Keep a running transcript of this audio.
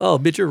Oh,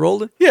 bitch, you're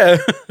rolling? Yeah,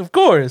 of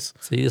course.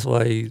 See, that's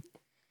why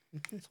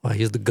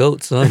he's the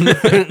GOAT, son.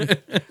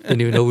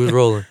 Didn't even know we was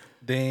rolling.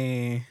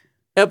 Dang.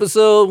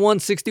 Episode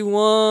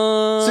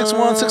 161.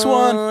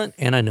 6161.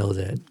 And I know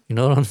that. You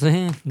know what I'm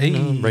saying? You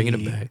know, Hey. bringing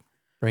it back.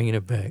 Bringing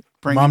it back.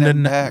 Mom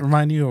didn't back.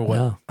 remind you or what?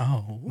 No.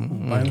 Oh,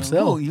 Mm-mm. by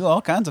himself. Oh, you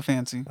all kinds of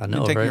fancy. I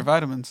know, You take right? your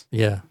vitamins.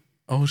 Yeah.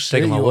 Oh,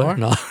 shit, Taking my you what? are?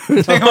 No.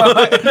 Take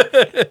my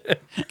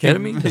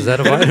Ketamine? Is that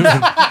a vitamin?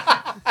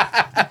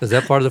 Is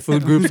that part of the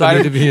food groups I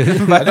need to be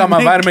in? I got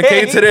my vitamin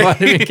K today.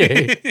 Vitamin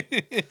K.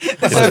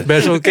 My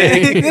special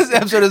K. This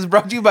episode is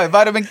brought to you by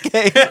Vitamin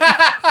K.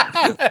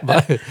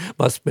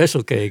 My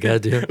special K,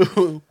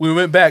 goddamn. We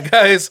went back,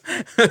 guys.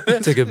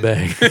 Take it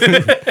back.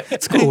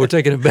 It's cool. We're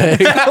taking it back.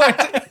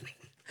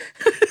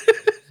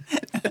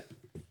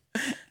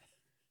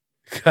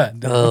 God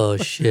damn. Oh,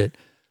 shit.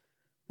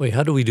 Wait,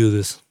 how do we do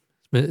this?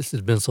 It's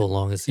been so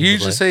long. It seems You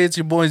usually like. say it's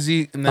your boy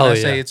Zeke, and then Oh, I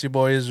say yeah. it's your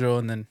boy Israel,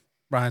 and then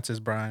Brian says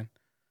Brian.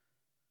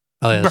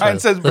 Oh, yeah, Brian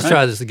let's says Let's Brian.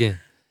 try this again.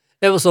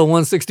 Episode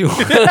 161.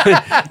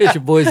 It's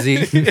your boy Z.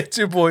 It's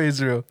your boy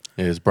Israel.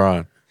 Yeah, it's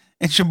Brian.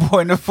 It's your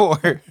boy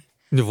Nafor.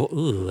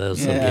 Ooh, that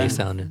was so Yeah. gay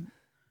sounding.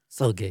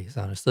 So gay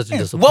sounding. Such a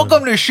disappointment.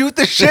 Welcome to Shoot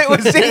the Shit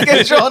with Zeke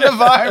and Joel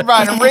Navar and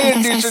Brian. I'm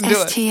reintroducing to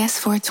it. SSSTS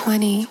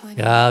 420.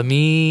 Yeah, I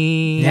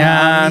mean.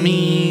 Yeah, I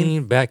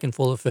mean. Back in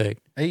full effect.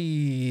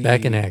 Hey.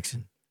 Back in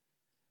action.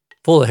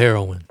 Full of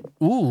heroin.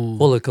 Ooh.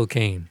 Full of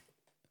cocaine.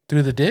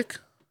 Through the dick?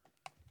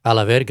 A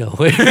la verga. To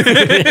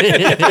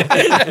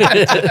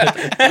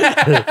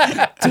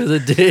the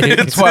dick.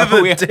 That's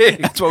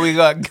why we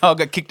all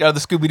got kicked out of the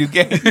Scooby-Doo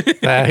gang.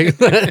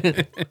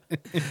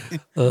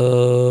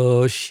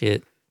 Oh,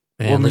 shit.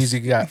 Man, What let's-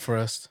 music you got for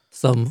us?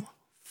 Some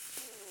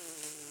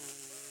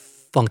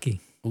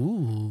funky.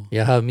 Ooh.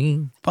 Yeah, I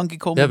mean. Funky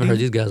Cold. I haven't heard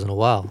these guys in a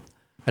while.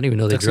 I didn't even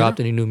know they Tuxedo? dropped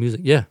any new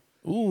music. Yeah.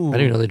 Ooh. I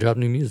didn't even know they dropped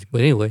new music.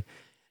 But anyway,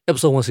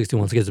 episode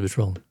 161, let's get to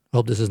patrolling. I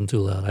hope this isn't too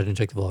loud. I didn't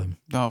check the volume.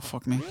 Oh,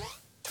 fuck me.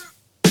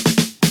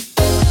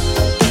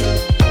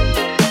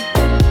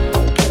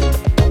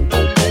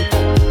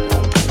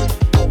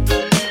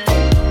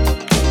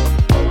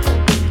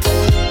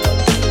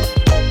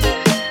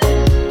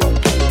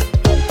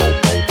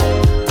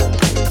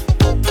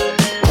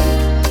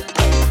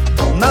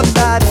 My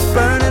body's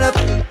burning up,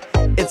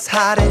 it's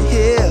hot in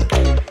here.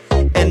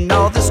 And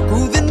all this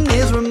grooving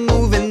is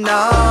removing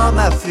all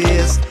my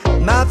fears.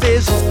 My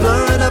vision's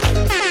blurring up,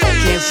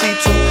 can't see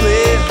too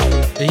clear.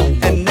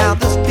 And now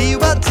this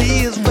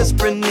BYT is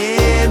whispering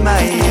in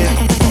my ear.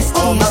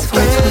 All my SSSTS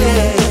 420.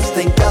 friends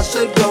think I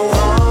should go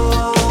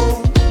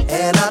home.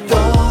 And I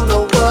don't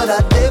know what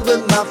I did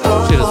with my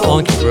phone. Shit is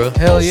funky, bro.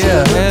 Hell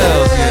yeah.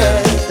 Hell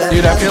yeah.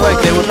 Dude, I feel like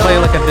they would play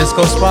like a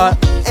disco spot.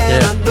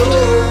 And I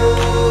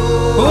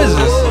know Who is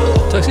this?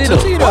 Tuxedo.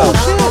 Oh,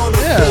 shit.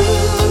 Yeah.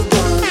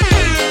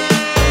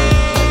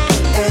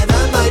 and I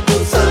might do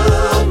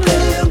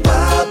something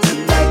wild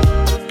tonight.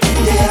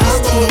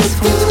 SSSTS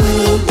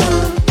 420.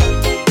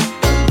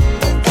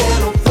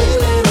 And I'm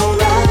feeling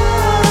alright.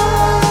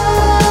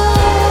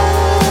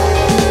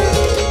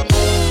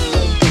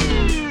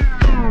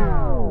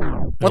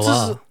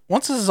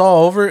 Once this is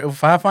all over,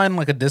 if I find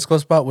like a disco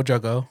spot, would y'all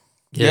go?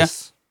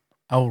 Yes.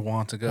 I would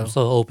want to go. I'm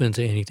so open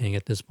to anything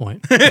at this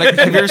point. Like,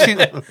 have you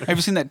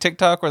seen that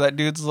TikTok where that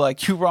dude's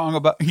like, you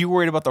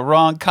worried about the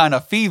wrong kind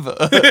of fever?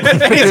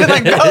 And he's in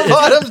like bell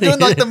bottoms doing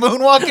like the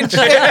moonwalking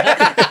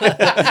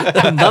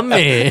shit. My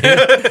man.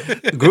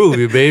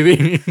 Groovy,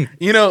 baby.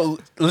 You know,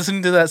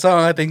 listening to that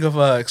song, I think of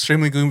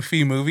Extremely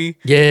Goofy Movie.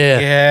 Yeah.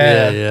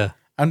 Yeah. Yeah.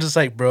 I'm just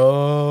like,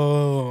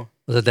 bro.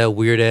 Was that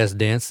weird ass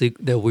dance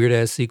that weird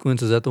ass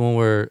sequence? Is that the one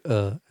where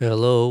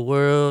Hello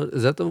World?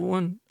 Is that the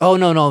one? Oh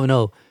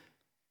no.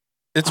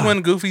 It's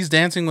when Goofy's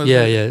dancing with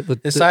Yeah. But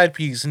his side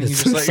piece, and it's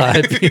he's a just like,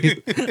 side piece.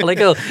 I like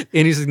how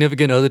any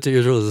significant other to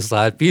Israel is a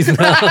side piece now.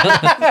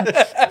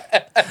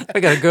 I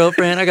got a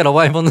girlfriend. I got a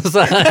wife on the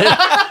side.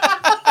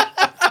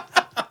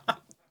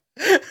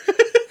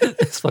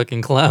 This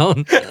fucking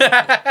clown.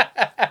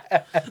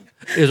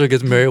 Israel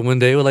gets married one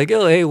day. We're like,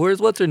 yo, hey, where's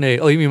what's her name?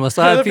 Oh, you mean my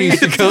side piece?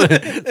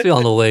 She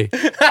on the way.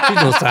 She's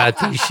no side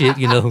piece shit,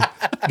 you know.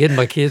 Getting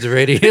my kids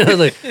ready. I was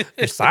like,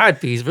 your side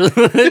piece, bro.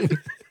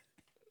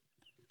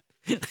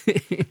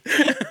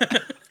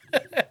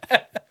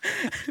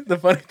 the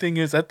funny thing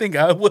is, I think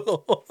I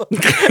will.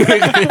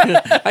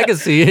 I can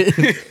see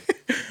it.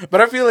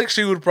 But I feel like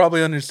she would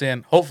probably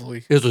understand,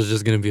 hopefully. This was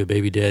just gonna be a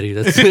baby daddy.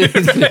 That's it.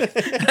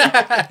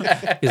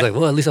 He's like,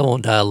 well, at least I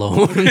won't die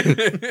alone.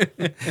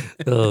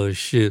 Oh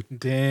shit.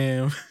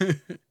 Damn.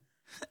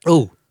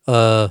 Oh,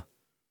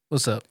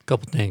 What's up?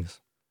 couple things.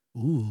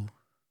 Ooh.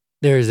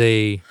 There's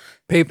a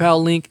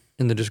PayPal link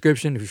in the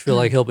description if you feel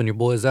like helping your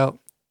boys out.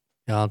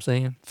 You know what I'm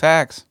saying?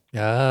 Facts.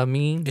 Yeah, I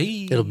mean,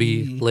 Hey. it'll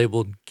be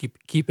labeled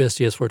keep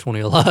STS 420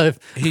 alive.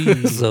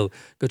 Hey. So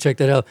go check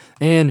that out.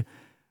 And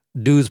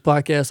Dude's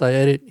podcast I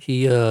edit,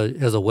 he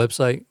has a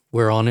website.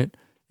 We're on it.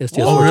 STS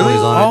 420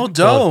 is on Oh, it.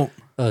 dope.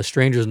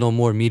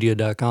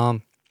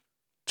 Strangersnomoremedia.com.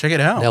 Check it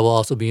out. That will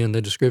also be in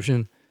the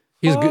description.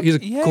 He's a Fuck he's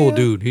a yeah. cool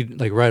dude. He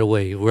like right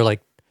away. We're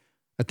like,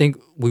 I think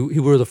we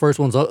were the first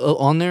ones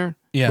on there.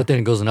 Yeah. But then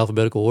it goes in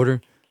alphabetical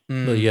order.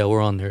 Mm. But yeah,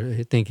 we're on there.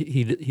 I think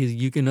he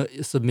you can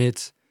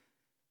submit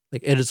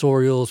like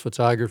editorials,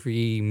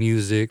 photography,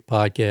 music,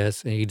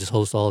 podcasts, and he just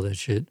hosts all that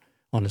shit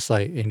on the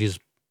site and he just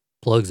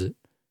plugs it.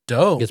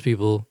 Dope. Gets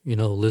people,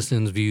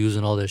 listens, views,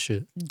 and all that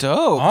shit.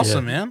 Dope.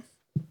 Awesome, man.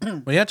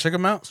 Well, yeah, check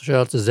him out. So shout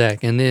out to Zach.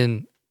 And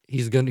then he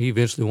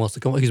eventually wants to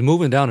come. He's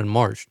moving down in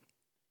March.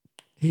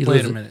 He Wait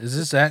lives a minute. Is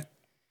this Zach?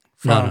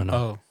 No.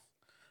 Oh.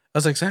 I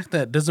was like, Zach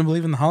that doesn't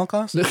believe in the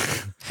Holocaust?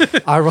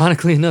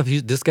 Ironically enough,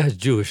 this guy's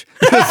Jewish.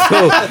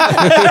 So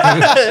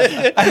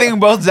I think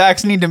both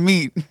Zachs need to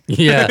meet.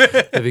 yeah,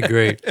 that'd be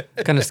great.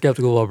 Kind of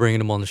skeptical while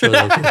bringing him on the show,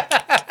 though.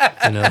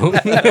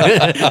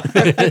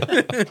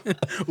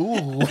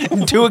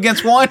 Ooh. 2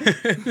 against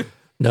 1.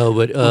 No,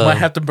 but We might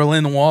have to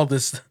Berlin Wall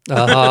this.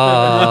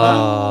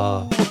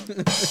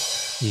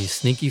 you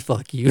sneaky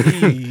fuck you.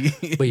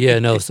 But yeah,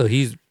 no. So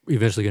he's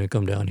eventually gonna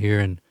come down here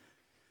and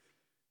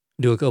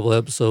do a couple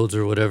episodes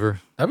or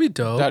whatever. That'd be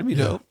dope. That'd be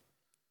dope.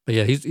 But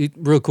yeah, he's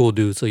real cool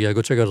dude. So yeah,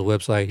 go check out his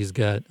website. He's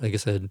got, like I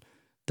said,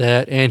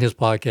 that and his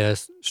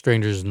podcast,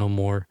 Strangers No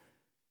More,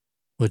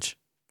 which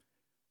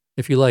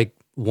if you like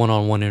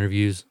one-on-one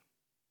interviews,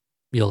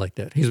 you'll like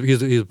that. He's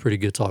a pretty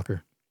good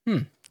talker.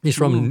 He's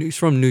from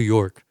New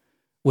York,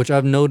 which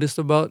I've noticed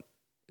about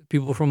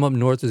people from up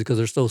north is because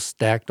they're so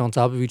stacked on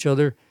top of each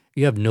other.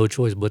 You have no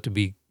choice but to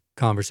be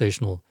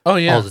conversational Oh,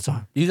 yeah. all the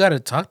time. You got to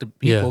talk to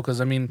people Yeah.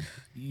 because, I mean,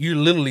 you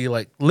literally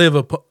like live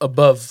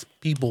above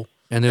people.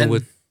 And then And-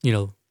 with,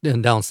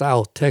 then down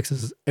south,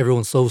 Texas,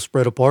 everyone's so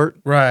spread apart.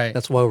 Right.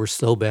 That's why we're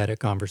so bad at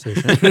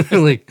conversation.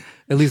 Like,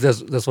 at least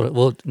that's what,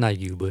 well, not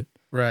you, but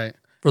Right.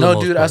 for the No,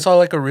 most dude, I part. saw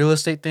like a real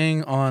estate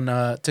thing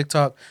on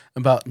TikTok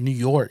about New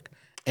York,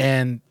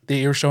 and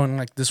they were showing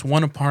like this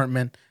one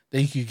apartment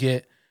that you could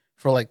get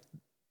for like,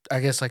 I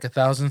guess like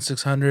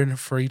 1,600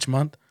 for each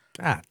month.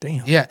 God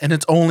damn. Yeah, and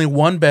it's only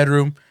 1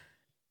 bedroom,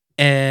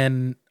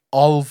 and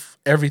all of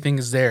everything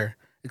is there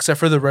except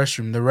for the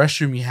restroom. The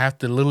restroom you have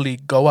to literally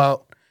go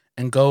out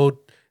and go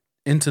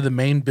into the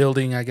main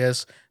building, I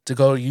guess, to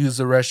go use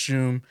the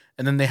restroom,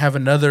 and then they have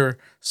another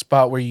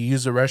spot where you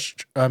use the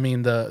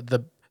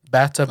the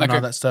bathtub Like and all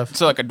a- that stuff.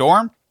 So like a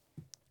dorm?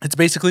 It's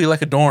basically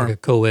like a dorm. Like a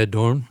co-ed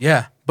dorm.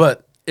 Yeah,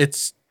 but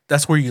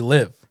that's where you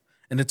live,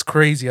 and it's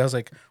crazy. I was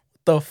like,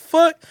 what the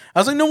fuck? I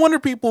was like, no wonder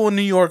people in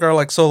New York are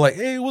like so like,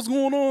 hey, what's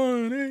going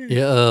on? Hey.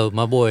 Yeah,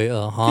 my boy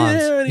Hans,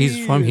 Get outta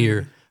he's from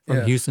here. here, from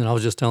Yeah. Houston. I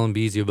was just telling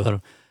Beezy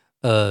about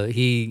him.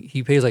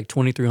 He pays like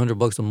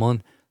 $2,300 a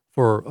month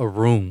for a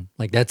room.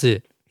 Like that's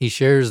it. He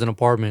shares an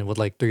apartment with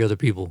like 3 other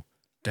people.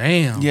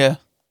 Damn. Yeah.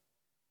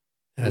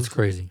 That's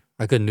crazy.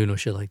 I couldn't do no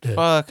shit like that.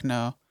 Fuck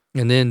no.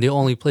 And then the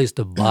only place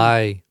to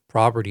buy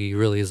property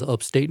really is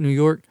upstate New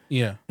York,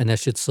 Yeah. and that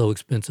shit's so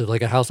expensive.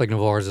 Like a house like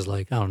Navarre's is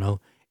like, I don't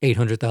know,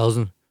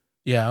 800,000,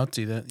 Yeah, I'll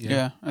see that.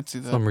 Yeah, I'd see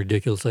that. something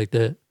ridiculous like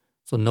that.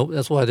 So no,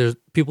 that's why there's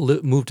people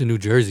that move to New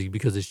Jersey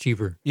because it's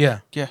cheaper. Yeah.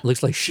 It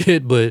looks like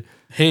shit, but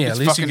Hey, It's at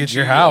least you fucking get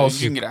your cheap.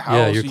 house You can get a house.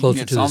 yeah, you you're can closer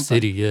get to the something.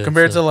 city. Yeah,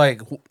 compared so- to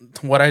like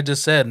what I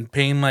just said, and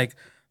paying like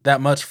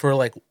that much for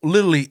like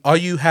literally all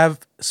you have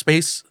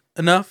space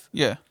enough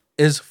Yeah.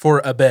 is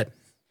for a bed,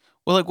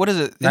 Well, like, what is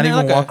it? not Isn't there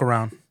even like walk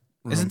around.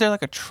 Isn't there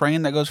like a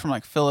train that goes from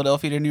like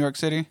Philadelphia to New York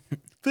City?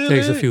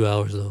 takes a few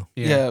hours though,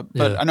 Yeah,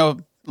 but Yeah. I know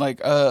like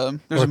there's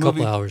or a a couple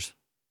movie. hours.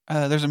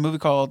 There's a movie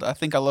called I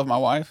Think I Love My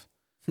Wife.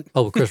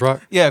 Oh, with Chris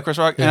Rock. Yeah, Chris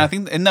Rock, and Yeah. I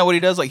think isn't that what he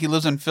does? Like he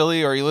lives in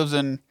Philly or he lives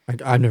in.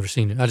 I've never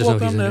seen it. I just know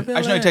he's Welcome in to it. I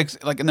just know he takes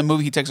like in the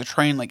movie he takes a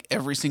train like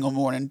every single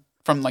morning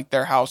from like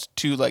their house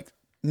to like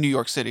New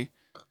York City,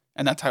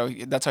 and that's how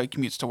he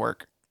commutes to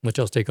work. Which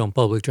else take on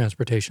public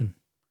transportation.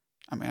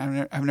 I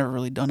mean, I've never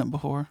really done it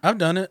before. I've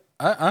done it.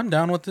 I'm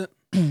down with it.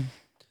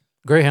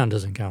 Greyhound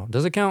doesn't count.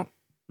 Does it count?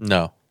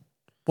 No,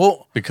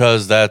 Well,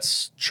 because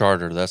that's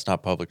charter. That's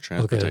not public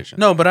transportation.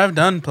 no, but I've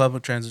done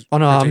public transit. Oh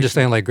no, I'm just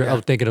saying like I Yeah.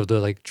 was thinking of the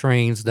like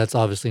trains. That's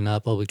obviously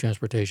not public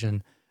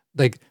transportation.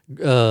 Like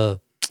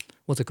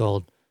what's it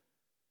called?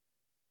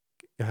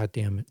 God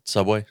damn it!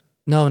 Subway.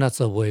 No, not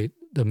subway.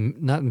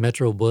 Not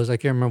Metro Bus. I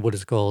can't remember what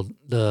it's called.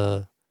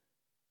 The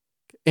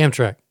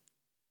Amtrak.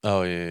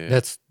 Oh yeah.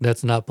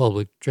 That's not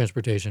public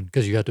transportation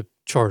because you have to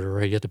charter,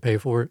 right? You have to pay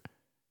for it.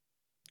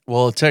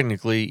 Well,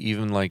 technically,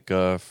 even like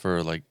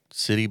for like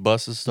city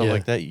buses stuff Yeah.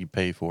 like that, you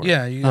pay for it.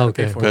 Yeah, you gotta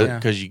Okay. pay for it. Yeah.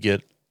 Because you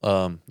get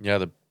you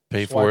either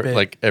pay Swipe for it it.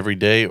 like every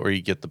day or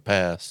you get the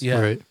pass. Yeah.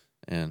 Right.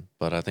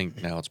 But I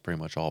think now it's pretty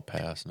much all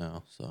pass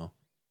now. So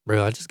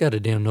Bro, I just got a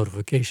damn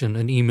notification,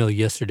 an email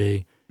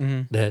yesterday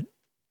Mhm. that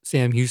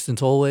Sam Houston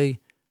Tollway,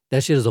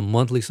 that shit is a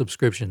monthly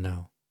subscription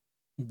now.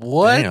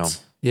 What? Damn.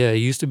 Yeah, it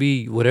used to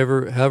be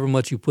however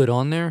much you put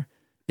on there,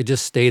 it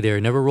just stayed there.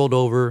 It never rolled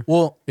over.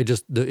 Well,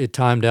 It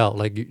timed out.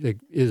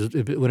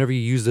 Whenever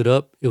you used it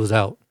up, it was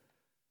out.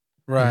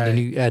 right. And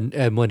then you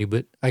add money.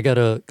 But I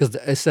gotta, because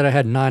I said I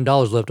had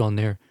 $9 left on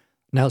there.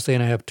 Now it's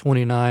saying I have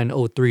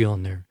 $29.03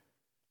 on there.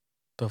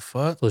 the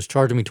fuck? So it's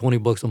charging me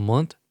 $20 a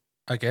month.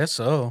 I guess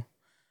so.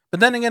 But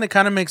then again, it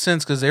kind of makes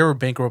sense because they were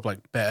bankrupt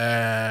like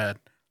bad,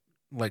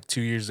 like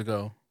 2 years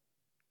ago.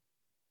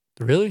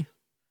 Really?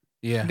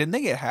 Yeah. Didn't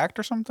they get hacked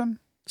or something?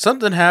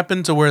 Something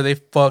happened to where they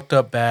fucked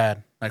up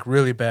bad, like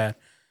really bad.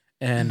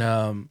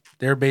 And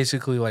they're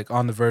basically like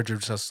on the verge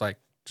of just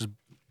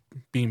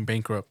being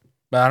bankrupt.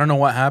 But I don't know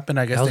what happened.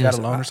 I guess I was they got a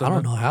gonna loan or say, I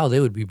something. don't know how they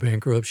would be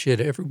bankrupt. Shit,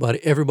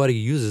 everybody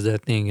uses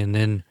that thing, and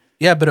then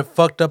Yeah, but it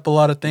fucked up a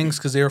lot of things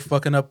because they were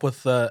fucking up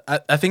with. I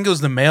think it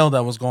was the mail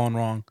that was going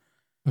wrong,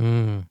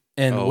 and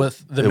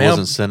with the it mail,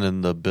 wasn't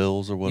sending the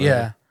bills or whatever.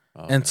 yeah,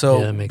 Oh, and Yeah, so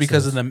that makes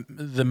because sense.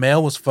 of the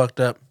mail was fucked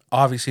up,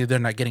 obviously they're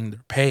not getting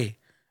their pay,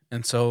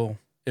 and so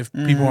if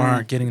people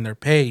aren't getting their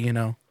pay, you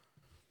know,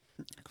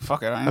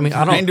 Fuck it. I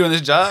I ain't doing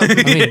this job.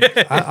 I mean,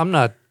 I'm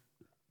not.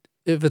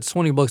 If it's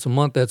 $20 a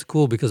month, that's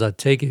cool because I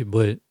take it.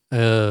 But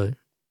don't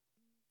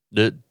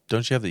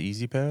you have the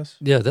Easy Pass?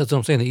 yeah, that's what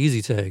I'm saying. The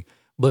easy tag.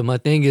 But my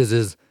thing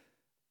is,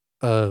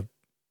 I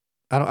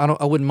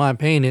wouldn't mind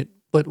paying it.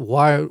 But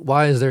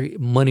why is there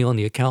money on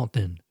the account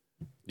then?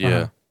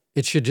 Yeah.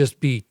 It should just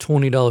be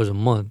 $20 a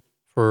month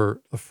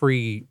for a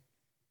free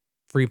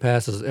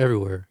passes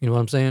everywhere. You know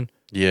what I'm saying?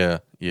 Yeah.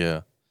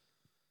 Yeah.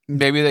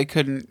 Maybe they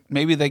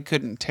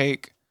couldn't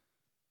take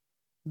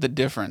the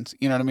difference.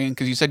 You know what I mean?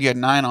 Because you said you had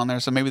 9 on there,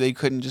 so maybe they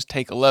couldn't just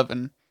take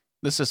 11.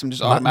 The system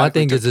just My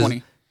automatically thing took is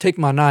 20. take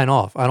my 9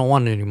 off. I don't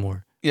want it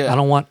anymore. Yeah. I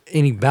don't want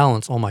any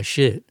balance on my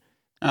shit.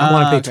 I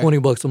want to pay okay.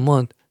 $20 a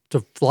month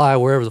to fly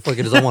wherever the fuck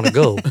it is I want to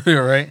go.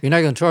 you're right. You're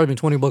not gonna charge me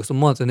 $20 a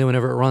month, and then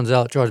whenever it runs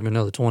out, charge me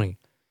another 20.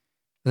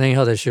 That ain't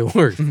how that shit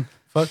works.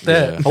 Fuck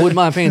that. Yeah. I wouldn't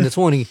mind paying the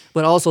 20,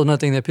 but also another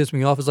thing that pissed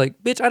me off is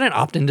like, bitch, I didn't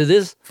opt into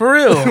this. For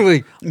real.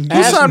 Like, Who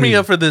ask signed me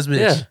up for this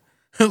bitch?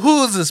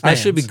 Who is this man? I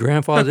should be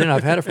grandfathered in.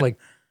 I've had it for like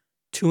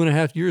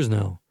 2.5 years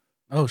now.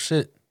 Oh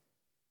shit.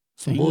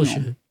 Some Damn.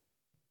 bullshit.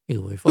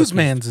 Either way, fuck Whose Houston.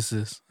 man's this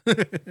is?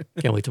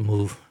 Can't wait to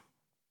move.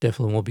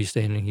 Definitely won't be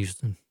staying in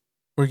Houston.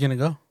 We're gonna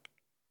go.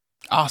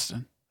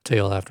 Austin. Tell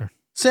y'all after.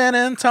 San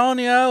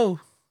Antonio.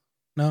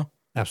 No.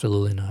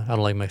 Absolutely not. I don't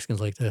like Mexicans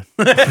like that.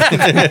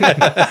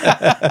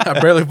 I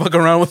barely fuck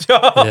around with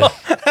y'all.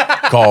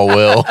 Yeah. Call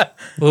Will.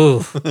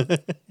 Ooh,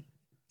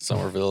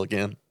 Somerville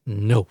again.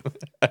 no.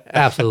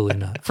 Absolutely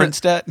not.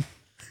 Frinstead.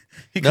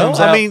 He No, comes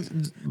I out. mean,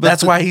 but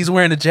That's why he's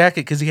wearing a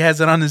jacket because he has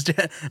it on his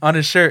on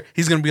his shirt.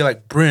 He's gonna be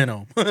like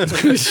Breno. But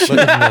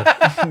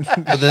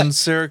then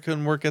Sarah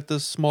can work at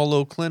this small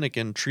little clinic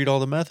and treat all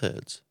the meth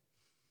heads.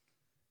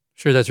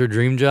 Sure, that's her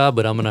dream job,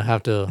 but I'm gonna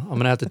have to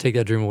take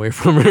that dream away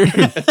from her.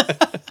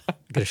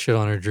 Get a shit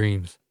on her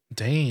dreams.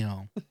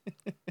 Damn.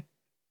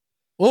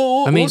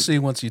 Well, I mean- we'll see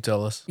once you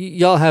tell us.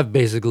 Y'all have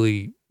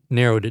basically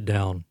narrowed it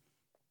down.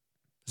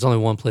 There's only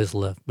one place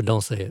left, but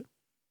don't say it.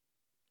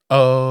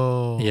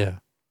 Oh, Yeah.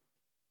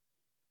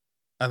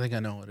 I think I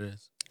know what it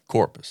is.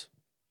 Corpus.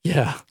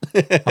 Yeah.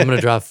 I'm gonna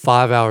drive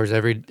 5 hours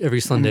every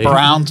Sunday.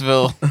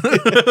 Brownsville.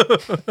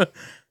 I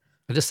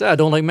just said I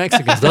don't like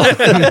Mexicans though.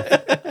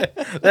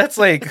 That's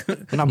like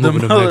I'm not the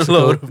moving to mother Mexico.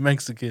 load of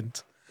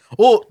Mexicans.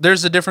 Well,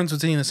 there's a difference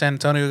between the San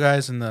Antonio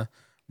guys and the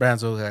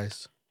Brownsville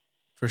guys,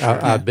 for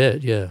sure. I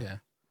bet, yeah. Yeah.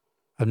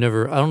 I've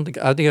never I've never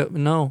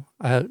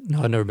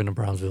been to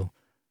Brownsville.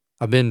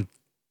 I've been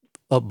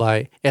up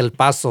by El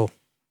Paso.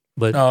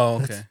 But Oh,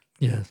 that's- okay.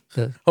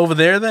 yeah. Over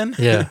there, then.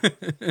 Yeah.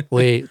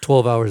 Wait,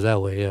 12 hours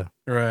that way, yeah.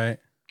 Right.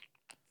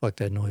 Fuck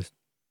that noise.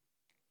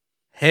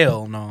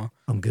 Hell no.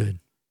 I'm good.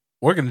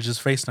 We're gonna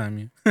just FaceTime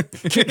you.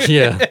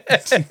 Yeah.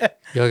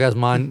 Y'all guys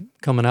mind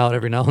coming out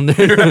every now and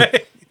then?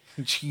 Right.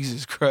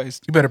 Jesus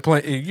Christ. You better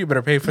play. You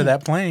better pay for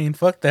that plane.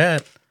 Fuck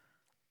that.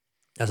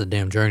 That's a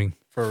damn journey.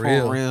 For For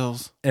real.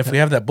 reals. If we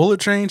have that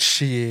bullet train,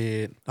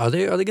 shit. Are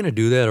they gonna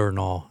do that or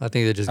no? I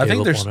think they just I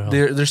gave think up on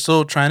it. they're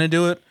still trying to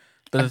do it,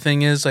 but the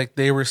thing is, like,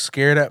 they were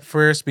scared at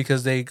first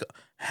because they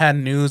had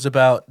news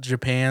about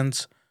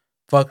Japan's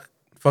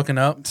fucking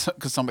up.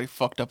 Because somebody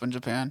fucked up in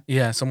Japan.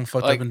 Yeah, someone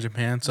fucked Like, up in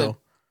Japan. So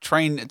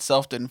Train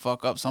itself didn't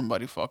fuck up.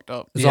 Somebody fucked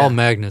up. It's Yeah. all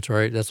magnets,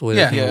 right? That's the way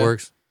Yeah. that thing Yeah.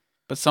 works.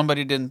 But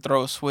somebody didn't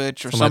throw a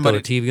switch or Somebody somebody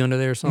put a TV under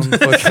there or something.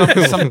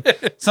 Fuck. some,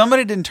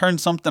 somebody didn't turn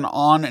something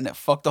on and it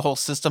fucked the whole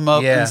system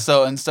up. Yeah. And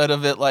so instead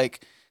of it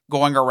like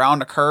going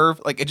around a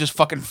curve, like it just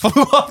fucking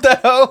flew off the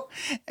hoe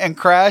and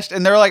crashed.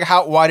 And they're like,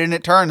 why didn't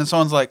it turn? And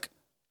someone's like,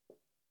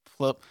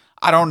 flip.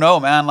 I don't know,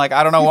 man. Like,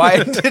 I don't know why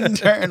it didn't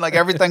turn. Like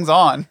everything's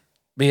on.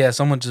 but yeah,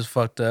 someone just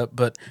fucked up.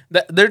 But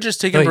they're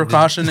just taking Wait,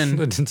 precaution and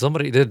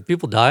did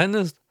people die in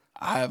this?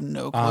 I have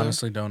no clue.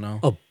 honestly don't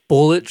know. A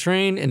bullet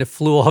train and it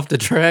flew off the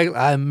track.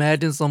 I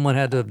imagine someone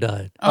had to have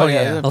died. Oh,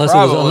 yeah.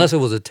 probably. Unless it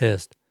was a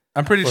test.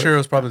 I'm pretty sure it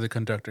was probably the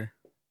conductor.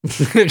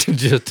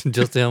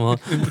 just him, huh?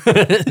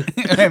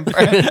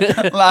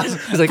 last,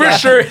 He's like, For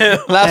sure, him.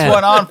 last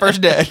one on,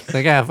 first dead.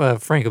 Like,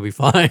 Frank will be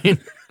fine.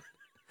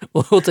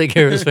 We'll take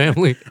care of his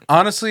family.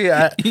 Honestly,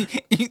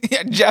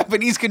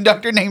 Japanese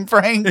conductor named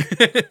Frank.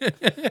 Frank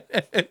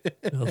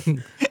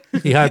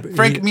Yeah,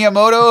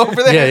 Miyamoto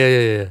over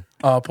there.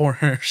 yeah. poor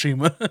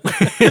Hiroshima.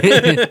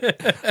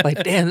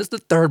 Like, damn, this is the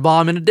third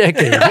bomb in a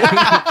decade.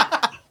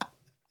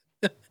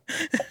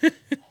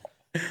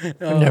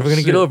 I'm never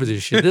gonna get over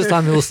this shit. This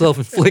time it was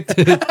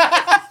self-inflicted.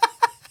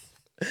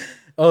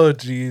 Oh,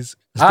 jeez.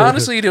 I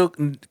honestly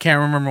can't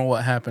remember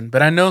what happened,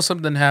 but I know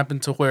something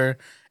happened to where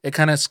it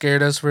kind of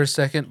scared us for a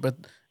second. But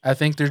I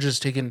think they're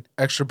just taking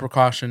extra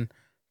precaution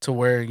to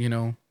where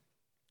everything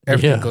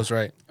Yeah. goes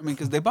right. I mean,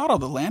 because they bought all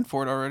the land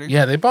for it already.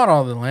 Yeah, they bought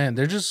all the land.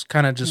 They're just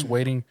kind of just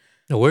waiting.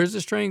 Now, where's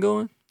this train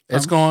going?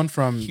 It's going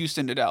from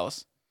Houston to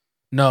Dallas.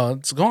 no,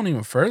 it's going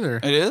even further.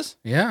 It is.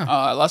 Yeah.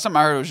 Last time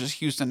I heard it was just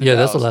Houston to Yeah,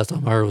 Dallas. that's the last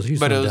time I heard was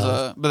Houston. But it to was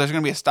Dallas. but there's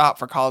gonna be a stop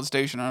for College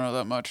Station. I don't know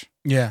that much,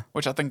 Yeah.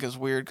 which I think is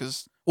weird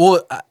because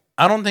Well,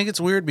 I don't think it's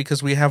weird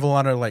because we have a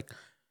lot of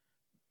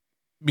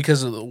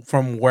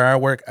from where I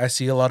work, I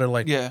see a lot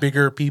of Yeah.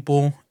 bigger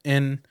people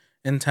in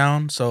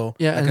town. So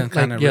Yeah, I and can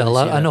kind of a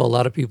lot. I know a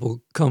lot of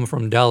people come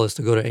from Dallas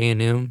to go to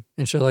A&M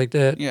and shit like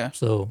that. Yeah.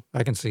 so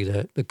I can see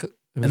that.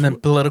 And then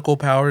political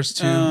powers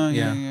too.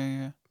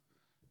 yeah.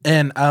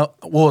 And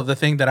the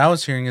thing that I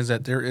was hearing is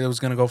that it was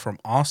going to go from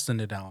Austin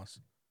to Dallas.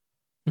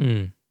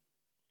 Hmm.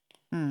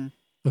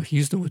 But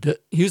Houston would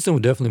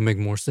definitely make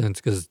more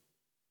sense because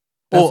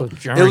Well,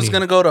 it was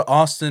going to go to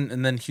Austin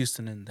and then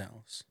Houston and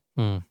Dallas.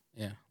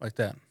 Yeah, like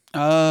that.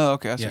 Oh,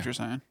 okay. That's Yeah. what you're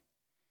saying.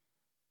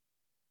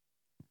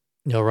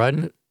 Y'all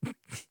riding it?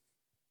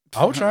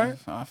 I'll try it.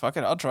 Fuck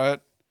it, I'll try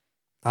it.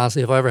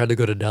 Honestly, if I ever had to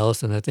go to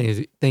Dallas and that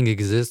thing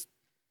exists,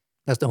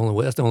 that's the only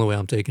way. That's the only way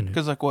I'm taking it.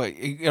 Because like what,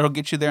 it'll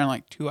get you there in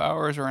like 2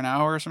 hours or an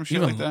hour or some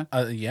shit like that.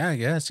 Yeah, I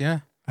guess. Yeah.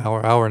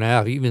 Hour and a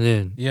half. Even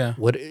then, Yeah.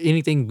 What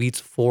anything beats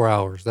 4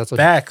 hours. That's a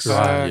Facts.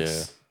 drive.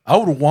 Yeah. I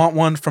would want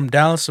one from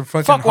Dallas to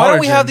fucking Fuck, why don't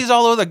we have Harlingen. these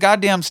all over the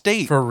goddamn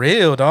state? For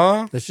real,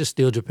 dog. Let's just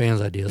steal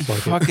Japan's ideas. Fuck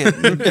Fuck it.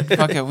 it.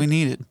 Fuck it, we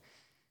need it.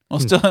 We'll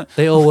still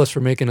They owe us for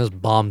making us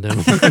bomb them.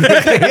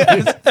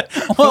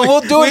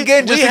 we'll do it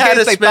again just we in had case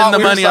to they spend thought the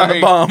we were money on the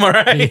sorry. bomb, all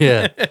right?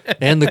 Yeah,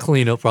 and the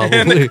cleanup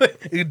probably.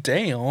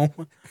 Damn.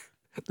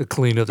 The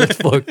cleanup that's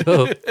fucked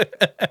up.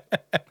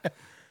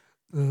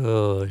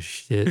 Oh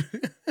shit!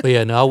 But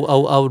yeah, no,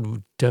 I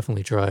would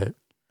definitely try it.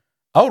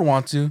 I would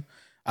want to.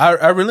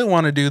 I really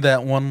want to do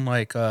that one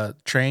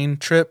train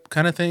trip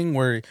kind of thing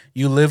where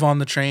you live on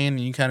the train and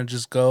you kind of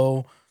just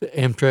go. The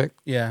Amtrak.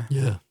 Yeah.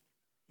 Yeah,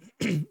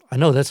 I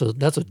know that's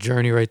a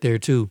journey right there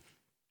too.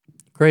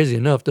 Crazy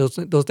enough, those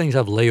things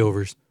have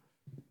layovers.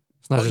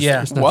 It's not just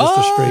Yeah. it's not just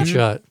a What? straight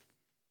shot.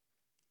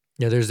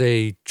 Yeah, there's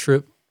a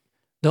trip.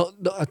 No,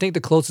 I think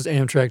the closest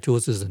Amtrak to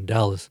us is in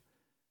Dallas,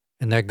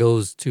 and that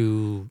goes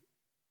to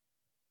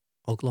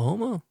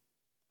Oklahoma.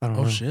 I don't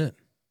know. Oh shit.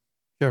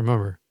 Can't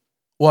remember.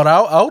 Well,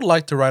 I would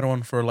like to ride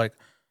one for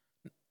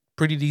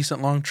pretty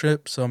decent long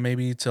trip. So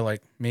maybe to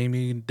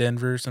maybe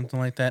Denver or something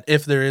like that.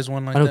 If there is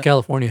one like I know that.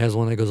 California has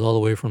one that goes all the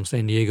way from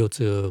San Diego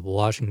to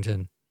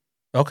Washington.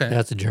 Okay.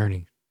 That's a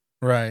journey.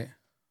 Right.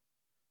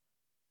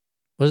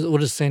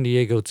 What is San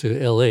Diego to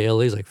LA?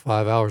 LA is like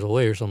 5 hours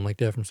away or something like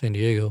that from San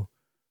Diego.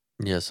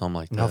 Yeah, something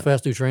like And how that.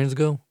 fast do trains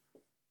go?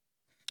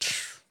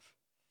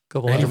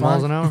 Couple hundred 85?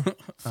 miles an hour.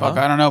 Fuck,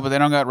 I don't know, but they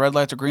don't got red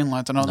lights or green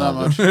lights. I know that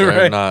much. They're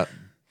Right. not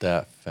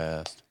that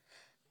fast.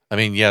 I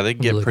mean, yeah, they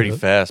me get look pretty it up.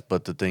 fast,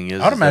 but the thing is,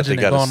 I would is that imagine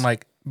they it gotta going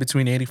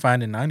between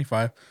 85 and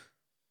 95.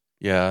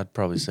 Yeah, I'd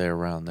probably say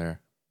around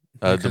there.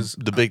 Because-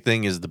 The big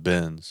thing is the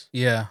bends.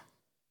 Yeah.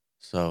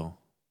 So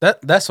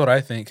That's what I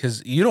think,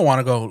 because you don't want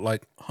to go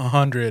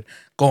 100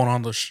 going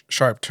on those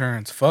sharp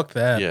turns. Fuck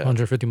that. yeah,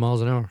 150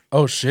 miles an hour.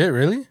 Oh shit,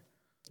 really?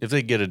 if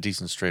they get a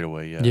decent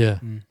straightaway, yeah. Yeah.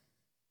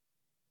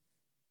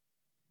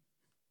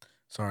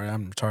 Sorry,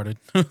 I'm retarded.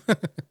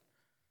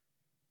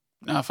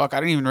 Nah, fuck, I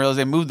didn't even realize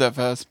they moved that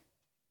fast.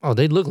 Oh,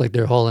 they look like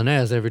they're hauling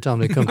ass every time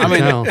they come to I mean,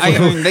 town. I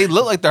mean, they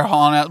look like they're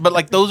hauling out,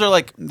 but those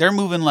are they're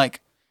moving like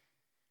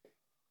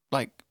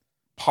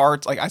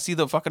parts. Like I see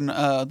the fucking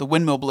the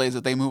windmill blades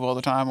that they move all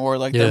the time, or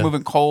Yeah. they're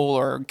moving coal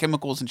or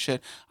chemicals and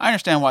shit. I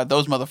understand why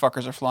those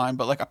motherfuckers are flying,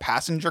 but a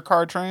passenger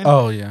car train,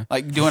 Oh yeah.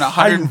 doing I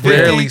 150.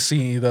 rarely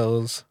see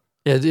those.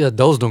 yeah,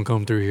 those don't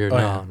come through here. Oh,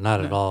 No, yeah.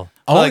 not at all.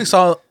 I only Like-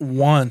 saw it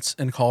once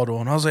in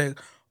Caldwell, and I was like,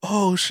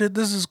 "Oh shit,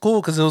 this is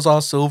cool!" Because it was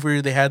all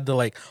silver. They had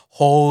the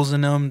holes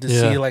in them to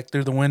Yeah. see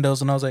through the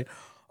windows, and I was like,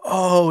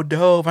 "Oh,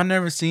 dope! I've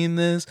never seen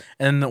this."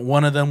 And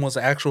one of them was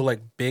actual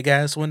big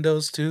ass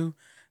windows too,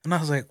 and I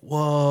was like,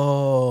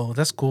 "Whoa,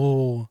 that's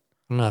cool."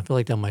 I don't know. I feel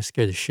like that might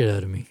scare the shit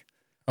out of me.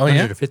 Oh yeah.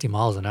 150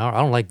 miles an hour. I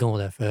don't like going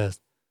that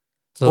fast.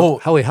 So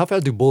Oh. how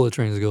fast do bullet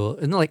trains go?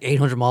 Isn't it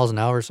 800 miles an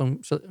hour or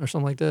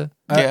something like that?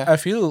 Yeah. I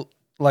feel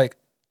like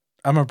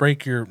I'm gonna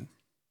break your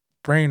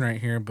brain right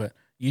here, but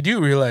you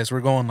do realize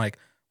we're going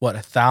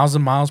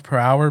 1,000 miles per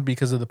hour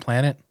because of the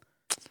planet?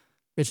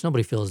 Bitch,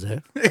 nobody feels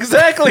that.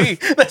 Exactly.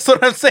 That's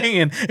what I'm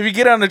saying. If you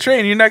get on the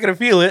train, you're not gonna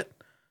feel it.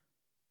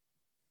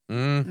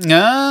 Mm,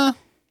 Nah,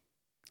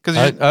 because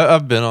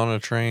I've been on a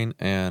train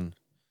and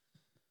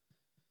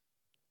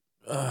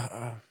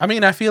I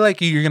mean, I feel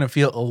like you're gonna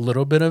feel a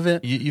little bit of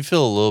it. you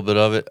feel a little bit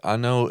of it. I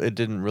know it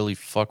didn't really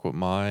fuck with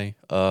my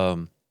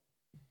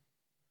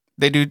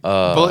they do.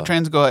 uh, Bullet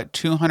trains go at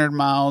 200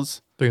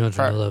 miles.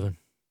 311.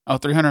 Oh,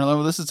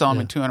 311. This is telling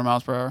me Yeah. 200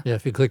 miles per hour. Yeah,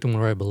 if you click the one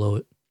right below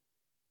it.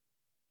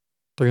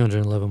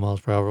 311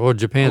 miles per hour. Or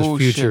Japan's Oh,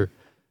 future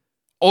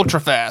Ultra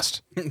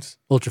fast.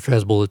 ultra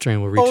fast bullet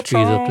train will reach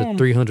speeds up to Ultron.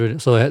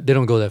 300. So they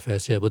don't go that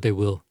fast yet, but they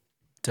will.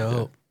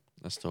 Dope.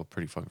 That's still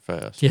pretty fucking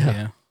fast.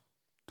 Yeah.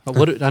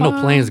 What I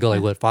know planes go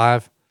like what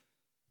 5?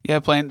 Yeah,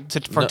 for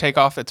No.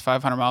 takeoff, it's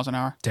 500 miles an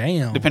hour,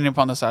 Damn. depending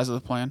upon the size of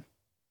the plane.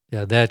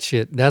 Yeah, that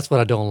shit. That's what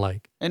I don't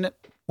like. Isn't it?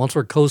 Once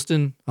we're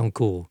coasting, I'm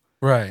cool.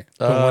 Right.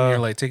 But when you're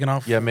like taking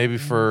off. Yeah, maybe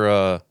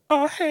for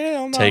Oh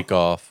hell no.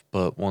 takeoff,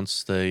 but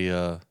once they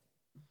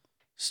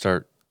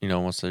start,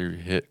 once they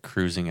hit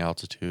cruising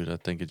altitude, I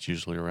think it's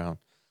usually around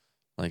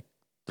like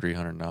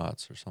 300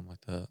 knots or something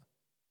like that.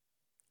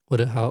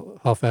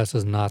 How fast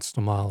is knots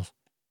to miles?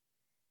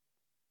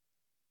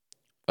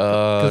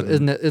 'Cause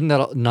isn't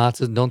that knots?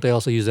 Don't they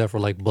also use that for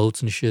like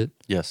boats and shit?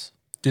 Yes.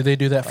 Do they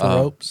do that for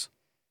ropes?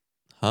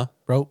 Huh?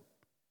 Rope.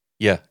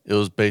 Yeah, it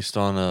was based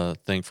on a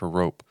thing for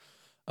rope.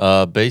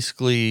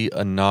 Basically,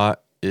 a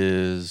knot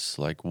is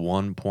like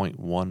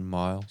 1.1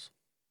 miles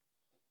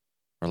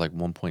or like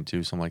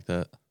 1.2, something like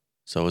that.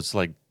 So it's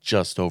like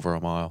just over a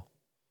mile,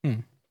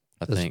 I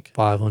That's think.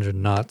 500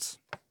 knots.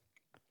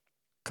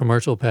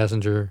 Commercial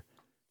passenger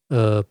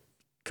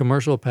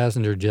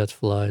jets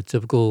fly.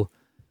 Typical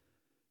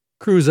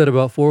cruise at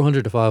about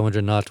 400 to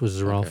 500 knots, which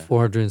is around Okay.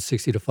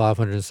 460 to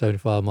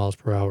 575 miles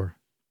per hour.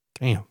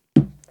 Damn.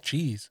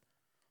 Jeez.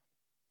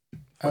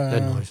 Fuck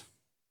that noise.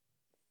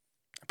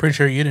 Pretty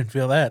sure you didn't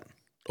feel that.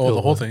 Oh, Feel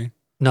the whole what? thing.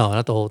 No,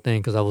 not the whole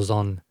thing, because I was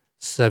on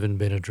 7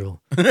 Benadryl.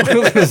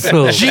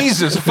 So,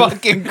 Jesus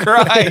fucking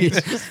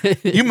Christ.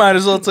 You might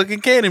as well took a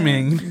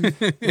ketamine.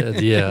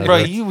 yeah, Bro,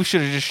 that's you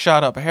should have just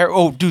shot up heroin.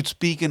 Oh, dude,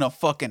 speaking of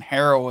fucking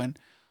heroin.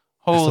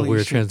 a Holy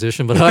weird shit.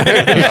 transition, but all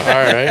right.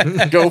 All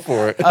right, go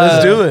for it.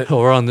 Let's do it.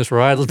 We're on this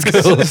ride. Let's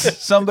go.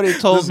 Somebody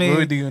This told is what we're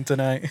me, doing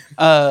tonight.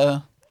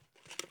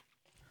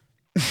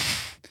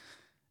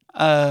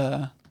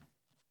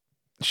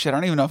 shit, I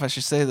don't even know if I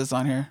should say this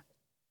on here.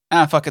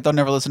 Fuck it, they'll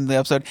never listen to the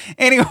episode.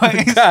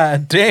 Anyways,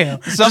 God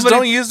damn. Just Somebody-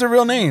 don't use the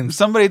real names.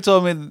 somebody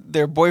told me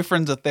their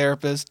boyfriend's a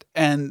therapist,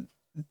 and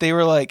they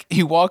were like,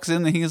 he walks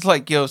in and he's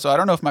like, yo, so I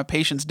don't know if my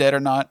patient's dead or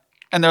not.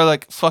 And they're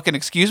like, fucking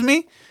excuse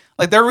me?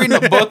 Like, they're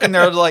reading a book and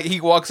they're like, he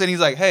walks in, he's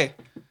like, hey,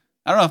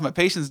 I don't know if my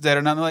patient's dead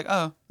or not. And they're like,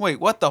 oh, wait,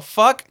 what the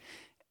fuck?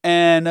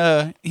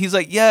 And he's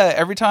like, yeah,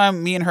 every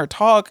time me and her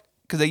talk,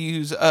 because they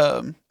use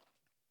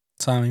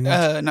Signing.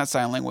 not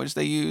sign language,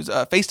 they use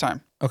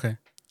FaceTime. Okay.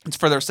 It's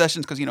for their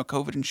sessions because,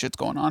 COVID and shit's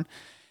going on.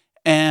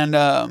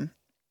 And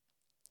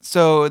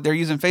so they're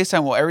using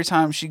FaceTime. Well, every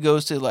time she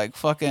goes to like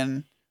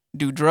fucking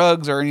do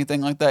drugs or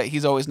anything like that,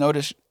 he's always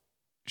noticed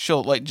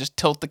she'll like just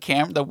tilt the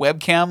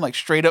webcam like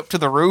straight up to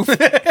the roof. And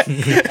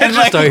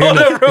like,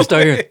 You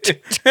start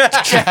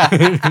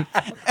hearing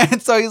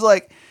and so he's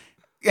like,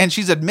 and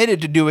she's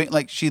admitted to doing,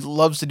 like, she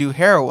loves to do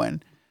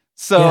heroin.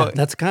 So yeah,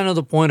 that's kind of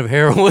the point of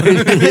heroin.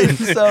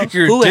 so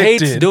You're Who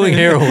hates addicted. doing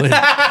heroin?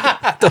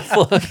 What the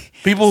fuck?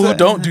 People who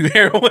don't do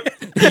heroin.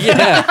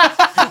 Yeah.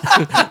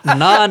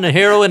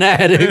 Non-heroin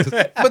addicts.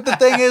 but the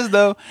thing is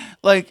though,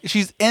 like,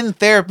 she's in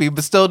therapy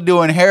but still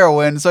doing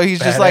heroin. So he's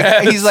just like,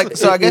 Badass.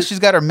 so I guess she's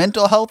got her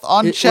mental health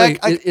on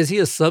check. Wait, is he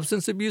a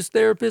substance abuse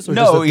therapist? Or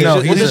No, just a he's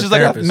No, just, he's a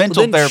like a therapist.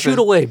 mental then therapist. shoot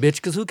away, bitch,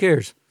 because who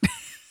cares?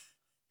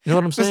 You know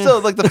what I'm But saying?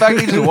 still, like, the fact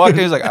that he just walked in,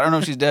 he's like, I don't know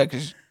if she's dead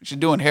because she's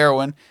doing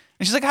heroin.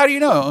 And she's like, how do you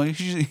know?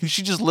 She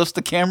just lifts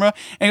the camera.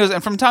 And he goes,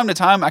 and from time to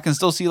time, I can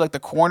still see, like, the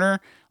corner,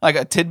 like,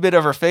 a tidbit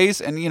of her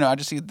face. And, I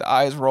just see the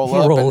eyes roll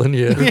up. Rolling,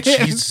 yeah.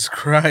 Jesus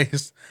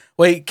Christ.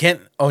 Wait,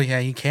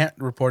 he can't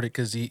report it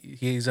because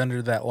he's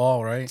under that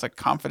law, right? It's, like,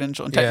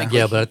 confidential. And Yeah. technically,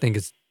 Yeah, but I think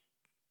it's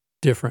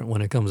different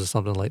when it comes to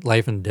something like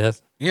life and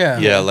death. Yeah.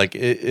 Yeah, like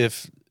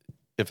if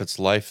it's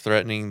life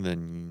threatening,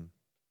 then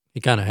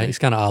He's kind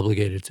of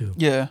obligated to.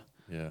 yeah.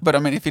 yeah. But, I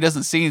mean, if he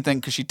doesn't see anything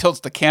because she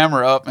tilts the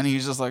camera up and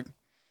he's just like,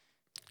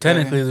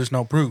 Technically, there's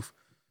no proof.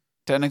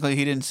 technically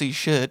he didn't see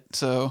shit.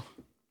 So,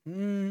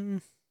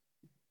 Mm.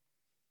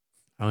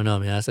 I don't know,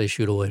 man. I say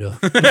shoot away though.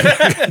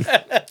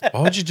 Why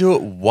would you do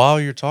it while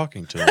you're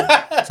talking to him?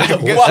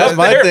 Wow, That's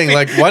my thing.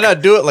 Like, why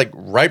not do it like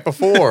right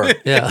before?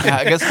 Yeah. yeah,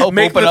 I guess help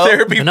Make open the up.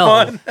 therapy No,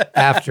 fun.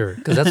 after,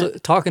 because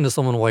talking to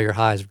someone while you're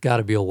high has got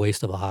to be a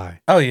waste of a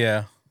high. Oh,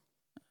 yeah.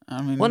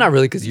 I mean, Well, not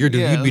really, because Yeah, you'd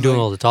it's be doing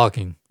like- all the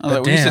talking I was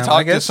like, But we used to damn, talk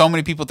I to guess- so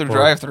many people through Or-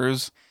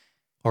 drive-thrus.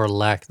 or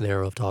lack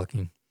thereof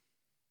talking.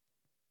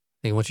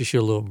 I think once you shoot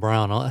a little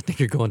brown, I think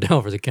you're going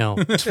down for the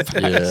count.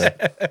 Yeah.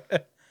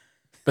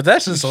 But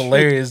that's just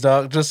hilarious,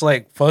 dog. Just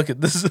like, fuck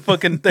it. This is a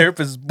fucking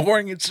therapist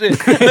boring as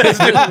shit. Let's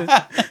do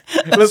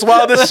it. Let's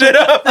wild this shit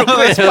up real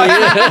quick.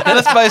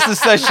 Let's spice the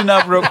session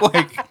up real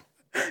quick.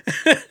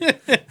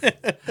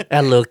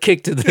 Add a little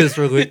kick to this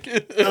real quick.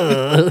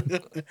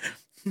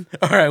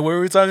 All right, what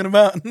were we talking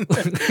about?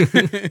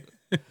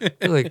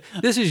 Like,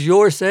 this is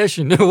your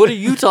session. What are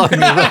you talking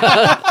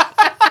about?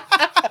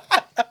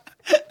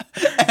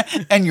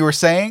 And you were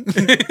saying?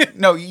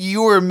 No,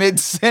 you were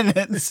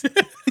mid-sentence.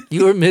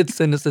 You were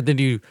mid-sentence and then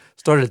you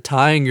started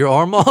tying your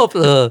arm off.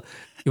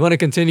 You want to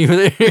continue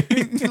there?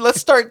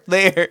 Let's start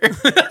there.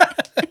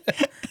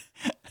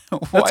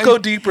 Let's go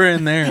deeper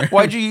in there.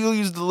 Why'd you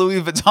use the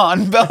Louis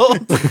Vuitton belt?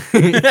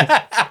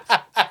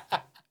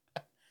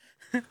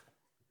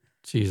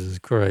 Jesus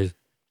Christ.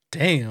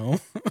 Damn.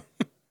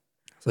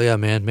 So yeah,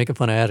 man, making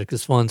fun of addicts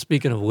is fun.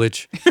 Speaking of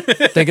which,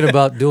 thinking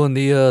about doing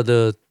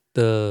the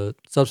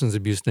substance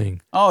abuse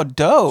thing. Oh, You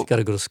dope. got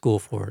to go to school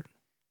for it.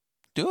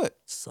 Do it.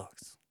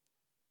 Sucks.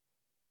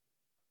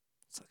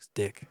 Sucks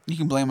dick. You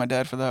can blame my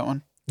dad for that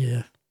one.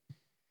 Yeah.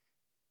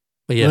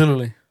 But yeah,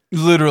 Literally.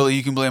 Literally,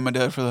 you can blame my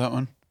dad for that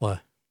one. why?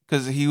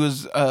 Because he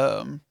was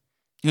one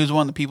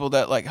of the people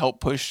that like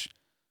helped push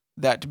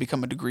that to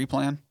become a degree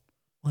plan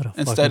What a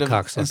instead fucking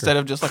of cocksucker. instead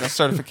of just like a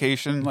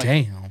certification. Like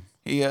Damn.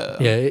 he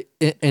Yeah,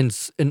 and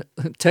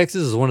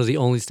Texas is one of the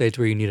only states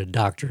where you need a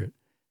doctorate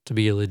to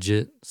be a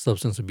legit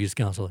substance abuse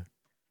counselor.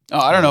 Oh,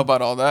 I don't know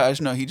about all that. I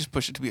just know he just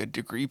pushed it to be a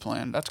degree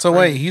plan. That's So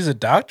wait, crazy. he's a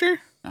doctor?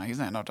 No, he's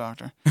not no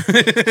doctor.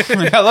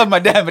 I love my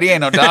dad, but he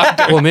ain't no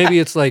doctor. Well, maybe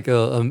it's like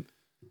a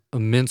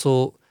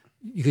mental,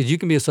 because you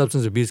can be a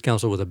substance abuse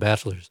counselor with a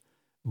bachelor's,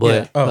 but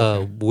Yeah. Oh,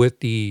 okay. with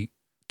the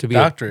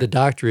Doctorate. the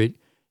doctorate,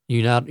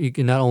 you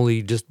can not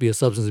only just be a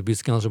substance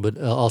abuse counselor,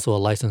 but also a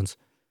licensed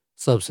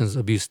substance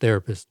abuse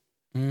therapist.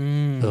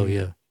 Mm. So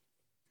yeah.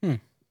 Hmm.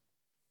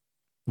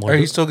 More Are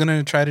you do- still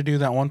gonna try to do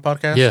that one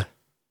podcast? Yeah,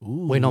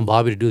 Ooh. waiting on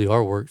Bobby to do the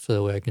artwork so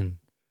that way I can.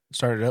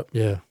 Start it up.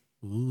 Yeah,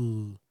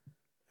 Ooh.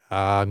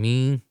 I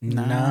mean,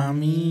 Nah, I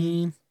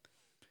mean.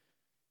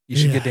 You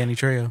should Yeah. get Danny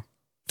Trejo.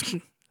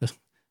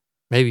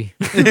 maybe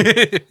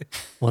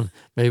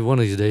maybe one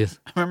of these days.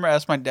 I remember I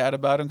asked my dad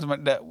about him because my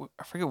dad,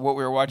 I forget what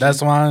we were watching.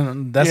 That's what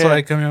Yeah.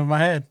 I come in my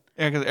head.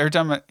 Yeah, because every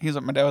time he's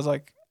like, my dad was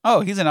like,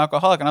 "Oh, he's an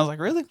alcoholic," and I was like,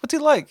 "Really? What's he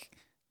like?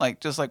 Like,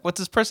 just like, what's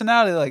his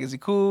personality like? Is he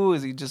cool?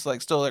 Is he just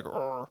like still like,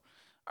 "Rrr,"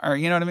 or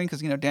you know what I mean?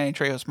 Because Danny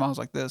Trejo smiles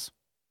like this.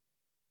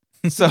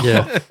 So,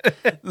 Yeah.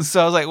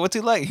 so I was like, "What's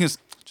he like?" He was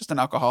just an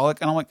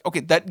alcoholic, and I'm like, "Okay,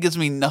 that gives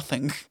me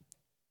nothing."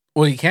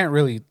 Well, you can't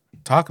really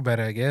talk about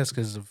it, I guess,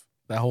 because of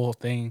that whole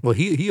thing. Well,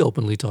 he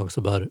openly talks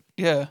about it.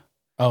 Yeah,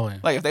 Oh, yeah.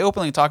 like if they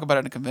openly talk about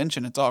it in a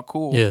convention, it's all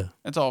cool. Yeah,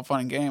 It's all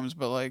fun and games,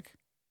 but like,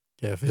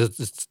 yeah. If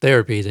it's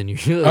therapy, then you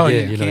Oh,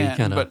 again, yeah. you know, you can't.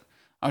 kind of But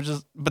I was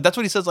just, but that's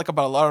what he says like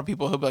about a lot of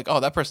people. He'll be like, "Oh,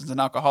 that person's an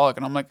alcoholic,"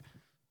 and I'm like,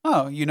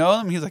 "Oh, you know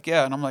them?" He's like,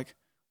 "Yeah," and I'm like,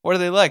 "What are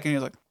they like?" And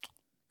he's like,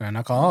 You're an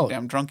alcoholic.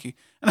 "Damn drunky,"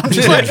 and I'm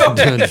just like,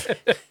 "Okay."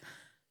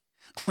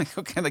 I'm like,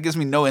 okay, that gives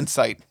me no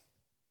insight.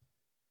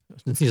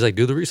 he's like,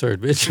 do the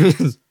research,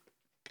 bitch.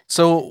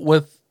 So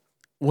with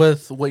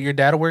what your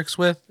dad works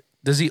with,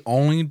 does he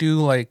only do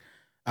like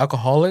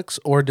alcoholics,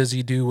 or does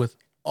he do with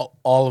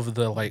all of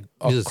the like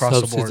he's across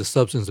the he's board? a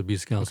substance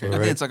abuse counselor, I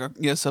right? think it's like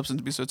a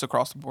substance abuse, so it's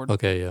across the board.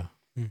 Okay, yeah.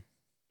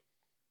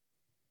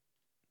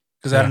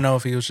 Because I don't know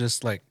if he was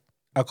just like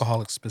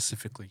alcoholics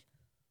specifically.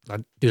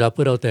 Dude, I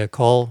put out that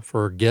call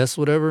for guests,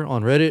 whatever,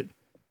 on Reddit.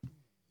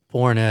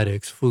 Porn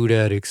addicts, food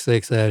addicts,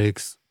 sex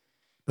addicts,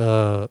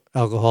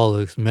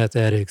 alcoholics, meth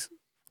addicts.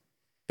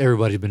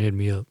 Everybody's been hitting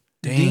me up.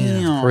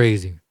 Damn.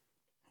 Crazy.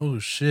 Oh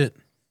shit.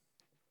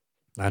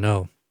 I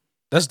know.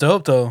 That's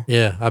dope though.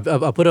 Yeah, I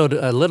put out.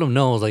 I let them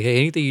know. I was like, hey,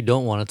 anything you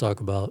don't want to talk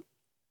about,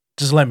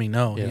 Just let me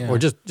know. yeah, Yeah. or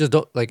just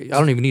don't like. I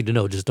don't even need to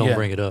know. Just don't Yeah.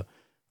 bring it up.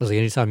 I was like,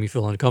 anytime you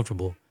feel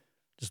uncomfortable,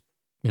 just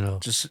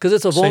Just because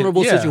it's a say-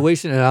 vulnerable yeah.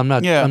 situation, and I'm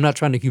not. Yeah. I'm not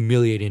trying to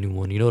humiliate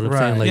anyone. You know what I'm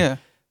saying? Right. Like Yeah,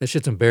 that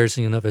shit's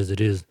embarrassing enough as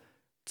it is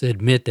to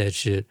admit that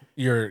shit.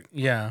 you're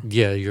Yeah,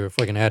 you're a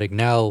fucking addict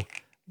now.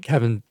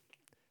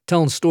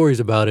 Telling stories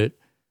about it,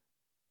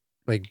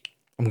 like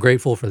I'm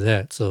grateful for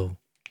that. So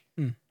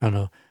Hmm. I don't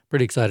know.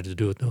 Pretty excited to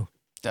do it though.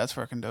 that's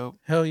fucking dope.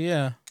 hell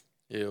yeah.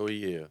 Hell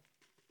yeah.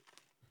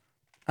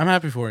 I'm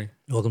happy for you.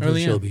 Welcome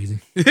Really to the show, am. Beezy.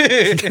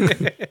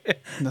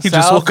 The He South,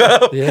 just woke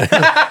up. Yeah.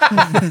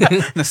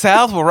 the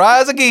South will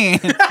rise again.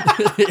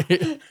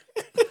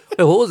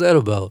 Hey, what was that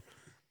about?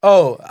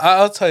 Oh,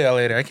 I'll tell y'all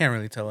later. I can't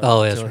really tell it.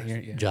 Oh, that's until right. here.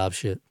 Yeah. Job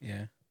shit.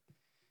 Yeah.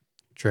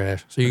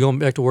 Trash. So you going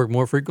back to work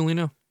more frequently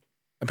now?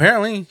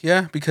 Apparently,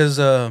 yeah, because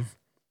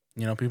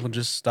people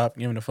just stopped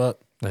giving a fuck.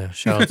 Yeah.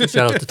 Shout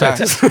out to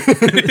Texas.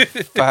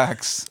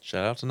 Facts.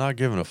 Shout out to not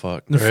giving a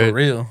fuck. For Right.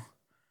 real.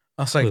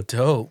 I was like, Look.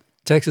 dope.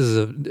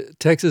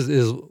 Texas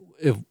is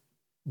if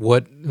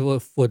what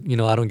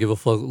I don't give a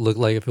fuck look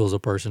like if it was a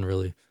person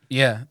really.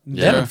 Yeah.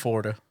 Yeah. Them in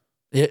Florida.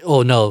 Yeah,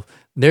 oh no,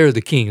 they're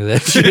the king of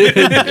that shit.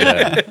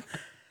 Yeah.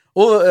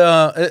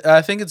 Well,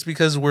 I think it's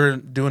because we're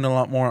doing a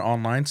lot more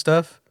online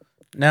stuff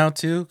now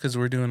too, because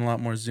we're doing a lot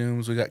more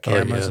Zooms. We got Oh,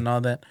 cameras yeah. and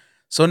all that.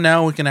 So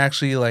now we can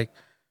actually like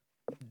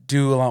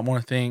do a lot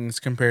more things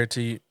compared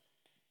to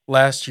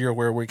last year,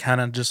 where we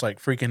kind of just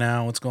like freaking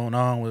out, what's going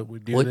on, we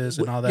do What- this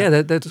and all that.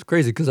 Yeah, that's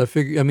crazy because I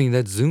figure. I mean,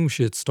 that Zoom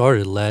shit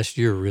started last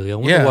year. Really, I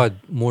wonder Yeah. why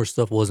more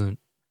stuff wasn't.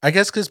 I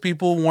guess because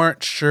people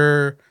weren't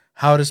sure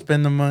how to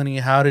spend the money,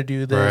 how to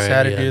do this, Right,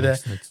 how to yeah, do that,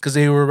 makes sense. because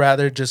they would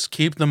rather just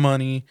keep the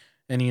money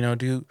and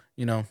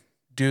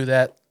do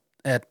that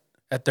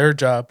at their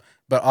job.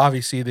 But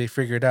obviously they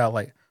figured out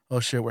like,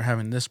 oh shit, we're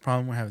having this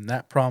problem, we're having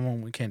that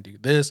problem, we can't do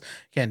this,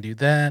 can't do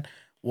that.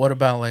 What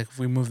about like if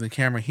we move the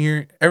camera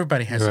here?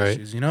 Everybody has Right.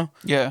 issues, you know.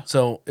 Yeah,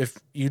 So if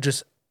you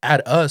just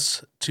add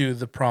us to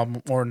the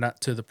problem, or not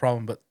to the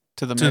problem, but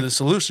to the to the mix.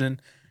 solution,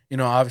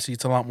 obviously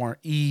it's a lot more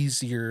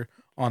easier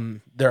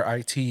on their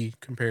IT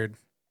compared,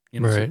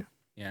 Right,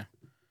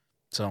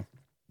 So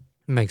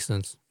makes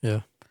sense.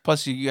 Yeah,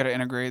 Plus, you got to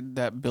integrate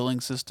that billing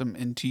system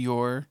into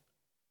your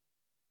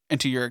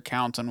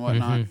accounts and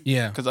whatnot. Mhm.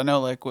 Yeah. Because I know,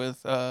 like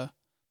with the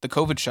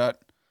COVID shot,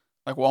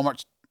 like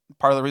Walmart's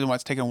part of the reason why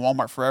it's taking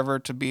Walmart forever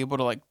to be able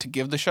to to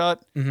give the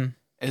shot Mm-hmm.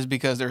 is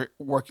because they're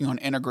working on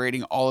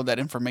integrating all of that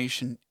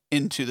information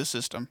into the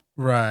system.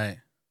 Right.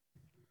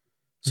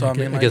 So Yeah, I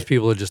mean, I guess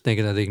people are just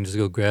thinking that they can just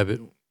go grab it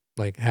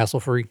like hassle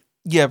free.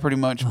 Yeah, pretty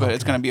much. But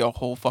it's Okay. gonna be a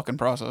whole fucking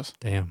process.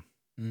 Damn.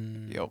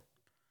 Mm. Yo.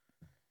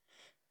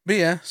 But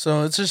yeah,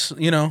 so it's just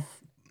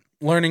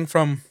learning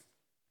from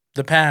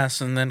the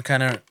past and then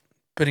kind of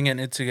putting it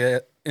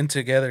in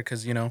together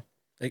because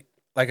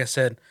like I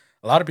said,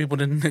 a lot of people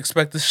didn't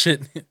expect this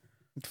shit.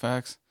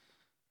 Facts.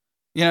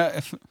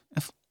 If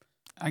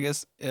I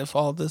guess if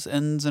all this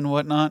ends and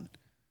whatnot,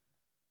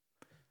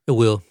 It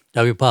will.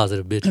 Gotta be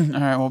positive, bitch. all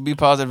right, we'll be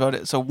positive about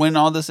it. So when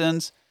all this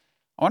ends,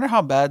 I wonder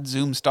how bad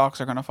Zoom stocks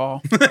are gonna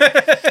fall.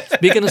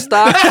 Speaking of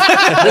stocks,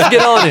 let's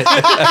get on it.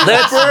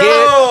 Let's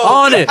get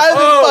on it. I've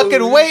been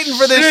fucking waiting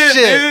for this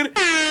shit. dude.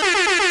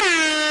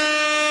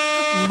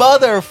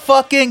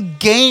 Motherfucking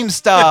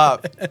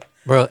GameStop.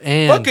 Bro,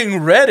 and Fucking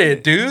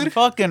Reddit, dude.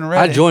 Fucking Reddit.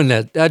 I joined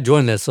that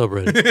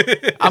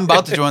subreddit. I'm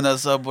about to join that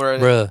subreddit.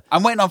 Bruh.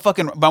 I'm waiting on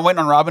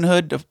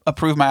Robinhood to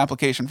approve my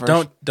application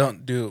first.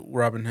 Don't do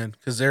Robinhood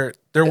because they're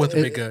with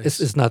the big guys.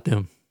 It's not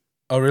them.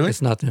 Oh really?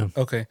 It's not them.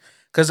 Okay.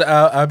 Because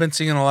I've been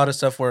seeing a lot of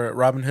stuff where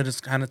Robinhood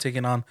is kind of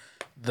taking on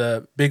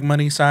the big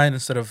money side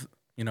instead of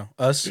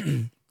us.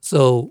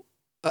 So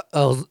I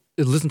was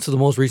listening to the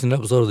most recent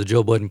episode of the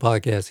Joe Budden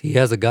podcast. He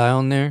has a guy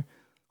on there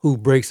who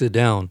breaks it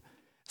down.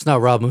 It's not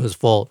Robinhood's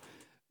fault.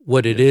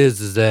 What it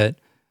is that,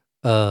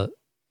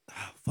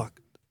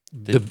 fuck.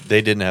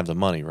 They didn't have the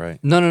money, right?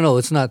 No.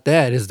 It's not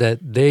that. It's that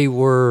they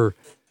were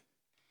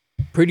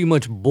pretty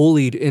much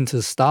bullied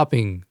into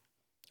stopping.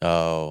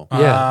 Oh,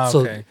 Yeah.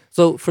 Okay.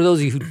 So for those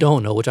of you who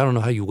don't know, which I don't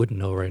know how you wouldn't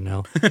know right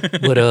now, but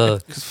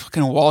Because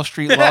fucking Wall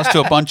Street lost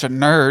to a bunch of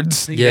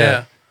nerds.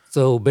 yeah.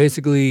 So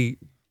basically,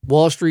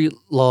 Wall Street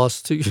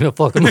lost to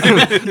fuck them,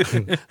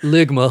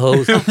 Ligma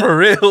host. For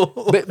real.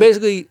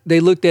 Basically, they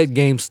looked at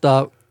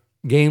GameStop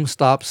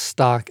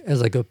stock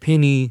as like a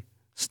penny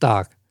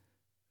stock.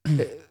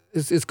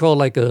 It's called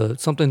like a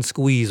something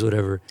squeeze,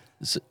 whatever.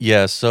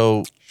 yeah.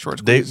 So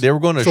Short they squeeze. they were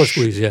going to Short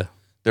squeeze, yeah.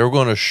 they were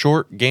going to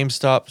short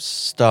GameStop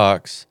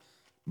stocks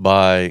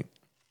by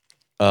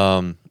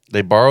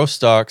they borrow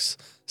stocks,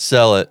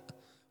 sell it,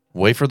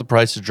 wait for the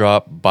price to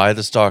drop, buy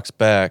the stocks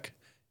back,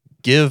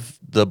 give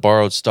the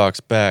borrowed stocks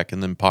back,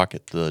 and then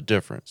pocket the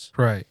difference.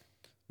 Right.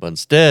 But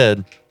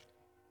instead,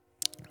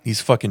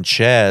 these fucking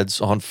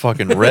chads on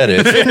fucking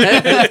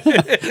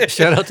Reddit,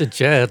 Shout out to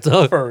Chad.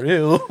 dog. For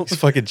real. these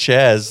fucking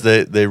chads,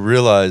 they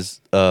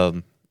realized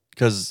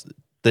because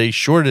they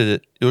shorted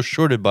it. It was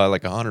shorted by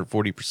like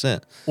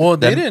 140%. Well,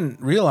 they That- didn't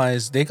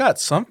realize they got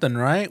something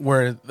right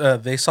where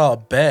they saw a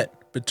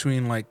bet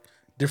between like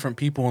different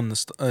people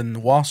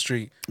in Wall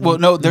Street. Well,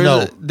 no,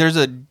 No. there's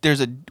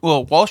a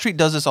Wall Street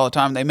does this all the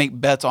time. They make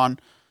bets on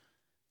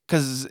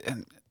because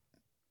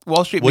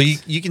Wall Street. Well,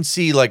 makes, you can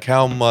see like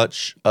how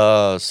much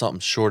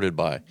something's shorted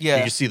by. Yeah.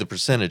 You can see the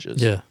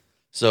percentages. Yeah.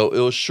 So it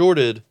was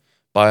shorted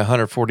by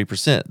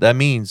 140%. That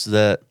means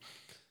that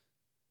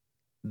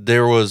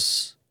there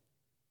was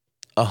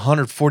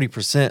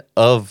 140%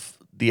 of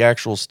the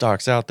actual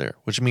stocks out there,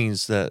 which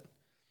means that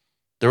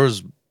there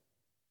was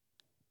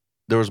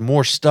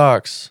more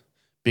stocks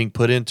being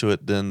put into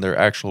it than there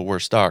actual were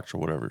stocks or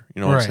whatever.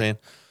 You know what Right. I'm saying?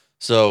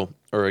 So,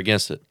 or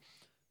against it.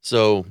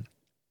 So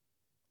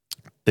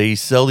they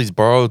sell these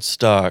borrowed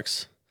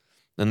stocks,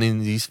 and then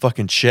these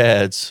fucking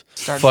chads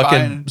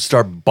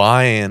start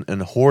buying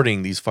and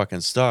hoarding these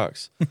fucking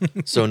stocks.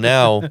 So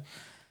now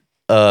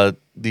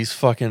these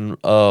fucking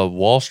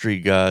Wall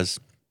Street guys,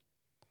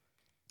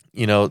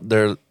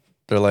 they're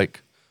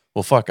like,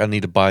 well, fuck, I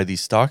need to buy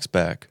these stocks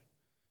back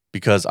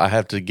because I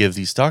have to give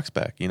these stocks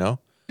back, Yeah.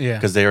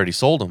 because they already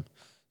sold them.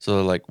 So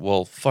they're like,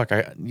 well, fuck,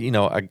 I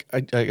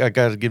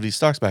got to give these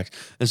stocks back.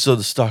 And so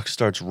the stock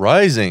starts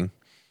rising.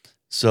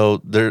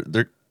 So they're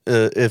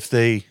if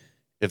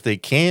they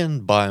can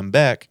buy them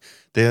back,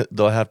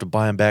 they'll have to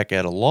buy them back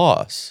at a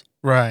loss.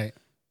 Right.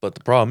 But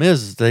the problem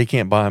is they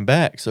can't buy them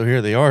back. So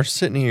here they are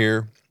sitting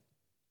here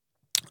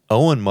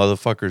owing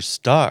motherfuckers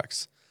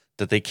stocks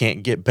that they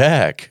can't get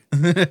back.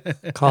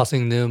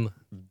 Costing them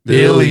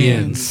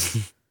Billions.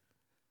 billions.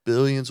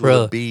 Billions with a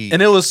Bruh. B.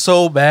 And it was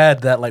so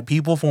bad that like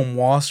people from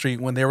Wall Street,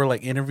 when they were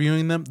like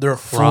interviewing them, they're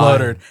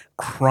fluttered,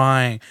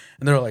 crying,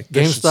 and they're like,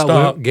 "This should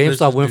stop. This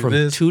GameStop should went do from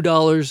this."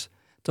 $2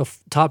 to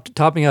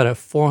topping out at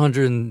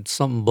 400 and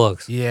something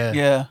bucks. Yeah.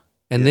 Yeah.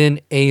 And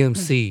then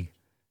AMC.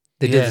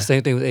 They did Yeah. the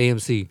same thing with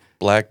AMC.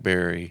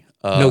 BlackBerry.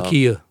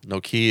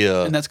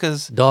 Nokia. And that's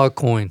because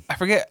Dogcoin. I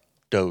forget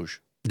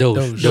Doge.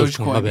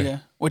 Dogecoin. My bad. Yeah.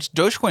 Which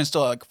Dogecoin's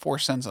still like 4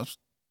 cents.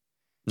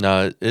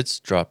 No, it's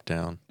dropped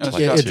down. Oh, it's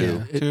Like dropped yeah,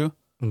 two. it- Too.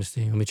 Let me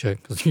see. Let me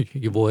check because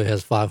your boy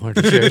has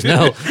 500 shares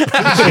now.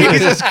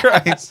 Jesus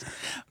Christ.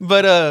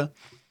 But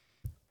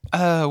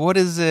what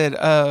is it?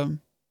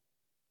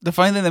 The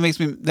funny thing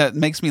that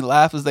makes me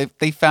laugh is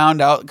they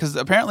found out because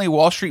apparently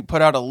Wall Street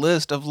put out a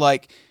list of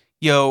like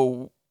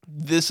yo,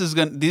 these are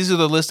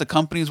the list of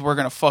companies we're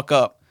gonna fuck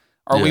up,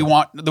 or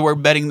Yeah. we're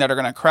betting that are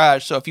gonna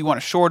crash. So if you want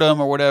to short them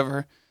or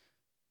whatever,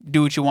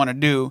 do what you want to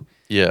do.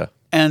 Yeah.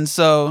 And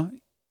so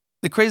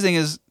the crazy thing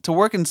is, to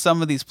work in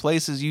some of these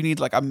places, you need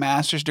like a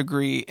master's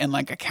degree in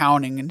like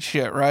accounting and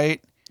shit,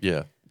 right?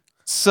 Yeah.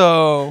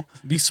 So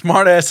These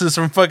smartasses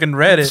from fucking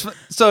Reddit.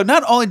 So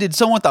not only did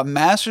someone with a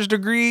master's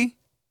degree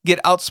get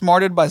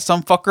outsmarted by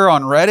some fucker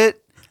on Reddit,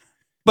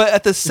 but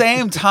at the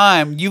same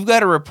time, you've got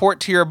to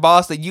report to your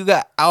boss that you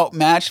got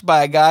outmatched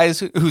by a guy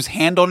whose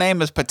handle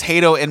name is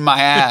Potato in My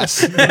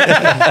Ass.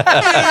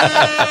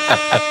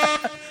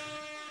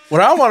 What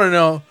I want to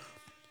know,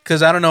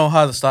 because I don't know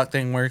how the stock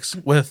thing works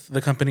with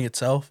the company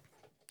itself.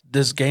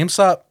 Does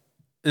GameStop,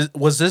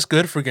 was this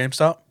good for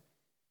GameStop?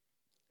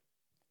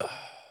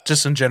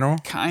 Just in general?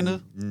 Kind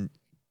of.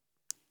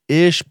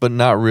 Ish, but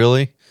not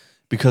really,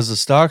 because the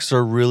stocks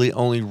are really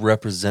only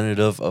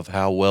representative of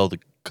how well the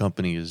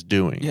company is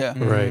doing. Yeah.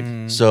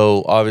 Right.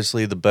 So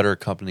obviously, the better a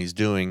company's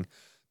doing,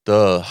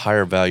 the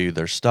higher value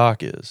their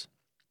stock is,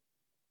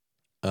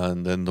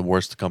 and then the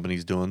worse the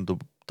company's doing,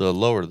 the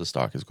lower the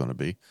stock is going to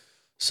be.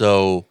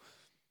 So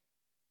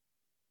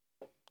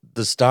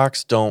the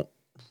stocks don't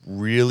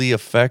really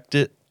affect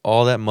it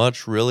all that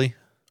much, really.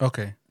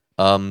 Okay.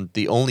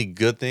 The only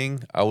good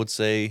thing I would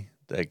say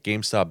that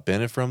GameStop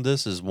benefit from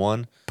this is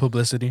one,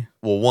 Publicity.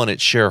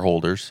 it's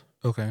shareholders,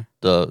 Okay.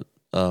 the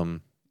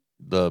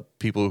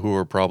people who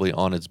are probably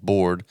on its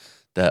board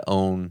that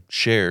own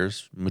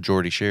shares,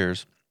 majority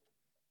shares,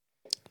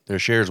 their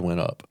shares went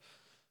up.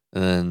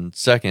 And then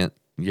second,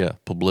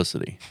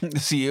 publicity. The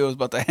CEO is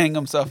about to hang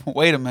himself.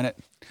 Wait a minute.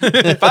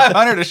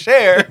 500 a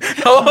share.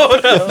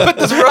 Hold up. Put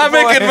this I'm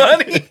boy- making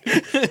money.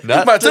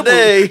 Not my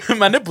today. Nipples,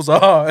 my nipples are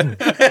hard.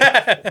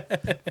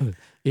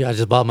 Yeah, I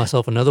just bought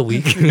myself another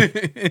week.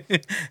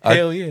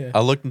 Hell yeah. I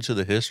looked into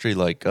the history,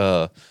 like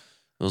it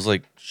was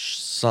like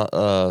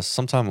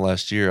sometime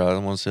last year. I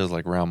don't want to say it was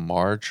like around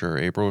March or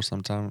April or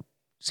sometime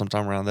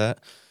around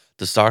that.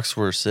 The stocks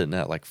were sitting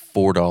at like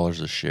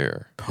 $4 a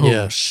share, Oh,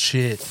 Yeah.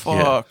 shit.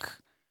 Fuck.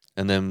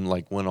 and then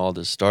like when all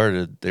this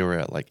started, they were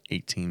at like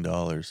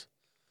 $18.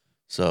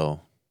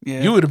 So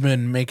Yeah. You would have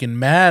been making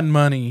mad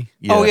money.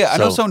 Oh yeah, I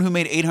know so- someone who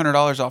made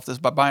 $800 off this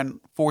by buying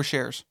 4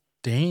 shares.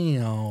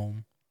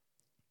 Damn.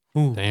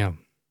 Ooh. Damn.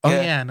 Oh,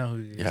 Yeah. yeah, I know.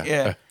 who he is. Yeah,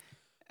 Yeah.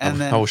 And I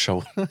then wish I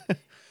would.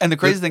 and the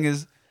crazy thing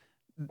is,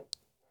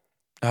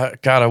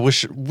 God, I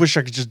wish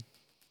I could just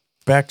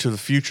Back to the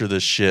Future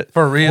this shit.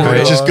 For real. Right,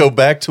 dog. just go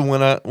back to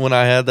when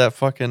I had that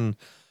fucking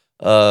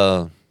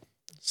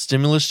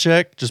stimulus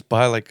check. Just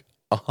buy like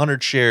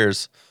 100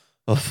 shares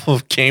of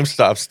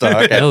GameStop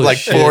stock at Oh, like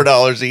shit.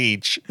 $4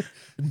 each.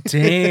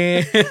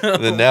 Damn.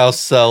 And then now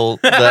sell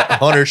that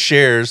 100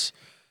 shares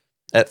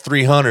at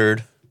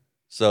 300.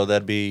 So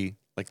that'd be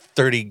like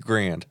 30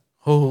 grand.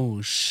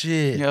 Oh,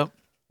 shit. yep.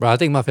 Bro, I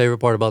think my favorite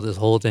part about this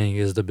whole thing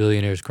is the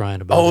billionaires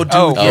crying about Oh, it. dude,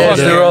 Oh, yes.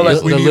 yeah. They're all like,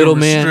 The- we the need little to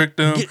man- restrict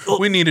them. Get- oh,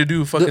 we need to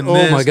do fucking Oh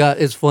this. my God,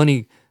 it's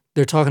funny.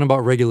 They're talking about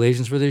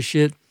regulations for this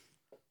shit.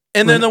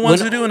 And they're When- the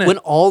ones when- who doing it. When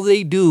all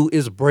they do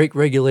is break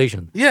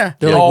regulation. Yeah.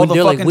 They're Yeah. like, All when- the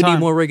they're like, fucking we need time.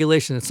 more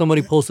regulation. And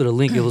somebody posted a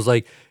link. It was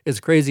like, it's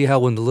crazy how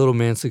when the little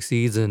man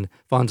succeeds and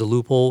finds a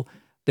loophole,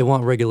 they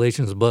want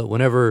regulations. But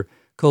whenever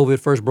COVID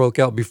first broke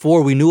out,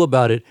 before we knew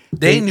about it,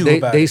 They knew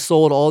about They it.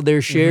 sold all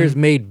their shares,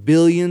 made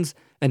billions,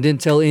 and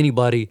didn't tell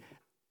anybody.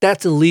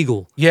 That's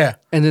illegal. Yeah.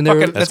 And then they were,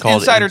 Fucking- That's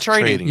insider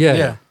trading. yeah.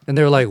 Yeah. And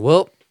they're like,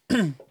 well,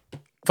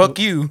 Fuck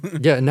you.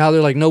 yeah. And now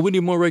they're like, no, we need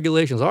more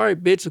regulations. All right,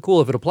 bitch,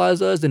 cool. If it applies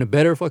to us, then it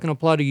better fucking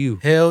apply to you.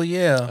 Hell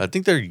yeah. I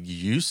think there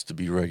used to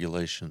be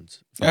regulations,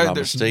 if I'm Yeah, not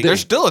there's mistaken.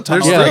 still a ton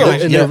There's of Yeah, still-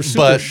 regulation and Yeah, they're super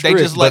but- strict.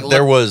 They just like But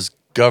there was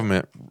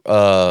government.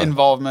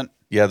 involvement.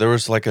 Yeah, there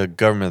was like a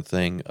government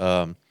thing.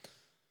 But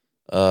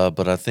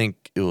I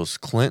think it was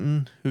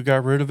Clinton who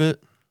got rid of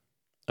it.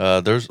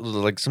 There's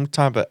like some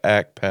type of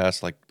act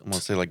passed, like I want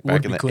to say like back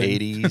Would in be the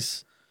Clinton.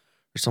 80s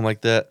or something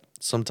like that.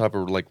 Some type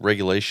of like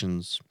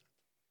regulations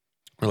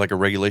or like a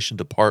regulation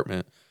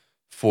department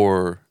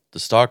for the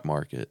stock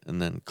market, and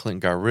then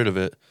Clinton got rid of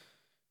it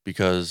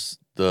because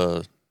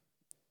the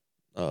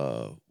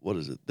what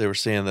is it? They were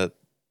saying that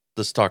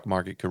the stock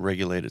market could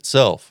regulate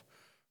itself,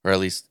 or at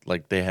least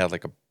like they had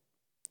like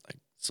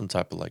some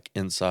type of like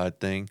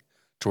inside thing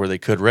to where they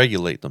could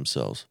regulate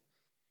themselves,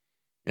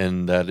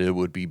 and that it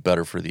would be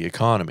better for the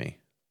economy.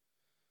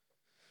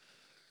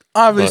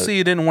 Obviously,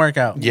 it didn't work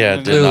out. Yeah, It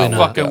it Clearly did not not.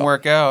 work fucking out.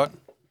 work out.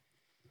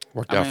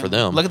 Worked I out mean, for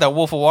them. Look at that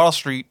Wolf of Wall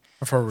Street.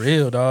 For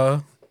real,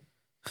 dog.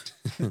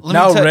 Let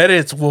Now me tell-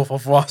 Reddit's Wolf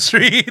of Wall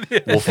Street.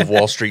 Wolf of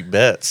Wall Street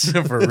bets.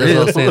 For That's what I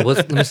real. was saying.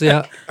 Let me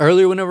see.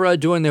 Earlier, whenever I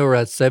joined, they were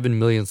at 7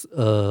 million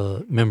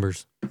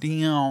members.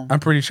 Damn. I'm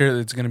pretty sure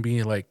it's going to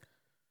be like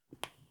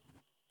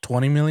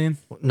 20 million.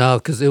 No,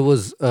 because it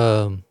was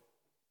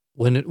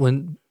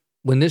when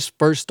this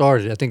first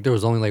started, I think there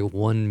was only like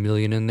 1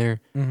 million in there.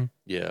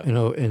 Yeah, You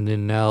know, and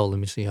then now let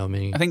me see how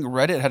many. I think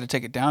Reddit had to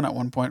take it down at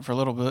one point for a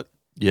little bit.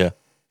 yeah.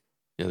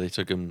 They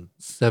took him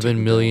 7 for a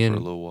million,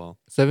 little while.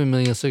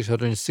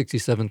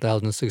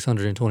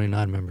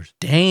 7,667,629 members.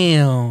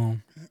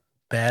 Damn.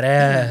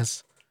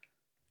 Badass.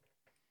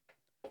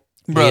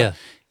 Bro, Yeah.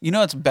 you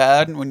know it's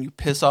bad when you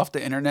piss off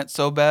the internet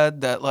so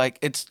bad that like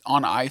it's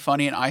on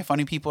iFunny and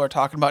iFunny people are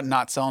talking about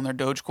not selling their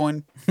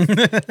Dogecoin.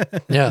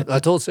 Yeah, I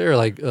told Sarah,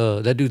 like,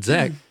 that dude,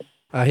 Zach,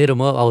 I hit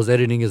him up. I was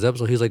editing his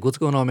episode. He's like, what's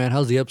going on, man?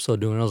 How's the episode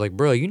doing? I was like,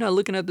 bro, you not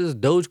looking at this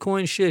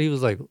Dogecoin shit? He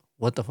was like,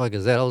 what the fuck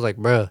is that? I was like,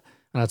 bro.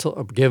 And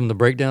I gave him the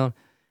breakdown.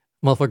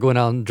 Motherfucker went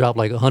out and dropped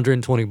like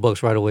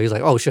 $120 right away. He's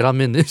like, oh shit, I'm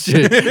in this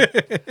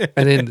shit.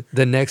 And then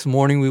the next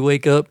morning we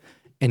wake up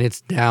and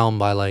it's down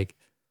by like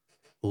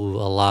a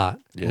lot.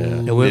 Yeah,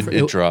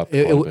 It dropped.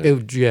 It, quite a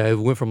bit. it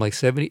went from like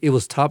 70. It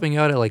was topping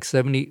out at like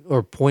 70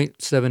 or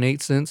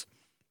 0.78 cents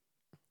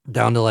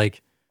down to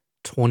like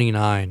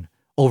 29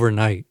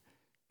 overnight.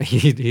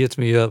 He hits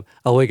me up.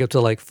 I wake up to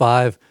like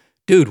 5.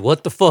 Dude,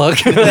 what the fuck?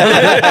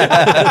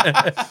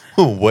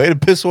 Way to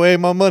piss away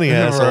my money,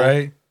 asshole.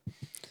 Right.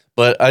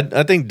 But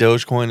I think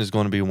Dogecoin is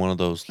going to be one of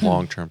those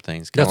long term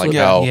things. Kind That's of like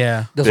what- how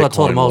Yeah. That's what I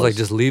told Bitcoin him. I was like, was.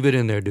 just leave it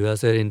in there, dude. I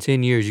said, in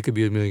 10 years, you could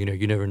be a millionaire.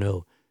 You never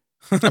know.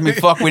 I mean,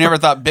 fuck, we never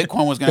thought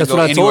Bitcoin was going to That's go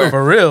what I told anywhere. him.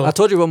 For real. I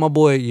told you about my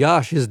boy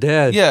Yash, his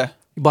dad. Yeah.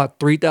 He bought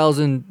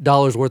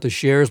 $3,000 worth of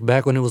shares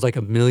back when it was like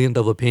a millionth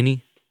of a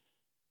penny.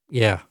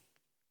 Yeah.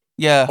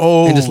 Yeah.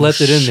 Oh, And just left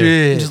it in there.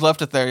 He shit. just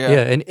left it there. Yeah.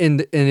 Yeah,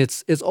 and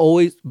it's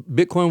always,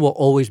 Bitcoin will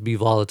always be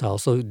volatile.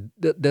 So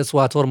that's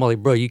why I told him, I'm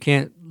like, bro, you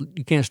can't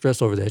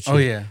stress over that shit. Oh,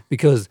 yeah.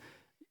 Because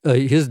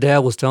his dad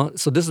was telling.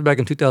 So this is back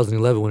in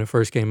 2011 when it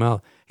first came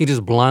out. He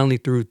just blindly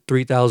threw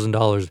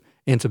 $3,000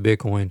 into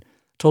Bitcoin.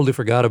 Totally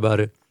forgot about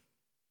it.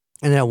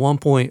 And at one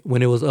point,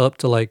 when it was up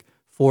to like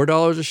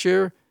 $4 a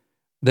share,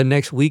 the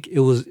next week it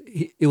was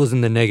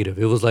in the negative.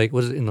 It was like,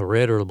 was it in the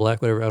red or the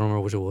black, whatever? I don't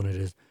remember which one it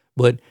is,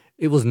 but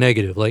it was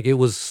negative. Like it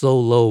was so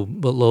low,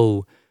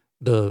 below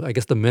I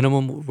guess the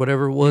minimum,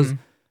 whatever it was,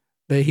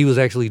 that he was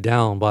actually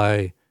down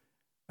by,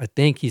 I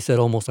think he said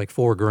almost like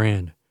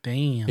 $4,000.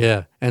 Damn.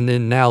 Yeah, and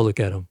then now look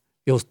at him.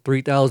 It was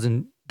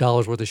 $3,000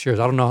 worth of shares.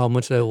 I don't know how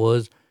much that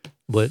was,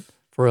 but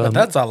for But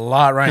that's a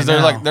lot right Because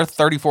now. they're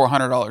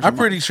 $3,400. I'm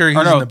pretty sure he's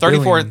Or no, in the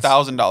billions.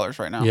 $34,000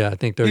 right now. yeah, I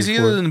think He's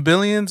 34. either in the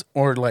billions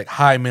or like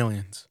high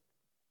millions.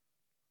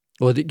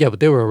 Well, yeah, but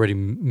they were already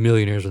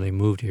millionaires when they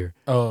moved here.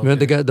 Oh, Remember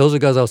the guy? Those are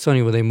guys I was telling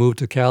you when they moved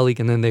to Cali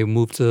and then they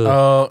moved to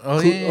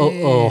yeah.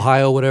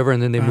 Ohio, whatever,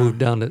 and then they Uh-huh. moved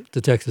down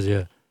to Texas.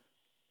 Yeah,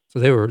 so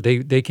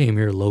they came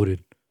here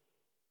loaded.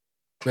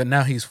 But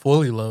now he's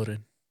fully loaded.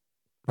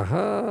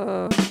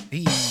 Aha.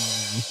 Hey.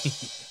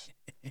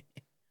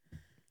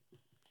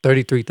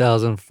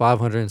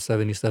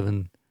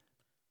 33,577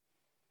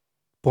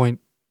 point,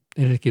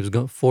 and it keeps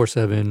going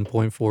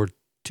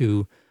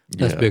 47.42.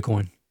 That's Yeah.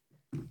 Bitcoin.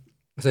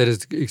 I said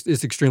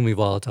it's extremely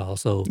volatile,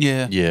 so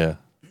Yeah. Yeah.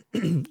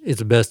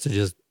 it's best to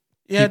just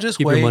Yeah, keep, just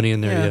keep wait. your money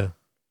in there. Yeah.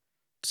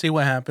 See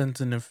what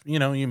happens, and if you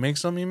make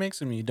some, you make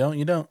some. You don't,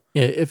 you don't.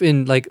 Yeah, if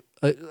in like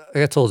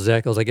I told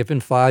Zach, I was like, if in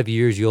 5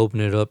 years you open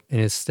it up and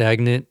it's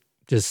stagnant,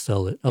 just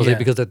sell it. I was Yeah. like,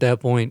 because at that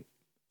point,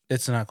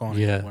 It's not going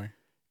Yeah. anywhere.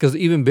 because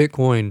even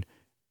Bitcoin,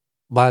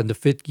 by the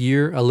 5th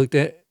year, I looked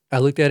at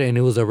it and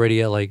it was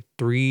already at like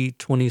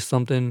 $3.20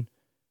 something,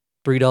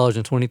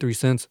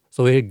 $3.23.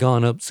 So it had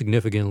gone up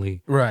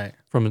significantly Right.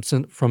 from its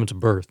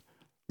birth.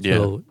 Yeah.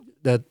 So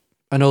that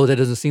I know that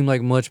doesn't seem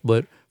like much,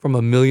 but from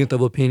a millionth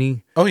of a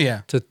penny Oh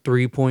yeah, to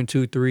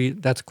 3.23,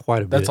 that's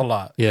quite a bit. that's a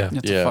lot. Yeah,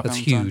 It's Yeah. a fucking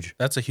that's ton. huge.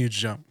 That's a huge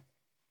jump.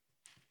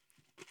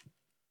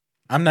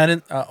 I'm not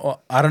in.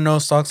 I don't know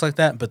stocks like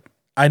that, but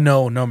I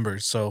know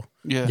numbers. So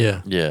Yeah.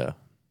 Yeah. Yeah.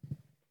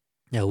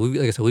 Yeah,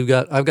 like I said,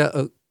 I've got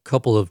a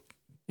couple of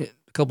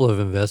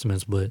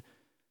investments, but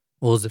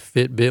what was it,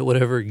 Fitbit,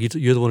 whatever?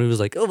 You're the one who was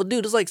like, oh,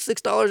 dude, it's like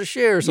 $6 a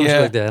share or something Yeah.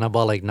 like that, and I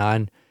bought like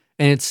 9,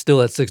 and it's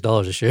still at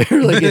 $6 a share.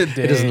 Like it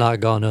has Dang. not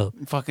gone up.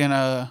 Fucking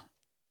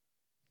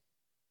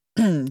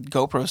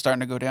GoPro's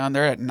starting to go down.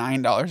 They're at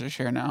 $9 a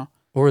share now.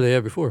 What were they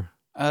at before?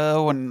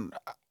 When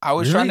I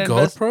was Really? trying to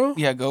invest, GoPro?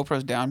 yeah,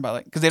 GoPro's down by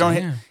like because they don't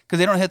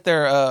Damn. hit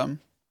their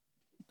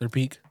Their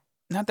peak.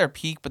 not their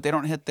peak, but they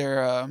don't hit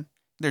their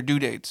due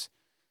dates.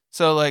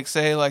 So like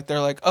say like they're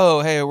like,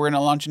 oh hey, we're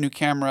gonna launch a new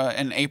camera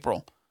in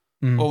April.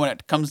 Mm. Well, when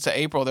it comes to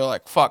April, they're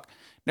like, fuck,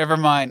 never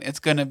mind, it's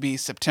gonna be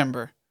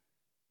September.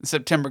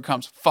 September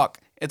comes, fuck,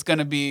 it's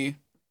gonna be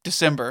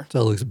December.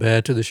 So it looks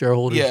bad to the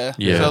shareholders. Yeah,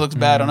 Yeah. So it looks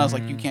bad on us,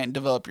 like you Mm. can't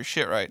develop your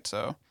shit right.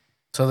 So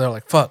So they're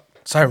like, "Fuck,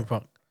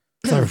 Cyberpunk."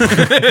 Sorry.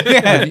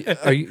 yeah.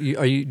 Are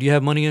you? Do you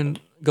have money in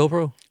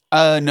GoPro?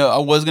 No, I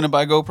was gonna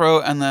buy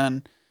GoPro, and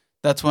then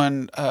that's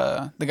when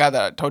the guy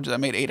that I told you that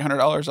made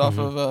 $800 off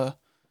Mhm.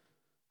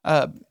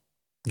 of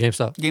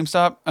GameStop.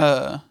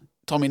 GameStop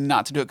told me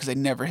not to do it because they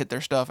never hit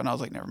their stuff, and I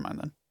was like, never mind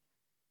then.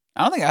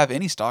 I don't think I have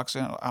any stocks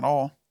in it at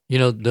all. You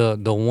know,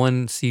 the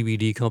one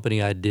CBD company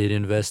I did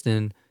invest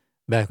in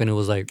back when it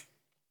was like,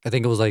 I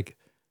think it was like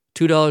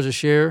 $2 a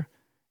share,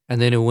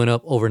 and then it went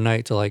up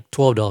overnight to like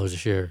 $12 a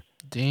share.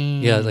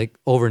 Damn. Yeah, like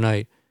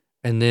overnight,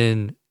 and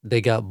then they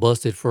got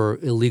busted for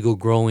illegal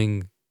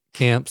growing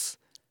camps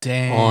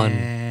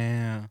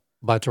damn.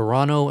 by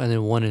Toronto, and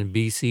then one in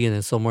BC, and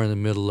then somewhere in the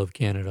middle of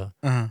Canada.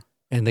 Uh-huh.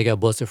 And they got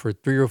busted for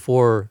 3 or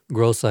 4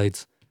 grow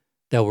sites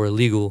that were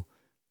illegal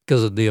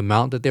because of the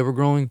amount that they were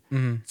growing.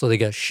 Mm-hmm. So they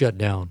got shut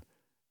down.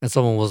 and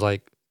someone was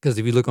like, because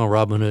if you look on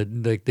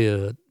Robinhood, like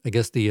I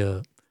guess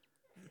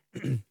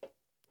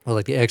or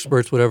like the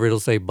experts, whatever, it'll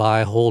say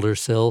buy, hold, or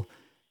sell.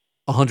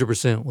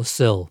 100% was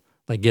sell.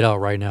 Like, get out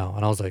right now.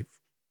 And I was like,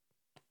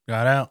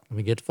 Got out. let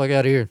me get the fuck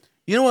out of here.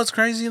 You know what's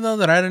crazy though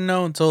that I didn't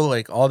know until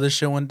like all this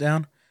shit went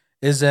down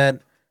is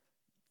that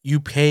you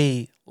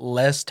pay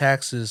less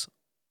taxes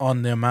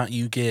on the amount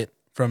you get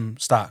from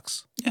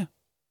stocks. Yeah.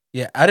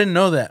 Yeah, I didn't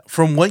know that.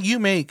 From what you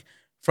make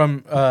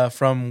from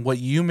what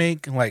you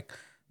make like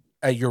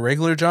at your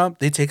regular job,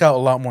 they take out a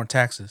lot more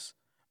taxes.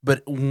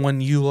 But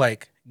when you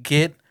like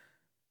get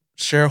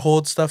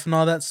sharehold stuff and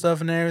all that stuff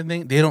and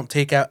everything, they don't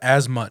take out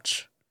as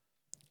much.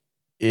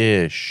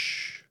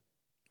 Ish.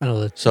 I know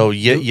that. So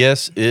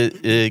yes,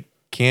 it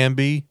can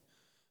be,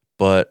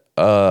 but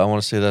I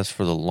want to say that's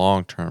for the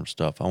long term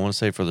stuff. I want to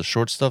say for the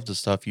short stuff, the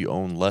stuff you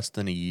own less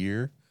than a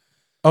year,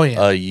 Oh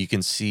yeah. you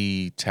can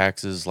see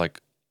taxes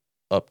like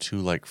up to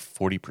like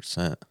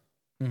 40%.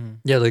 Mhm.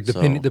 Yeah, like the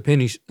So-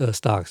 penny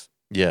stocks.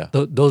 Yeah,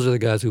 Those are the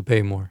guys who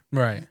pay more.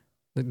 Right.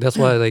 That's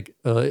why, like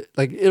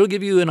it'll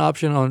give you an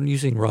option on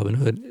using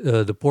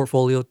Robinhood, the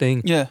portfolio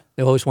thing. Yeah.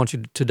 They always want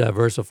you to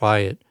diversify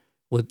it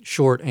with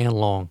short and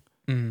long.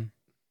 Mhm.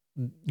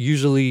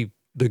 Usually,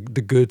 the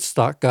good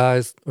stock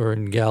guys or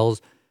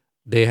gals,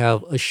 they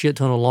have a shit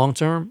ton of long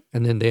term,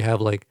 and then they have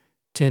like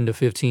 10 to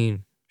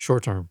 15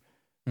 short term,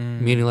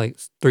 Mhm. meaning like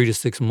 3 to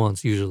 6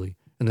 months usually,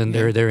 and then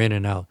Yeah. they're in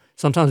and out.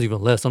 Sometimes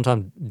even less.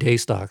 Sometimes day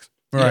stocks.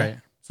 Right.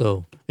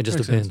 So it just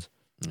Makes depends.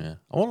 yeah.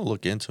 I want to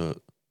look into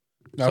it.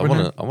 So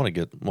Robinhood? I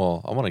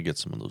want to get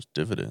some of those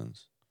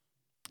dividends.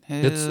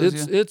 It's Hells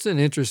yeah. it's an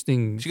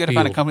interesting. But you got to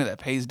find a field. company that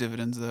pays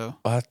dividends though.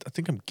 I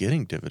think I'm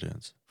getting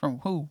dividends. From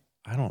who?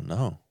 I don't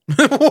know.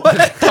 What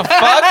the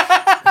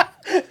fuck?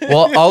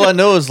 Well, all I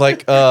know is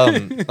like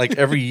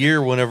every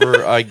year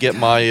whenever I get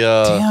my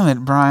Damn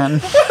it,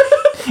 Brian.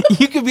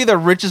 You could be the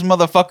richest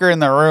motherfucker in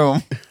the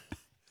room.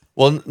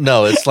 well,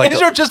 no, it's like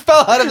Andrew just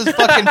fell out of his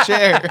fucking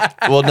chair.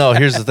 well, no,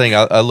 here's the thing.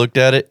 I looked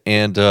at it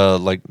and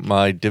like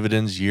my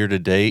dividends year to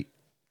date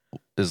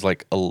is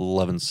like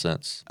 11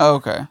 cents. Oh,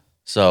 okay.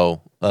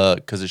 So,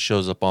 cuz it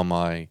shows up on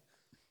my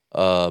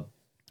bank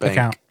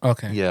Account.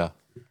 Okay. Yeah.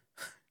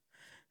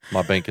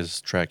 My bank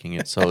is tracking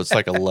it. So it's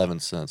like 11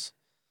 cents.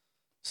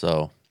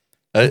 So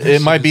That it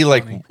shit might be is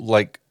like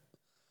funny.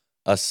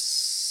 a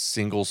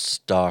single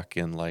stock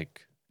in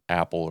like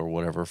Apple or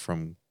whatever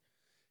from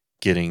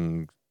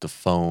getting the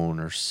phone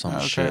or some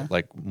Okay. shit.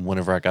 Like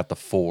whenever I got the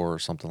 4 or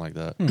something like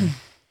that.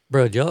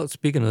 Bro, y'all,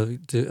 speaking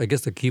of, I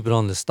guess to keep it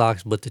on the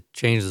stocks, but to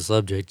change the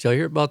subject, y'all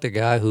hear about the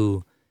guy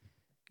who,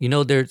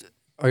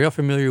 are y'all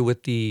familiar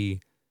with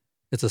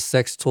it's a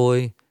sex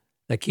toy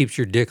that keeps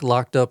your dick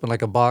locked up in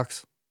like a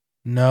box?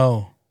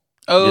 No.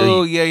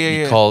 Oh, you-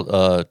 yeah. You call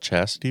it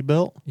chastity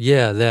belt?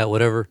 Yeah, that,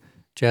 whatever,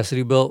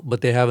 chastity belt,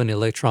 but they have an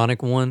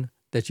electronic one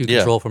that you Yeah.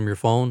 control from your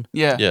phone.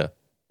 Yeah. Yeah.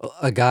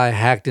 A guy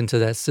hacked into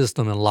that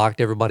system and locked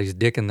everybody's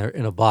dick in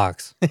a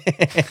box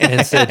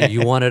and said,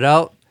 "You want it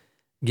out?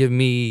 Give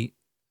me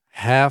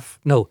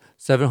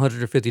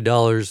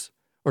 $750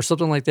 or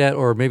something like that,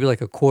 or maybe like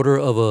a quarter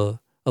of a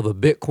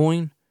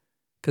Bitcoin,"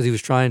 because he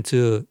was trying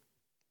to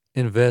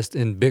invest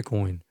in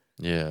Bitcoin.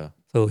 Yeah.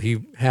 So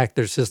he hacked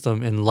their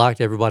system and locked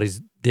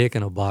everybody's dick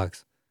in a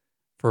box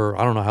for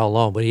I don't know how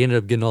long, but he ended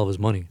up getting all of his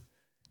money.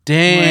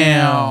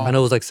 Damn. I know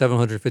it was like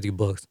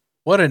 $750.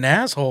 What an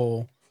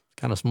asshole.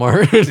 Kind of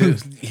smart.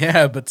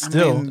 Yeah, but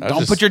still. I mean, I don't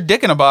just- put your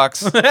dick in a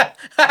box. It's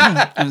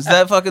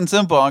that fucking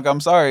simple. Like, I'm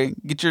sorry.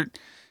 Get your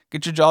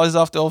jollies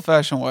off the old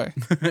fashioned way.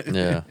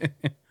 Yeah.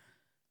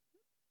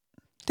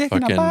 Dick in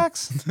a Fucking-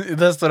 box.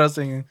 That's what I was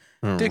thinking.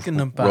 Dick in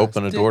the box. Rope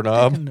and a dick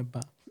doorknob. in the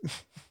box.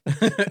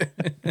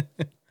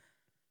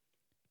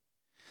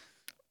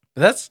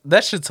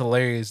 That shit's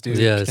hilarious, dude.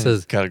 Yeah, it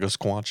says Gotta go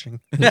squanching.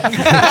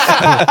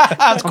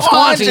 I'm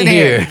squanching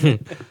here.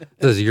 It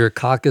says your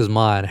cock is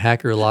mine.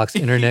 Hacker locks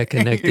internet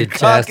connected Your cock is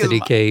chastity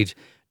mine. cage,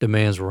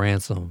 demands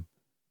ransom.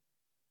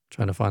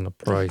 Trying to find the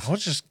price. I would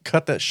just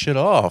cut that shit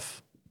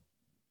off.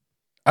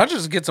 I'll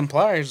just get some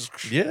pliers.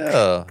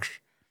 Yeah.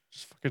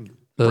 Just fucking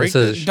So it break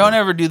says- that shit. Don't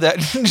ever do that.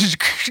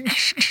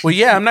 Well,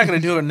 yeah, I'm not gonna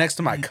do it next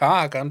to my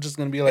cock. I'm just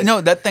gonna be like,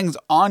 No, that thing's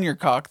on your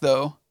cock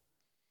though.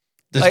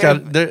 There's Like,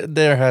 got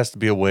there has to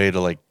be a way to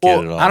like get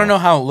it well, off. I don't know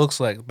how it looks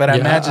like, but I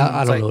Yeah, imagine I it's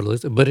don't like, know what it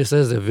looks, but it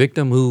says a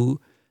victim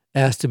who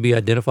asked to be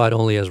identified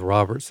only as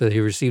Robert said he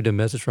received a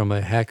message from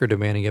a hacker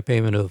demanding a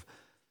payment of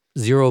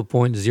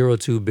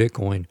 0.02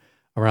 Bitcoin,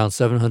 around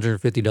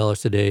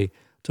 $750 today,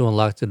 to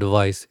unlock the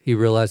device. He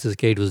realized his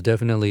cage was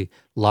definitely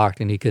locked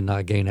and he could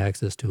not gain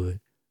access to it.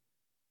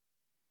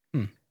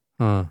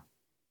 Huh.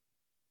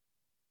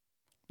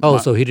 Oh,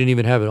 so he didn't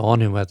even have it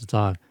on him at the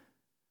time.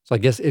 So I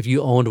guess if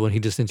you owned one, he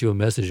just sent you a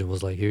message and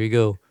was like, "Here you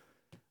go.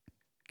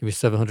 Give me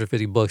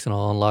 $750 and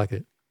I'll unlock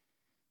it."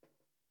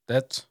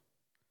 that's.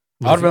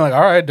 I'd be like,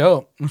 all right,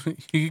 dope.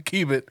 You can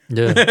keep it.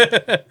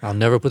 Yeah. I'll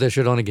never put that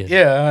shit on again.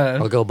 Yeah.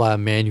 I'll go buy a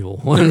manual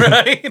one.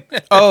 Right.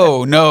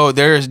 Oh no,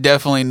 there's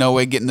definitely no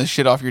way getting this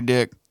shit off your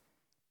dick.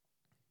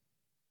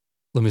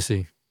 Let me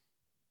see.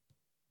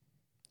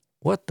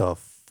 What the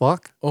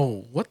fuck?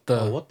 Oh, what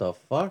the? what the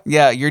fuck?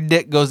 Yeah, your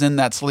dick goes in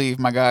that sleeve,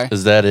 my guy.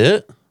 Is that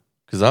it?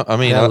 Because I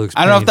mean, That looks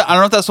I don't know if painful. I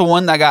don't know if that's the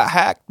one that got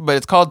hacked, but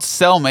it's called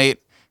Cellmate.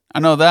 I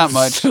know that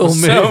much. So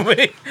So many.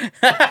 many.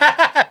 Oh,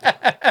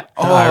 That's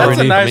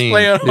a irony. nice I mean,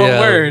 play on a Yeah,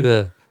 word.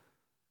 yeah.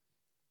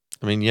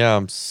 I mean, yeah,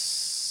 I'm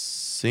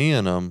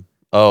seeing them.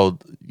 Oh,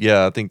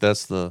 yeah, I think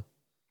that's the.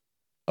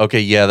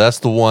 Okay, yeah, that's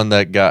the one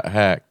that got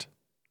hacked.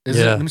 Is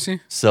it? Yeah. Let me see.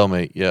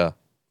 Cellmate, yeah,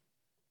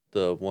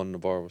 the one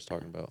Navarro was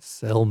talking about.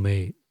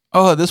 Cellmate.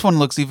 oh, this one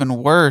looks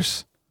even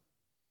worse.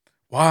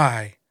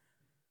 Why,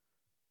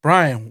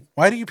 Brian?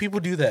 Why do you people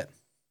do that?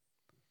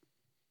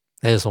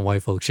 That is some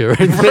white folk shit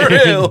right For there.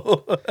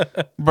 real.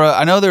 Bro,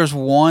 I know there's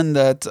one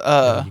that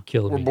Oh, you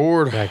killed We're me.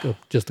 bored. Back up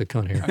just to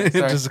come here. Sorry.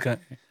 Just a kind-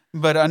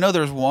 but I know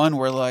there's one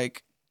where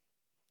like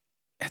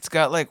it's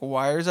got like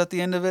wires at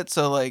the end of it,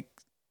 so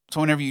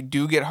whenever you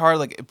do get hard,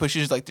 like it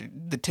pushes like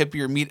the tip of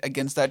your meat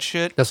against that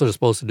shit. That's what it's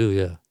supposed to do,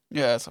 yeah.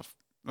 Yeah, it's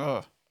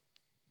ugh.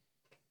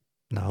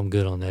 No, I'm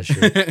good on that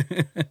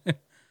shit.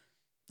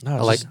 No,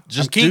 I like-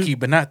 I'm kinky,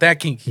 but not that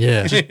kinky.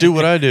 Yeah. Just do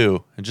what I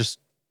do and just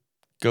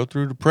go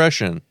through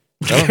depression.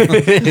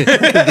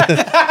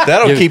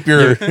 That'll Give- keep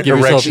your give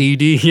yourself erection.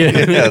 ED. Yeah.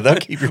 Yeah, that'll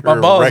keep your My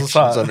balls erections is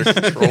hot. under My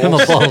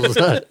control. balls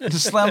hot.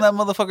 Just slam that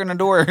motherfucker in the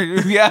door.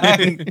 Yeah.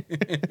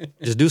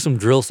 Just do some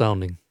drill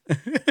sounding.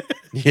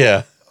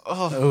 Yeah.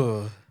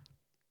 Oh, Ugh.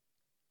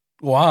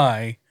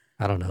 Why?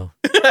 I don't know.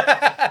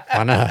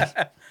 Why not?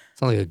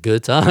 Sounds like a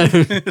good time.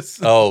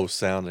 Oh,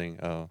 sounding.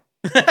 Oh,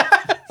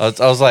 I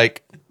was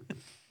like,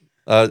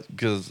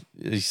 because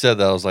he said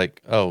that, I was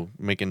like, oh,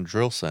 making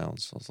drill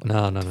sounds. I was like,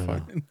 No, what no, the no,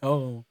 fuck? no.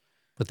 Oh.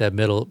 Put that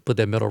metal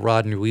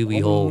rod in your wee wee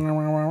hole.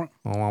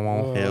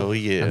 Hell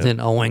yeah. And then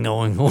oing.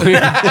 going.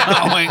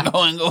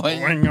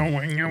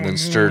 And then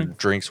stirred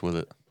drinks with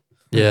it.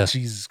 Yeah.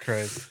 Jesus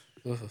Christ.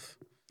 Ugh.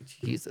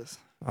 Jesus.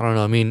 I don't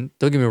know. I mean,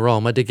 don't get me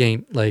wrong. My dick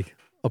ain't like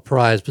a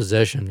prized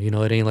possession. You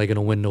know, it ain't like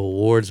gonna win no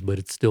awards, but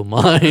it's still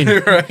mine.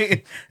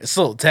 Right? It's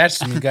still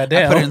attached to me, I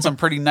goddamn. put it in some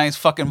pretty nice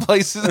fucking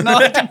places, and I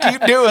like to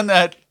keep doing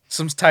that.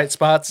 Some tight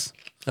spots.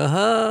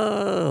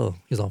 Oh,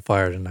 he's on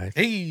fire tonight.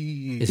 Hey.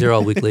 He's here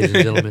all week, ladies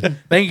and gentlemen.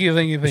 Thank you.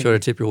 Be sure to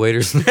tip your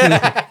waiters.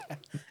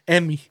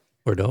 And me.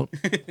 Or don't.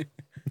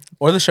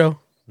 Or the show.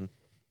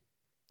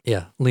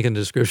 Yeah, link in the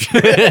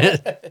description.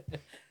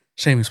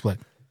 Shameless plug.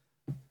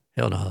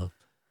 Hell no.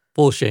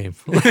 Full shame.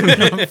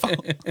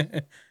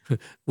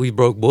 We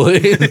broke, boy.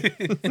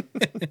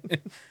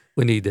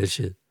 We need that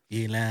shit.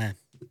 You lying.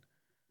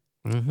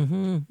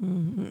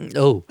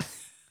 Oh,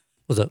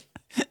 what's up?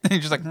 You're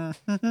just like,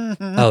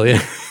 Oh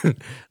yeah.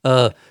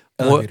 More,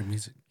 Elevator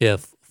music. yeah,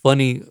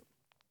 funny.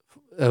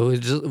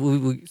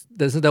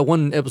 That's that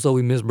one episode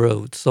we missed,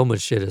 bro. So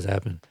much shit has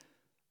happened.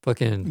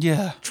 Fucking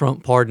yeah.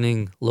 Trump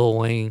pardoning Lil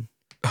Wayne.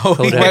 Oh,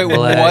 Kodak Wait,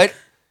 Black. what?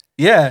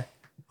 yeah.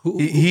 Who,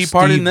 He Steve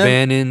pardoned them?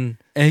 Bannon.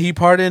 And he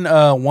pardoned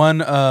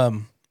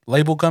one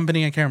label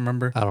company. I can't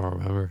remember. I don't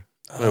remember.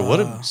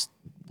 Wait,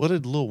 what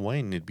did Lil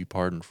Wayne need to be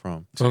pardoned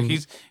from? From-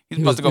 He's he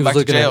about was, to go he was back to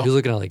looking jail. At, he was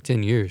looking at like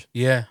 10 years.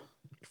 Yeah.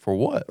 For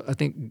what? I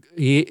think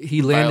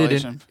he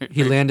landed Violation.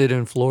 he landed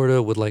in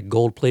Florida with like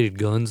gold plated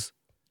guns,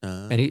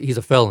 and he's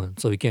a felon,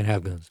 so he can't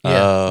have guns.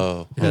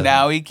 Oh. Yeah.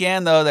 Now he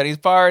can though that he's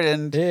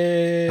pardoned.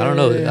 I don't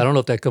know. I don't know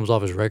if that comes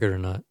off his record or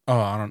not. Oh,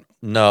 I don't.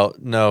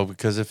 No,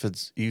 because if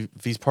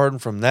he's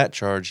pardoned from that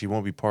charge, he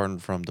won't be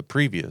pardoned from the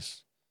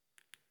previous.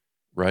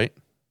 Right?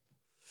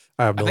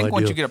 I have I no think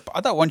once idea.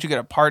 I thought once you get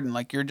a pardon,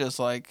 like you're just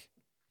like,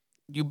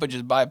 but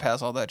just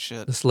bypass all that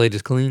shit. The slate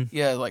is clean.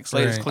 Yeah, like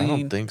slate is Right. I clean.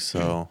 don't think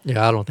so.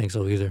 Yeah, I don't think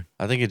so either.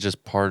 I think it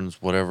just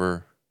pardons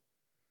whatever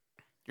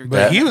You're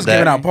But good. he was that-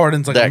 giving out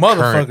pardons like a that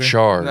current motherfucker.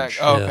 charge. Like,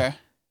 oh, Yeah. okay.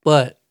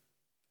 But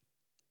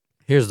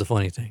here's the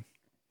funny thing: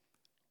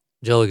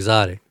 Joe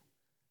Exotic,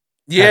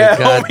 Yeah,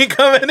 God- homie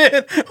coming in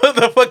with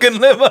the fucking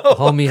limo.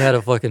 homie had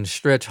a fucking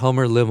stretch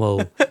Hummer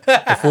limo,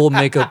 a full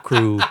makeup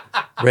crew,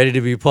 ready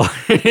to be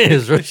pardoned.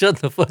 Shut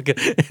the fuck up.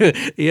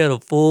 He had a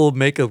full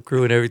makeup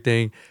crew and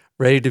everything,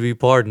 ready to be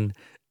pardoned,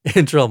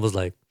 and Trump was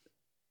like,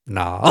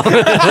 "Nah." Like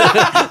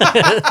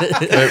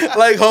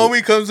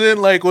homie comes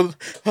in like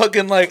with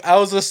fucking like I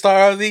was the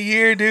star of the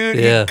year, dude.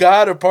 Yeah. You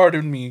gotta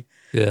pardon me.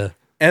 Yeah,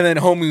 And then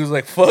homie was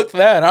like, "Fuck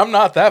that! I'm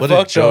not that What did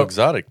fucked Joe up."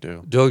 Exotic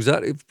do? Joe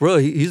Exotic, bro,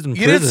 he's in You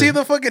prison. didn't see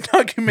the fucking No,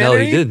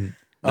 documentary? he didn't.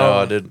 No, Oh.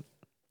 I didn't.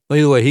 But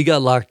either way, he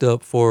got locked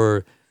up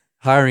for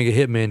hiring a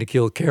hitman to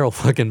kill Carol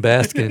fucking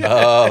Baskin.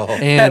 Oh.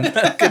 And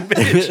fucking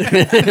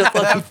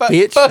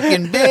bitch.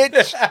 Fucking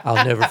bitch.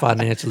 I'll never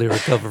financially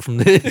recover from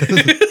this.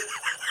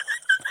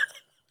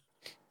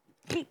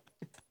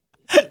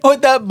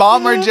 With that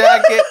bomber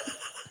jacket.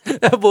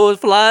 That boy was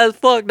fly as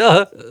fuck,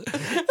 dog.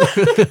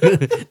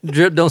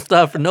 Drip don't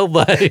stop for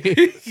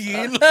nobody.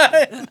 You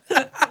lying.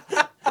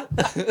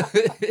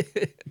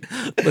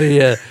 But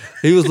yeah,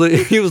 he was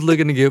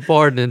looking to get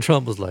pardoned, and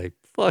Trump was like,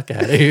 "Fuck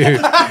out of here!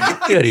 Get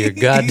out of your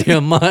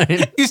goddamn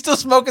mind!" You still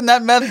smoking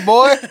that meth,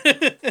 boy?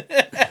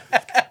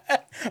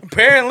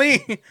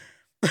 Apparently.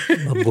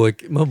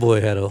 My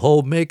boy had a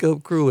whole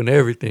makeup crew and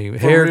everything,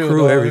 hair real,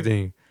 crew, dog.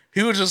 everything.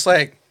 He was just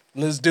like,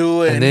 "Let's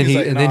do it." And then he's he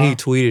like, and then he "Nah."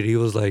 tweeted, he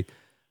was like,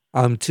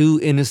 I'm too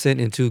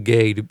innocent and too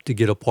gay to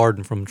get a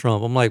pardon from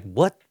Trump. I'm like,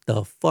 what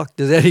the fuck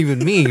does that even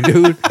mean,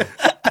 dude?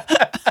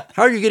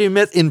 How are you getting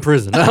meth in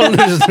prison? I don't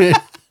understand.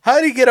 How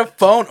did he get a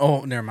phone?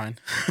 Oh, never mind.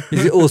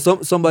 Well,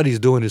 somebody's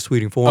doing his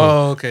tweeting for him.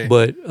 Oh, okay.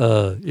 But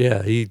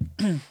yeah,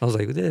 I was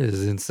like, that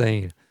is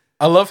insane.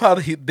 I love how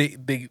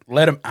they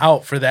let him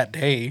out for that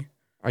day.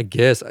 I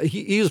guess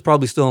he was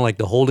probably still in like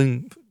the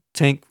holding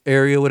tank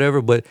area,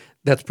 whatever. But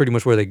that's pretty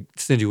much where they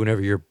send you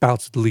whenever you're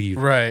about to leave.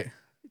 Right.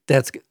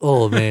 That's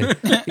oh man.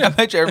 I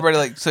bet you everybody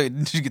like. So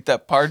did you get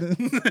that pardon?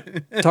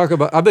 Talk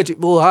about. I bet you.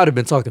 Well, I'd have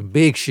been talking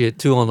big shit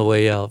too on the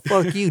way out.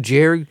 Fuck you,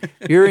 Jerry.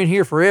 You're in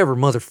here forever,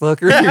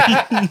 motherfucker.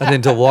 And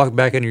then to walk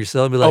back into your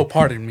cell and be like, Oh,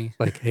 pardon me.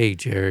 like, hey,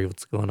 Jerry,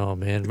 what's going on,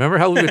 man? Remember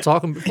how we were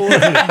talking before?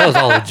 That was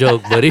all a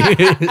joke, buddy.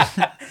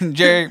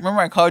 Jerry,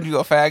 remember I called you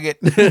a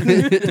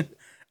faggot?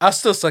 I'll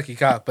still suck your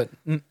cock, but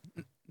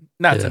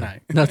not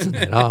tonight. Not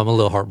tonight. Oh, I'm a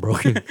little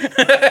heartbroken.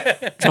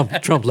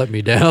 Trump let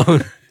me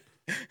down.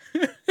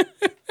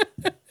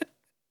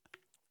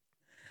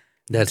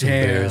 That's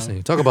Damn.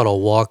 embarrassing. Talk about a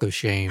walk of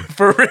shame.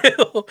 For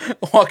real.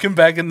 Walking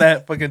back in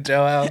that fucking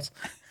jailhouse.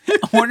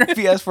 I wonder if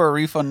he asked for a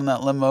refund on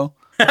that limo.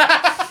 Like,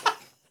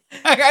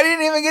 I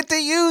didn't even get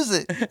to use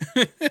it.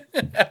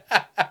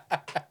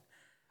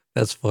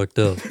 That's fucked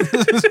up.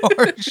 This is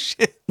horse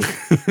shit.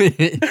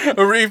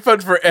 A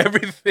refund for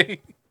everything.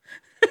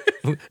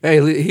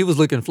 Hey, he was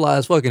looking fly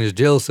as fuck in his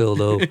jail cell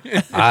though.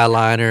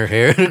 Eyeliner,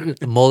 hair,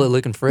 mullet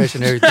looking fresh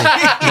and everything.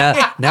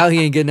 Now he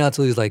ain't getting out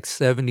till he's like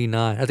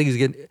 79. I think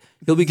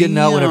he'll be getting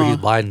out whenever he's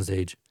Biden's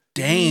age.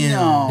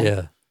 Damn.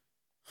 Yeah.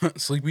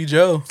 Sleepy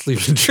Joe.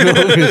 Sleeping Joe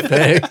in his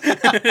bag.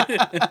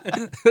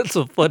 That's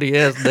a funny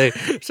ass name.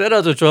 Shout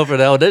out to Trump for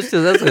that one.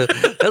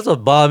 That's a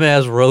bomb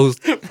ass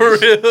roast. For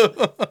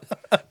real.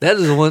 That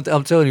is the one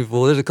I'm telling you,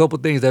 fool. There's a couple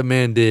things that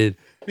man did.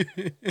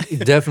 He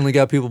definitely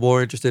got people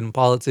more interested in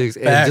politics,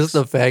 and Facts. just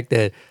the fact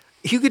that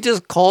you could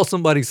just call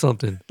somebody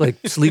something like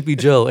Sleepy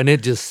Joe, and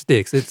it just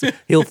sticks.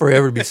 He'll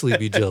forever be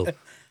Sleepy Joe.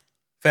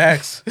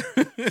 Facts.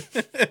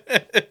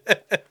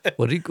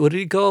 What did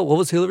he call? What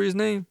was Hillary's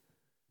name?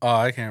 Oh,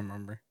 I can't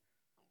remember.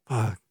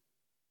 Fuck.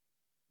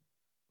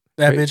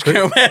 That bitch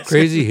can't match.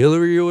 Crazy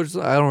Hillary or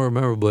something? I don't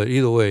remember, but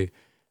either way,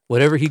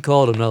 whatever he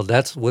called them, no,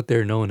 that's what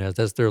they're known as.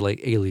 That's their like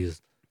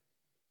alias.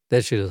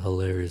 That shit is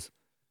hilarious.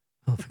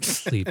 Oh,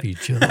 Sleepy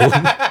Joe.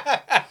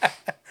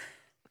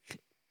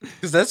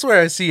 Because that's where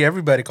I see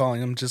everybody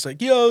calling him just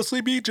like, yo,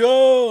 Sleepy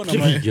Joe. And I'm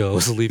like, Yo,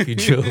 Sleepy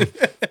Joe.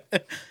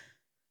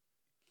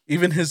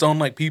 even his own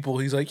like people,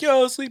 he's like,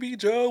 yo, Sleepy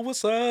Joe,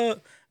 what's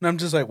up? And I'm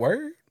just like,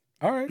 word?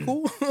 All right,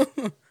 cool.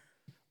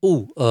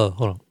 Ooh,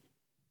 hold on.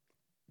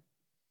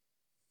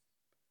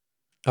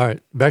 All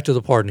right, back to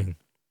the pardoning.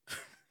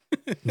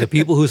 The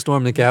people who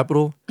stormed the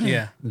Capitol,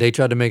 Yeah. they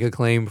tried to make a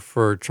claim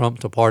for Trump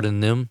to pardon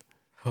them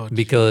Oh,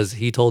 because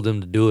he told them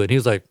to do it. And he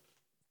was like,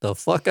 the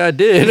fuck I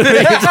did.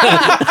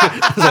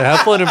 I was like, have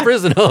fun in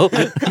prison, ho.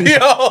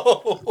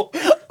 yo,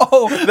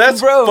 Oh,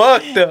 that's bro.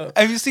 fucked up.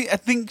 Have you seen? I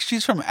think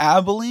she's from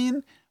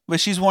Abilene, but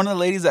she's one of the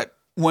ladies that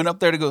went up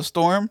there to go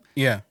storm.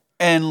 Yeah.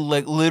 And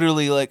like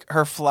literally, like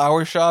her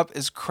flower shop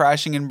is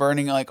crashing and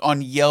burning, like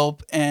on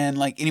Yelp and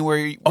like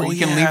anywhere where you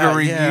can leave a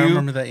review. Yeah, I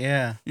remember that.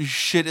 Yeah.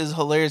 Shit is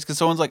hilarious because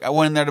someone's like, I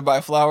went in there to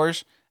buy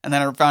flowers, and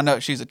then I found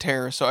out she's a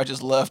terrorist, so I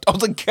just left. I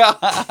was like, God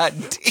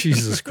damn.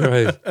 Jesus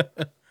Christ.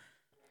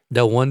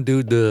 That one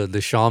dude,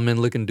 the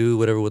shaman looking dude,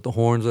 whatever, with the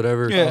horns,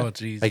 whatever. Yeah. Oh,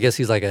 jeez. I guess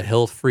he's like a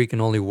health freak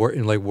and only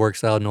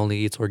works out and only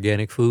eats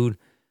organic food.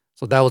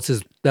 So that was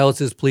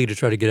his plea to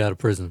try to get out of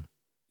prison.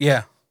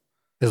 Yeah.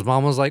 His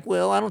mom was like,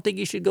 "Well, I don't think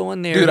you should go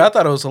in there." Dude, I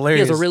thought it was he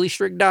hilarious. has a really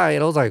strict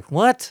diet. I was like,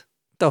 "What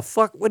the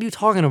fuck? What are you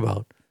talking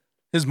about?"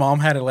 His mom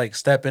had to like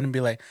step in and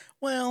be like,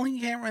 well, he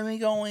can't really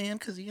go in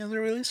because he has a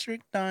really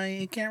strict diet.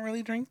 He can't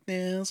really drink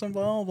this and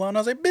blah, blah, blah. And I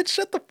was like, bitch,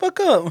 shut the fuck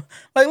up.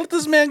 Like, let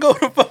this man go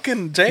to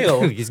fucking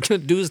jail. He's gonna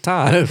do his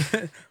time.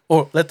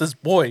 Or let this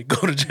boy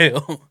go to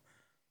jail.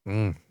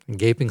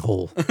 Gaping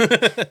hole.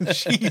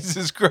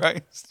 Jesus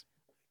Christ.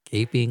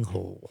 Gaping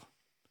hole.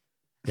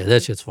 Yeah,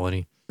 that shit's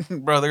funny.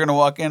 Bro, they're going to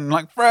walk in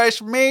like,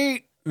 fresh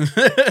meat. You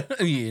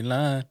ain't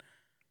lying.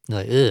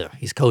 Like, ugh,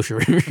 he's kosher.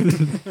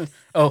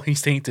 Oh,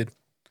 he's tainted.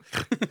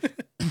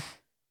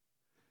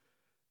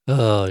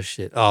 Oh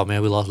shit. Oh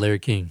man, we lost Larry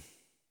King.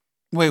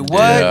 Wait, what?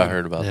 Yeah, I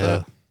heard about Yeah.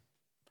 that.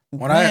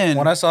 When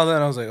I saw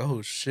that, I was like,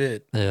 oh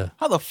shit. Yeah.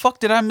 How the fuck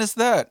did I miss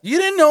that? You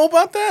didn't know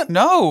about that?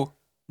 No.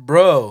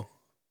 Bro.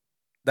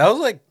 That was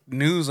like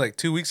news like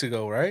 2 weeks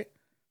ago, right?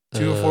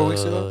 2 or 4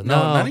 weeks ago? No.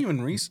 not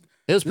even recent.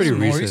 It was This pretty is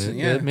more recent. recent,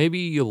 yeah.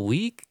 Maybe a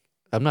week.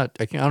 I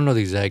don't know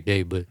the exact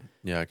date, but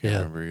Yeah, I can't Yeah.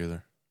 remember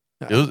either.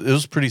 It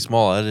was pretty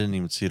small. I didn't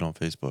even see it on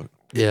Facebook.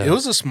 yeah. It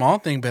was a small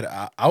thing, but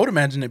I would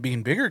imagine it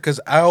being bigger because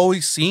I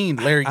always seen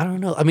Larry. I don't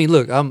know. I mean,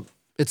 look,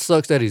 it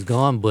sucks that he's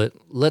gone, but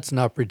let's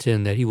not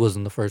pretend that he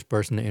wasn't the first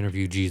person to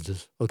interview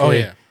Jesus. Okay. Oh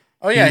yeah.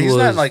 Oh yeah. He He's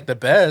not was- like the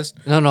best.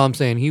 No, I'm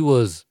saying he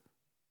was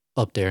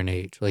up there in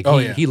age. Like Oh,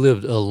 he, yeah. he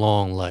lived a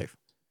long life.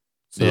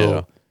 So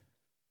Yeah.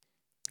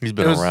 He's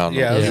been It was- around.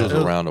 yeah, it he was-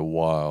 was around a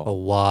while. a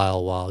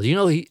while. You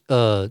know, he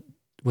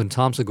when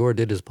Tom Segura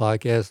did his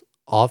podcast,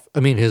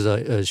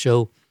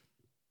 show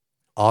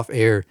off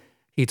air,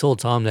 he told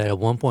Tom that at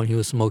one point he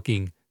was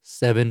smoking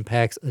 7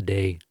 packs a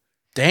day.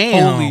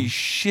 Damn. Holy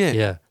shit.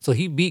 Yeah. So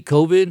he beat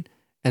COVID,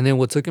 and then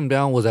what took him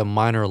down was a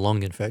minor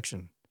lung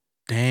infection.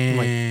 Damn.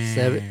 Like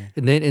 7.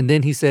 And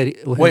then he said,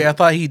 Wait, I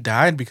thought he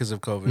died because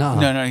of COVID. No,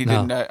 he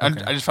didn't die.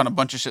 Okay. I just found a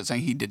bunch of shit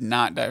saying he did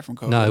not die from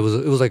COVID. No, it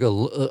was like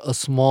a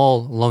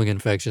small lung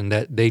infection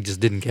that they just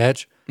didn't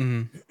catch.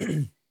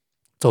 Mhm.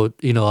 So,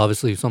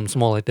 obviously something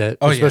small like that,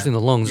 Oh, yeah. especially in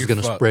the lungs, is You're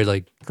going to fucked. spread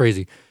like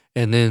crazy.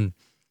 And then,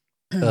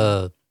 he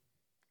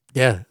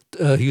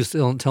was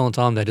still telling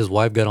Tom that his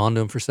wife got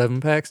onto him for 7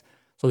 packs.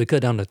 So he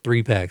cut down to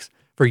 3 packs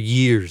for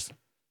years.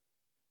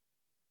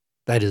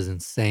 That is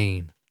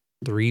insane.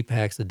 3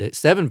 packs a day.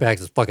 7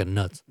 packs is fucking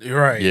nuts.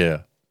 You're right.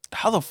 Yeah.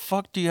 How the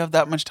fuck do you have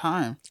that much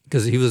time?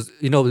 Because he was,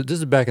 this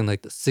is back in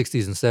like the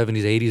 60s and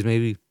 70s, 80s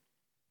maybe.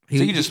 So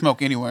you can just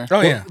smoke anywhere. Oh,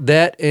 Well, yeah.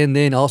 that, and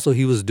then also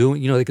he was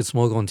doing, they could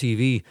smoke on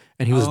TV,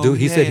 and he was Oh, doing.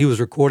 He said yeah. he was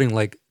recording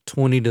like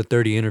 20 to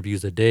 30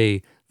 interviews a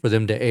day for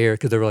them to air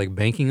because they were like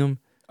banking them.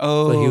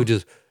 Oh, So he would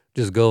just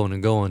going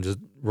and going, just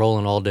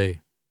rolling all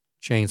day,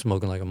 chain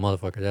smoking like a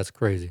motherfucker. That's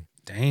crazy.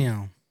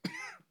 Damn.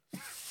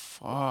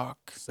 fuck.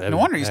 7 No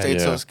wonder he packs.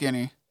 stayed so Yeah.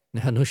 skinny.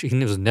 No,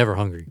 he was never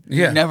hungry.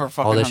 Yeah. Never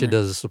fucking All that hungry. shit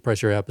does is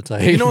suppress your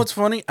appetite. You know what's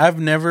funny? I've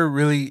never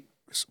really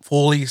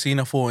fully seen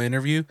a full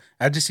interview.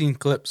 I've just seen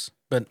clips,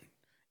 but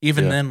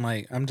even Yeah. then,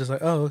 like, I'm just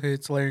like, oh, okay,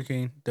 it's Larry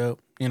King, dope.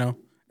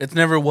 It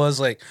never was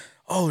like,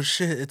 oh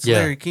shit, it's Yeah.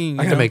 Larry King.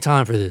 I gotta make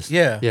time for this.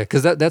 Yeah. Yeah,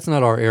 because that's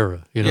not our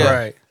era. Yeah.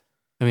 Right.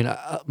 I mean,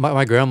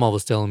 my grandma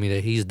was telling me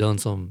that he's done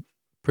some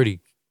pretty,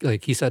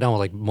 like, he sat down with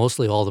like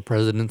mostly all the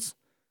presidents.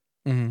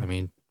 Mhm. I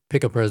mean,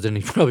 pick a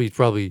president, he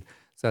probably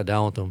sat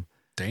down with them.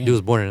 Damn. He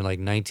was born in like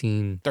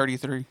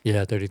 33.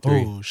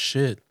 33. Oh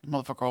shit.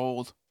 Motherfucker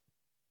old.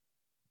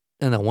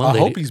 And that one I lady,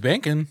 hope he's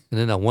banking. and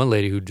then that one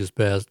lady who just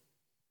passed,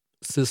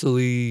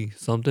 Cicely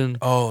something,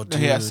 Oh,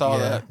 dude. Yeah, I saw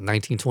yeah. that.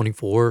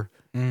 1924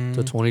 Mhm.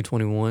 to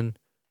 2021.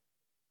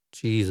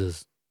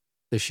 Jesus,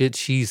 the shit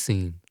she's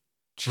seen.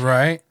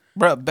 Right.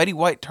 Bro, Betty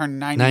White turned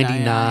 99.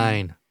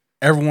 99.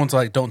 Everyone's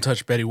like, don't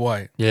touch Betty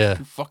White. Yeah.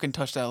 You fucking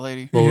touch that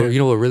lady. Well, Yeah. you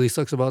know what really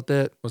sucks about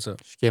that? What's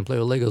up? She can't play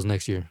with Legos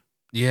next year.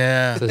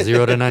 Yeah. It's a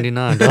 0 to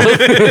 99. Dog.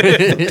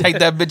 Take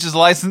that bitch's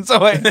license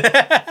away.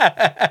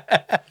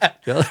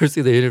 Y'all ever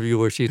see the interview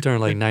where she turned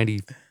like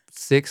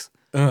 96,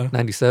 Uh,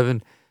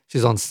 97?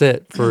 She's on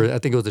set for, I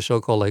think it was a show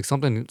called like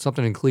something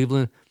in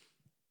Cleveland.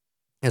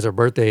 It's her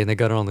birthday, and they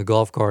got her on the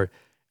golf cart,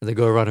 and they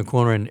go around the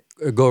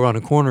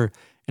corner,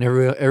 and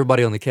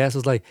everybody on the cast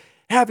is like,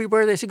 "Happy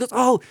birthday!" She goes,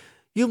 "Oh,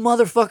 you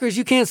motherfuckers,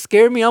 you can't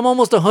scare me. I'm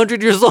almost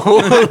 100 years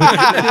old. She's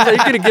like, you're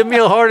gonna give me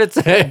a heart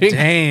attack."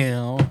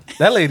 damn.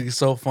 That lady's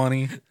so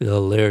funny.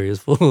 Hilarious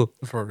fool.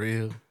 For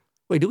real.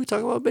 Wait, did we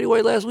talk about Betty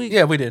White last week?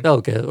 Yeah, we did.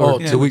 Okay. Oh,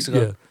 did 2 we- weeks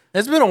ago.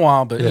 It's been a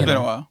while, but Yeah. It's been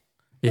a while.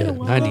 Yeah,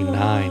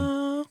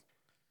 99.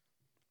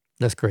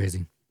 That's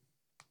crazy.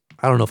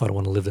 I don't know if I'd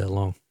want to live that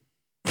long.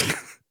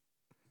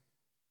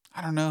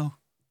 I don't know.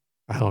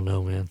 I don't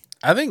know, man.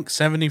 I think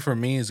 70 for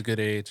me is a good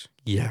age.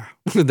 Yeah,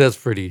 that's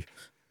pretty.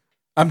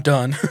 I'm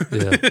done.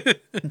 Yeah.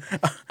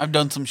 I've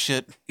done some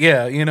shit.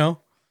 Yeah,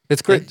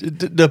 It's great.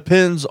 It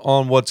depends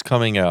on what's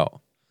coming out.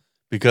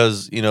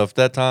 Because, if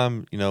that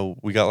time,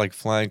 we got like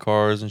flying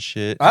cars and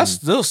shit. I and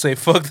still say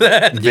fuck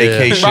that. Yeah.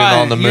 vacation Brian,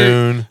 on the you're-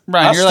 moon.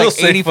 Brian, I'll you're still like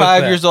say fuck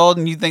 85 that. years old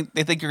and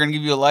they think you're going to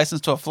give you a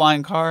license to a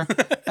flying car?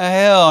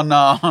 Hell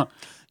no.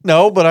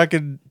 No, but I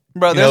could.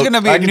 Bro, there's going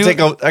to be I a could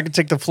new... I could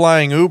take the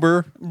flying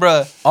Uber.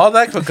 Bruh. All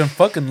that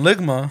fucking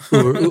ligma.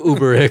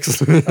 Uber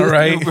X. All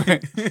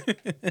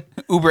right.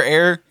 Uber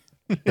Air.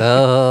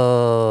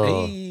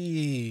 Oh,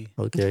 Hey.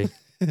 okay.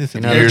 The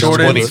know, year's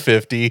Jordan-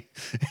 2050,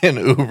 and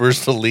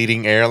Uber's the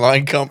leading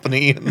airline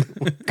company. In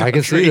the I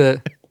can see country.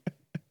 that.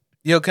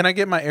 Yo, can I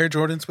get my Air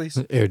Jordans, please?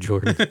 Air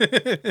Jordan.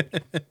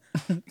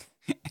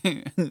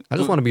 I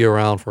just want to be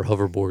around for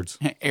hoverboards,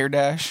 Air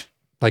Dash.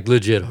 like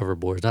legit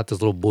hoverboards, not this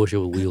little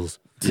bullshit with wheels,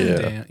 Yeah.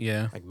 Damn,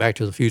 yeah. like Back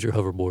to the Future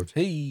hoverboards.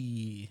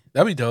 Hey,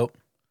 that'd be dope.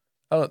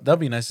 Oh, that'd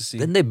be nice to see.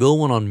 Didn't they build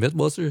one on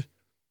MythBusters?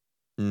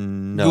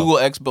 No. Google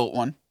X built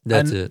one.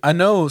 That's I, it. I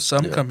know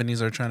some Yeah.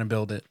 companies are trying to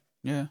build it,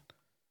 Yeah.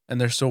 and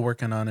they're still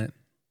working on it,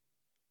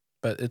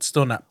 but it's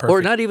still not perfect.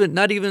 Or not even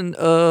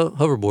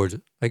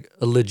hoverboards, like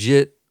a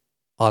legit,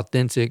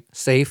 authentic,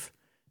 safe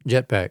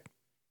jetpack.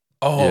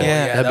 Oh, Yeah.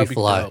 yeah, That'd that'd be be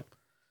fly. dope.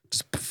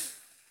 Just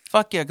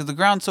Fuck yeah, because the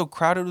ground's so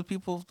crowded with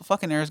people. The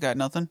fucking air's got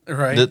nothing.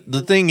 right.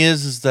 The thing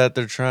is that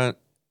they're trying.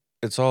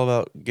 It's all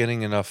about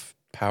getting enough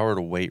power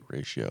to weight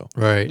ratio.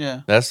 Right.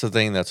 Yeah. That's the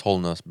thing that's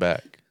holding us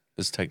back.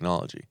 Is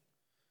technology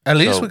At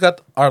least So- we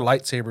got our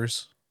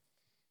lightsabers.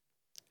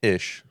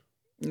 ish.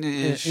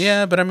 Ish.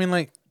 Yeah, but I mean,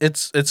 like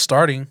it's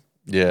starting.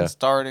 Yeah. It's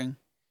starting.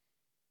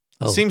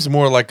 Oh. It seems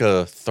more like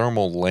a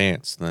thermal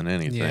lance than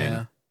anything.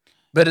 Yeah,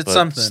 but it's But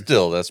something.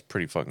 Still, that's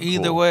pretty fucking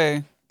Either cool.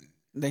 way,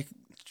 they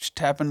just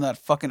tap into that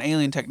fucking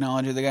alien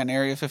technology they got in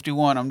Area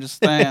 51. I'm just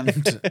saying.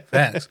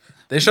 Facts.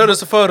 They showed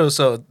us a photo,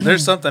 so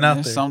there's something out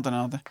There's there. something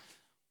out there.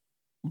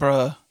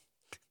 Bruh.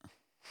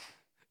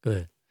 Go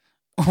ahead.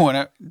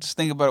 Just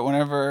think about it.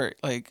 Whenever,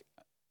 like,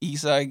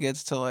 Eastside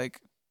gets to like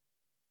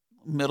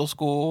middle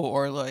school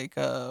or like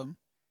High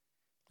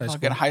fucking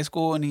school. high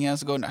school, and he has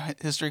to go into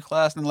history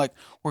class, and like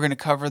we're gonna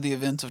cover the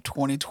events of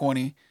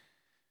 2020,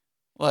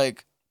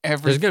 like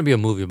every There's gonna be a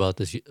movie about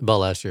this about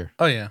last year.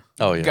 Oh yeah.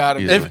 Oh yeah, Gotta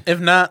be. easily. If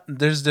not,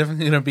 there's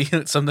definitely gonna be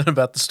something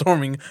about the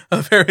storming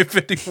of Area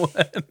 51.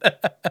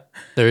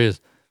 There is.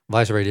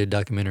 Vice already did a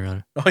documentary on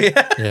it. Oh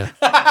yeah.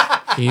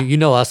 Yeah, you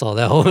know I saw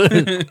that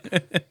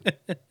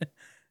one.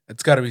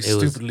 It's got to be It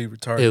was- stupidly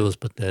retarded. It was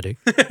pathetic.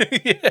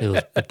 It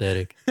was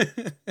pathetic.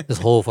 This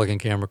whole fucking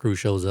camera crew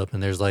shows up,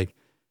 and there's like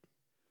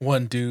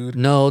One dude.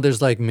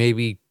 there's like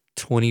maybe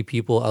 20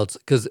 people out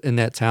because in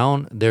that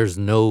town there's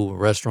no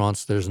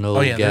restaurants, there's no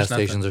Oh, yeah, gas there's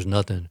nothing. stations, there's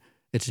nothing.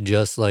 It's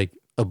just like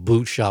a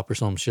boot shop or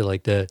some shit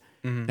like that.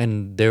 Mhm.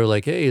 And they were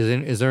like, "Hey,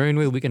 is there any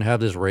way we can have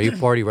this rave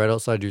party right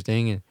outside your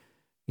thing?" And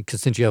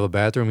because since you have a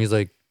bathroom, he's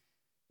like,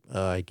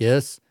 "I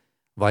guess."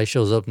 Vice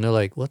shows up and they're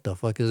like, "What the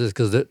fuck is this?"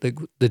 Because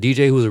the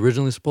DJ who was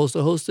originally supposed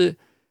to host it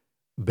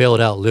bailed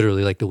out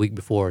literally like the week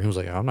before. He was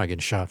like, "I'm not getting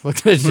shot. Fuck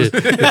that shit."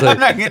 I'm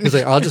not getting He's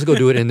like, "I'll just go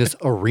do it in this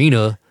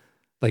arena,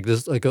 like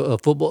this, like a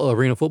football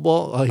arena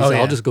football." He's like,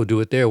 yeah. "I'll just go do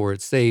it there where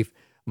it's safe,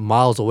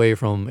 miles away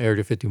from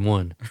Area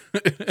 51."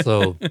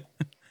 So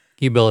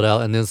he bailed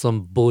out, and then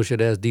some bullshit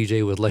ass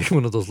DJ with like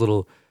one of those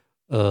little,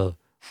 like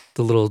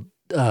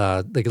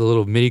a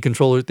little MIDI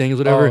controller things,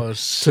 whatever, Oh,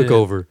 shit. took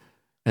over.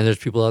 And there's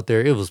people out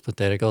there. It was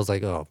pathetic. I was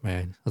like, "Oh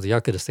man!" I was like,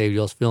 "Y'all could have saved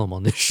y'all's film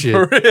on this shit."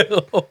 For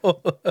real.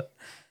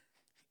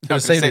 Y'all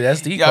Could save the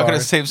SD Y'all could card.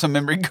 have saved some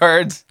memory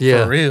cards.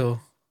 Yeah, For real.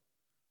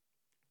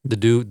 the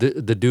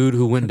dude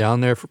who went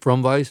down there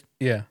from Vice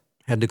Yeah.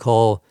 had to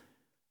call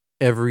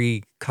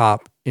every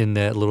cop in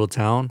that little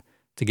town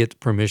to get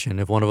permission.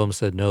 If one of them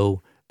said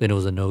no, then it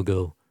was a no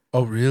go.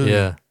 Oh, really?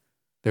 Yeah,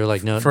 they're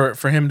like, "No,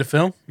 For him to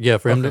film? yeah,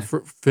 for him to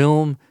Okay.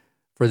 film,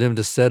 for them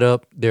to set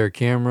up their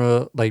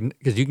camera, like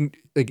because you can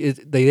like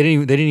they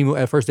didn't even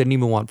at first they didn't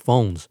even want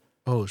phones.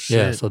 Oh, shit.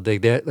 Yeah, so they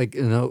like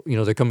you know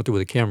they're coming through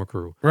with a camera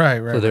crew. Right.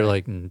 So they're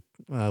right.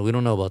 like, we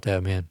don't know about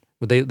that, man.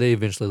 But they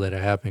eventually let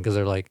it happen because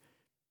they're like,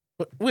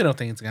 But we don't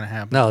think it's going to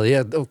happen. no,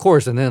 yeah, of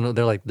course. And then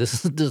they're like,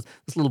 this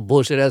little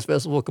bullshit ass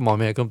festival. Come on,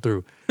 man, come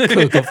through.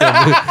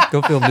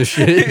 Come film this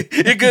shit.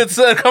 You're good,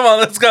 son. Come on,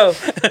 let's go.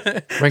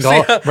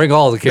 Bring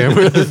all the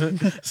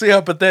cameras. See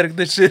how pathetic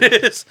this shit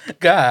is?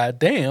 God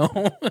damn.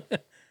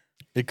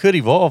 It could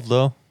evolve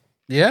though.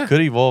 Yeah.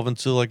 Could evolve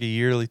into like a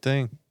yearly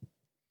thing.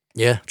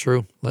 Yeah,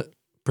 true. Like,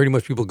 pretty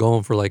much people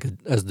going for like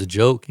as the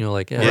joke,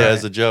 like Yeah, yeah,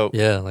 as a joke.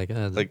 yeah, like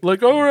Like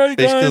Like, all right,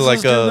 Basically guys,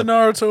 like let's do the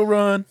Naruto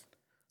run.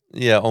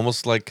 yeah,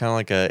 almost like kind of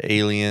like a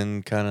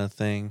alien kind of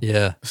thing.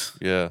 yeah.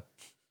 Yeah.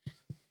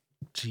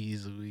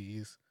 Jeez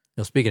Louise.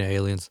 Speaking of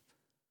aliens,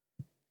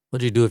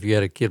 what'd you do if you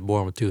had a kid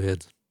born with two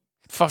heads?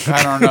 Fuck,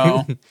 I don't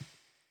know.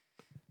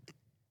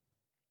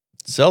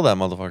 Sell that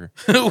motherfucker.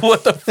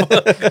 What the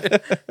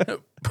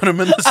fuck? Put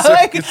him in the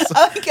I circus.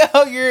 like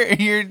how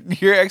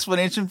your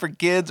explanation for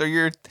kids or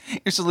your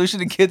solution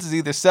to kids is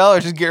either sell or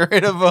just get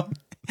rid of them.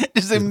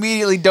 Just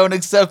immediately don't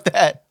accept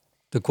that.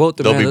 To quote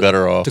the They'll be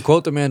better off. To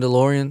quote the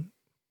Mandalorian,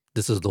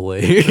 this is the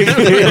way.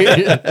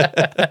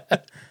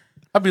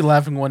 I'll be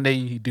laughing one day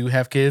you do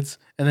have kids,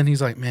 and then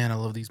he's like, man, I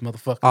love these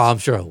motherfuckers. Oh, I'm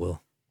sure I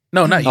will.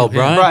 No, not you. Oh, him.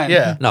 Brian? Brian.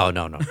 Yeah. No,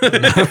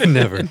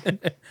 never.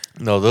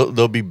 No,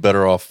 they'll be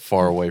better off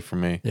far away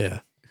from me. Yeah.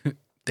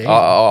 Damn.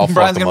 I'll fuck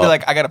Brian's them gonna be up.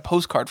 like, I got a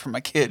postcard for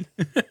my kid.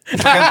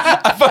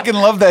 I fucking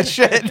love that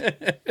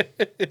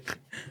shit.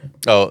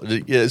 Oh,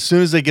 yeah, as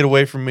soon as they get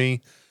away from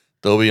me,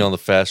 they'll be on the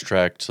fast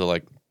track to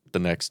like the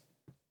next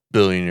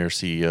billionaire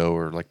CEO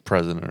or like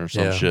president or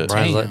some Yeah. shit.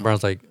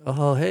 Brian's like,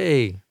 oh,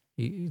 hey,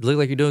 you look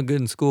like you're doing good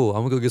in school.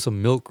 I'm gonna go get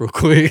some milk real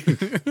quick.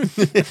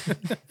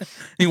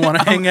 You want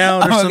to hang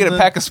out I'm or gonna something? get a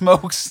pack of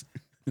smokes.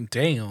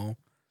 Damn.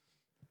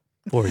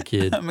 Poor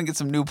kid. I'm gonna get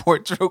some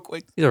Newports real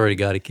quick. He's already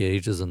got a kid. He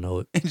just doesn't know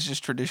it. It's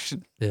just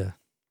tradition. Yeah.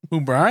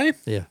 Who, Brian?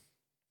 Yeah.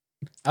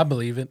 I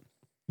believe it.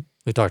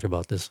 We talked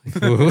about this.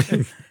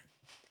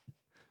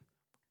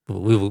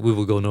 we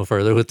will go no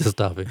further with this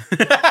topic.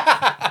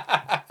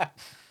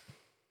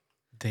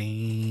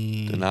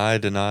 Damn.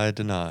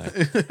 Deny.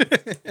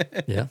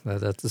 Yeah,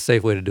 that's the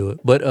safe way to do it.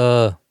 But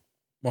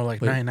More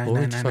like wait, nine, nine, what were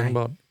we nine, just nine, talking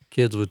nine. about?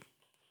 Kids with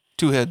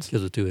Two heads.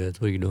 two heads.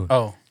 What are you doing?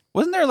 Oh,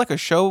 Wasn't there like a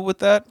show with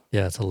that?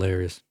 Yeah, it's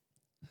hilarious.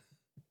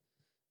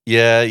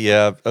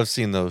 Yeah, I've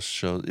seen those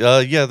shows.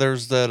 Yeah,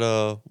 there's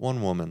that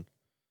one woman.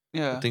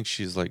 Yeah. I think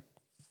she's like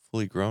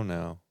fully grown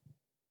now.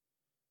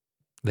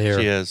 They're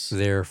She has.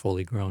 they're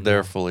fully grown. They're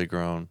now. fully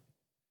grown.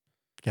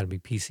 Gotta be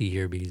PC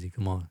here, BZ.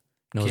 Come on.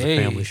 No, it's Okay.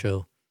 a family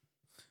show.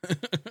 What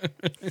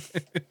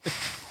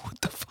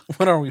the fuck?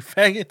 what are we,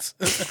 faggots?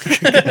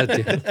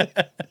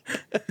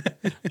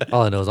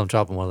 All I know is I'm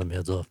chopping one of them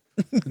heads off.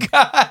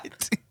 God.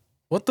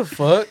 What the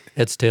fuck?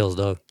 Heads, tails,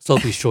 dog.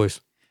 Sophie's choice.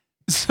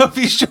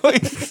 Sophie's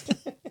choice.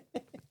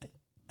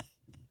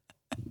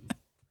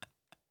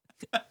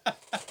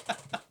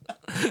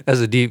 That's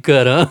a deep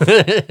cut, huh?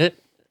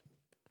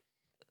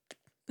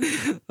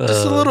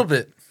 Just a little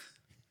bit.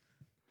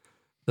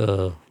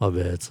 My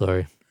bad.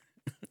 Sorry.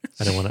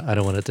 I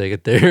don't want to take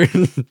it there.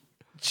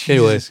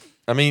 Anyway, Jesus.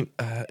 I mean,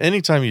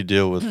 anytime you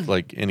deal with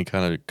like any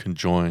kind of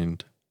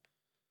conjoined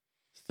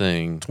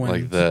thing like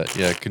Twins. that,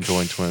 yeah,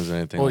 conjoined twins or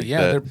anything Well, like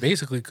yeah, they're that.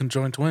 basically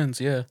conjoined twins.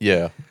 Yeah.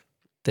 Yeah.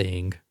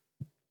 Thing.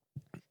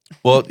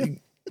 Well,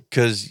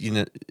 because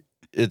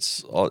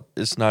it's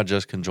not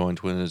just conjoined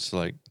twin. It's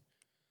like,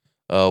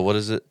 what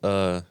is it?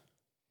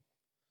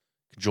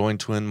 Conjoined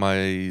twin, my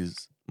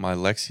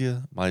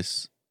Lexia, my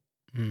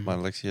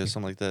Lexia,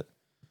 something like that.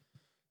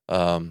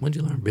 When'd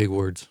you learn big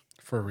words?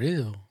 For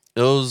real.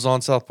 It was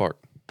on South Park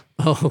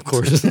Oh, of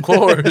course. Of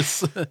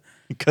course.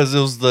 because it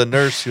was the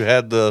nurse who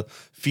had the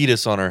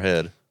fetus on her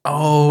head.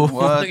 Oh,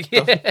 What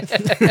yeah.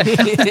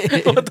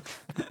 What the-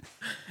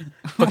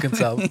 fucking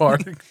South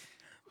Park.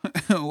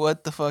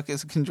 What the fuck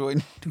is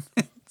conjoined?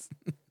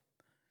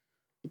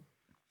 Did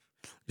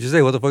you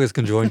say what the fuck is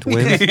conjoined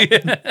twins?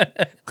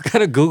 What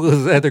kind of Google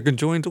is that? They're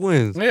conjoined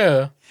twins.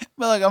 Yeah.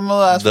 But like, I'm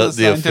gonna ask for The the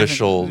scientific-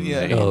 official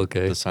Yeah. name, Oh,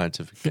 okay. the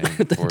scientific name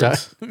for Di-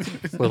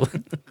 it. So-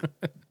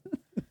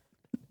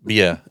 But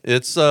yeah,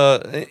 it's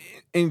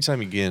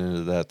anytime you get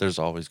into that, there's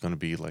always going to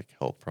be like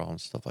health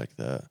problems, stuff like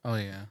that. Oh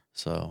yeah.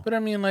 So But I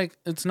mean, like,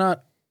 it's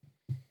not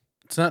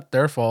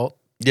their fault.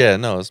 yeah,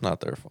 no, it's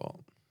not their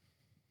fault.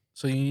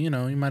 So you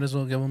know, you might as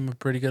well give them a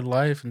pretty good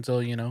life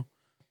until Tell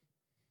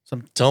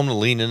them to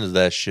lean into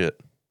that shit.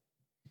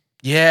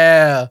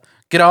 Yeah,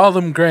 get all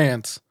them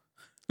grants.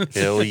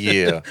 Hell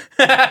yeah.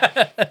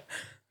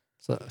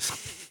 so-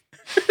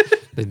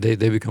 they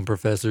become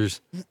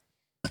professors.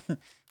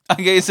 I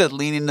guess you said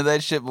lean into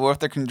that shit, but what if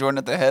they're conjoined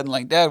at the head and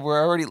like, Dad,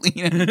 we're already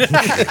leaning.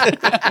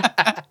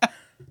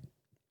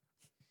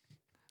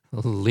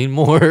 Lean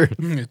more.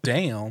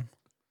 Damn.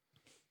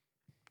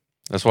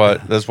 That's why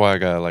I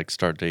gotta like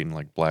start dating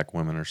like black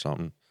women or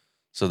something.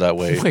 So that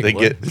way Wait, they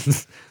what?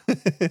 get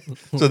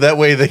so that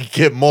way they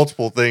get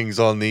multiple things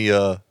on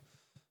the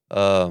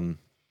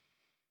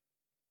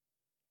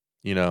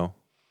you know,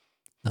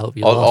 Nope,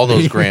 you all lost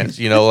those me. grants,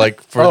 you know,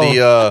 like for Oh.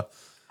 the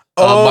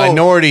Oh.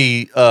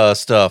 minority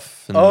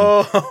stuff. And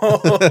Oh.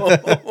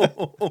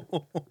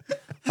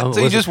 Um, So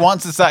you what's just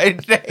want society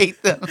to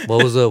hate them.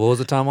 what was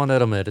the time on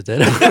that? I'm at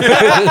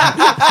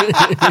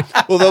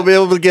that. well, they'll be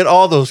able to get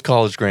all those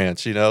college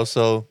grants, you know,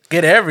 so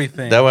Get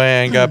everything. that way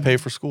I ain't gotta pay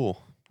for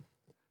school.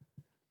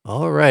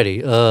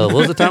 Alrighty. What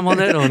was the time on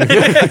that? On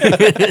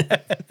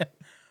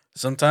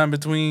Sometime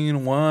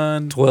between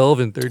 12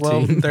 and 13.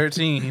 12 and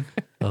 13.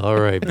 All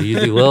right,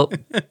 Beezy. Well,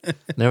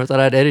 never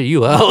thought I'd edit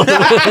you out.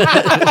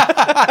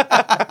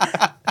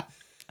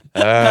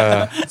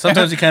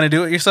 Sometimes you kind of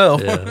do it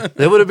yourself. Yeah.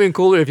 That would have been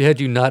cooler if you had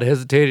you not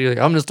hesitated. You're like,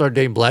 I'm gonna start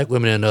dating black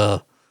women,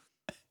 and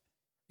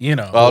You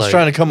know. I was Like-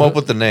 trying to come up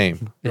with the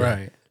name. yeah.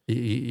 Right.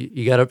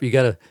 you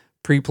gotta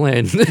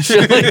pre-plan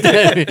shit like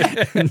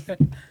that.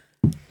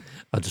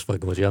 I'll just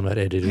fucking with you. I'm not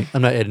editing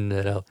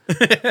that out.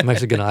 I'm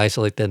actually gonna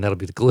isolate that, and that'll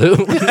be the clue.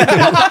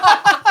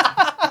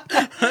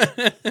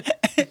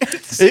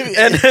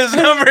 And his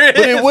number is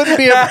But it wouldn't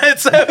be a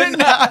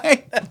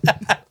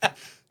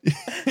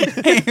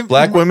 979.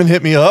 black women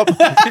hit me up.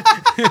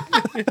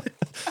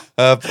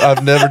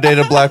 I've never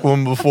dated a black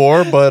woman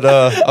before, but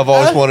I've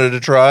always wanted to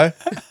try.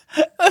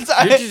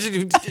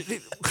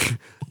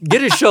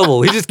 Get a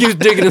shovel. He just keeps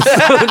digging himself.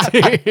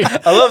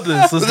 I love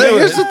this. Let's do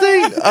Here's it. the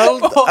thing. I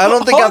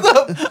don't think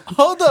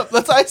Hold up.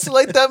 Let's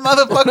isolate that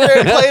motherfucker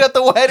and play it at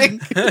the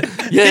wedding.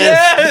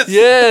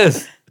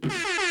 Yes.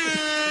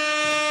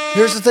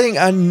 Here's the thing.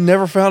 I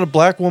never found a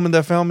black woman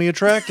that found me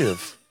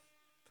attractive.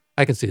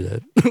 I can see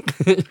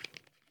that.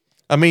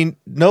 I mean,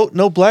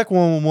 no black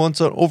woman wants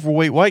an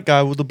overweight white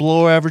guy with a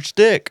below average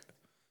dick.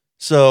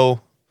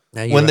 So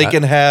Now, you're when they right.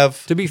 can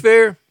have To be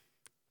fair,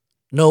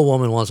 no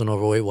woman wants an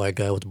overweight white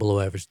guy with a below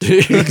average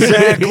dick.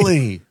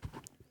 exactly.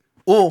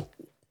 Well,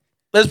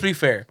 let's be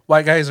fair.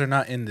 White guys are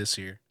not in this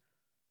year.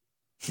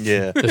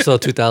 Yeah. They're still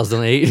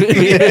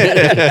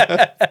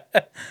 2008.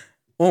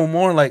 Well,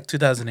 more like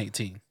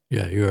 2018.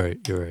 Yeah, you're right.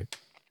 You're right.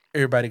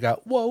 Everybody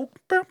got woke.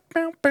 Oh,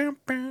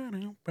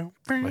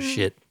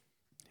 shit.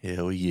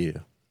 Hell yeah.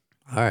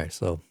 All right,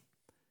 so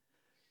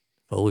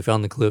we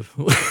found the clip.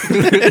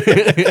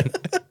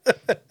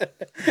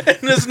 And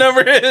this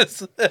number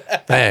is.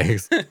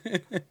 Thanks.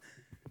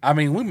 I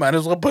mean, we might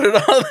as well put it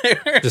on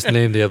there. Just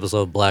name the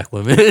episode "Black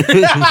Women."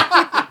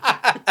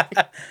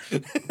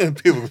 And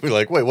people will be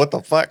like, wait, what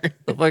the fuck?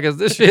 The fuck is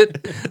this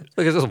shit? The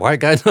fuck is this white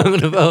guy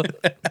talking about?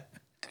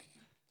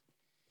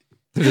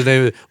 Just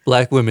name it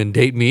 "Black Women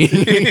Date Me."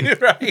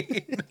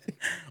 Right.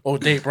 Oh,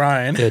 date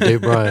Brian. Yeah, Dave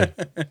Bryan.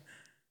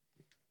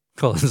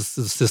 Call this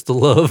Sister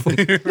Love.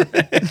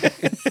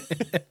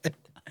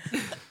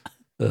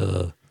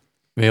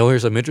 May I hear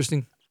something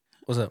interesting?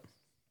 What's up?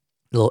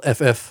 Little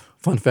FF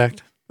fun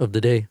fact of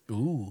the day.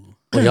 Ooh.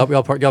 Well,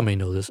 y'all may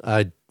know this.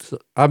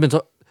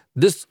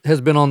 This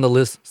has been on the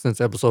list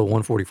since episode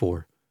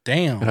 144.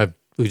 Damn. And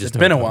we just It's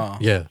been never a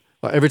talked- while. Yeah.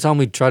 Every time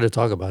we try to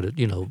talk about it,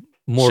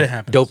 more Shit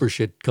happens. doper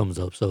shit comes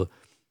up. So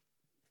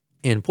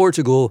in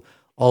Portugal,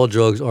 all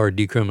drugs are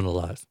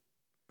decriminalized.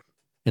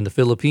 In the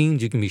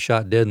Philippines, you can be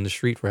shot dead in the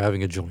street for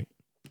having a joint.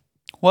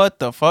 What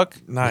the fuck?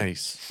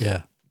 Nice.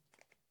 Yeah.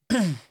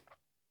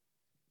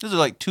 Those are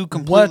like two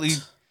completely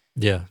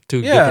Yeah,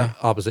 two Yeah.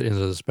 different opposite ends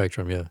of the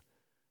spectrum. Yeah.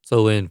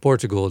 So in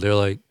Portugal, they're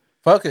like,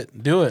 Fuck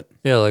it, do it.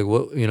 yeah, like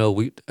what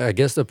I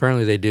guess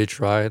apparently they did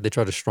try. They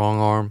tried to strong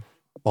arm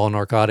all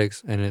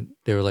narcotics, and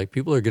they were like,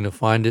 people are gonna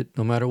find it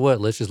no matter what.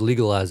 Let's just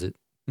legalize it,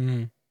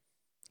 Mm.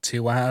 See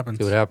what happens.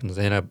 see what happens.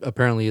 And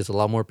apparently, it's a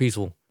lot more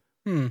peaceful.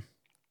 Hmm.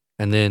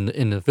 And then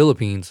in the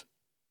Philippines,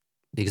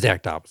 the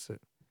exact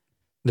opposite.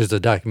 There's a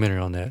documentary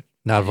on that.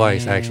 Not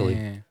Vice, actually.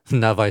 Yeah.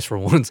 Not Vice for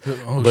once.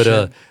 Oh, But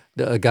shit.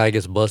 a guy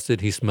gets busted.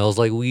 He smells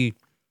like weed.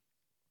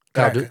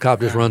 Cop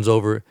just runs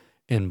over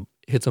and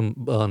hits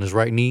him on his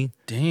right knee,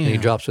 Damn. and he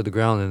drops to the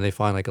ground. And they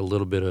find like a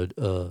little bit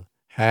of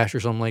hash or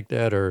something like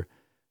that,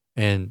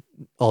 and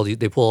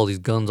they pull all these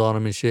guns on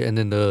him and shit. And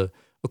then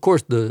of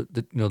course the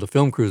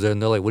film crew's there,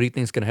 and they're like, "What do you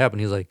think's gonna happen?"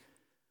 He's like,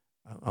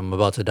 "I'm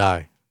about to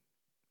die."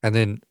 And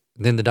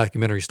then the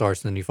documentary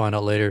starts, and then you find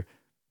out later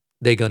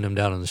they gunned him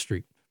down on the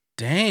street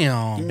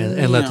Damn.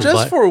 and left his Just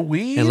body for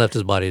weed? and left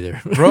his body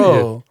there,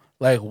 Bro,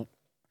 like,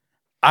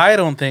 I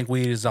don't think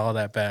weed is all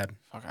that bad.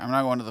 Fuck, I'm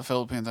not going to the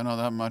Philippines. I know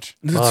that much.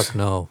 Fuck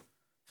no.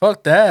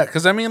 Fuck that.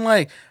 Because, I mean,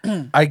 like,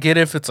 I get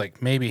if it's,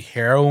 like, maybe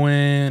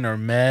heroin or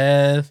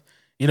meth,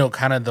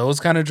 kind of those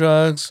kind of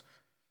drugs.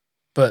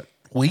 But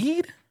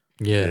weed?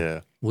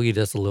 Yeah. Weed,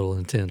 that's a little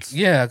intense.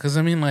 Yeah, because,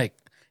 I mean, like,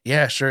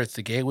 yeah, sure, it's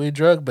the gateway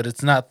drug, but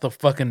it's not the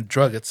fucking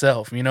drug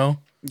itself,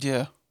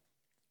 Yeah.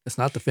 It's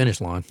not the finish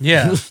line.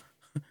 Yeah.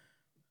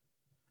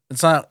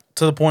 It's not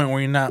to the point where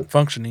you're not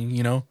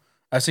functioning,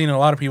 I've seen a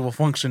lot of people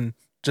function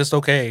just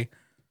okay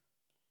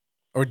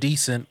or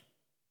decent.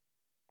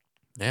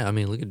 Yeah, I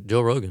mean, look at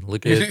Joe Rogan.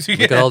 Look at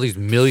Yeah. all these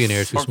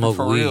millionaires who Fucking smoke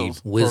for weed.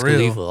 reals. Wiz For real.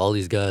 Khalifa, all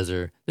these guys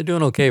they're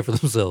doing okay for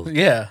themselves.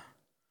 Yeah.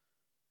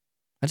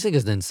 I just think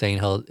it's insane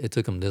how it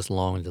took them this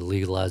long to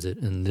legalize it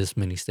in this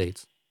many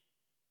states.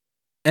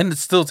 And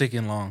it's still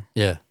taking long.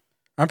 Yeah,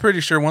 I'm pretty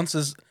sure once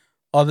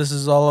all this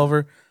is all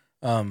over,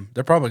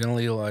 they're probably gonna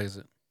legalize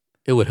it.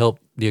 it would help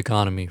the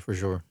economy for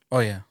sure. Oh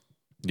yeah,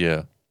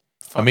 Yeah.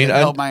 Fuck, mean, it'd I-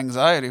 help my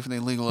anxiety if they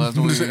legalized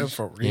weed.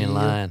 for Be in real.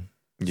 line.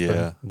 Yeah.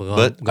 Going,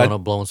 But going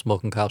up blowing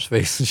smoke in cops'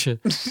 face and shit.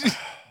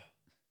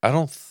 I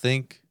don't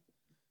think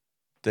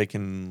they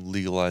can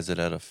legalize it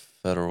at a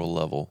federal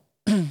level.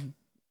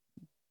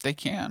 They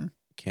can.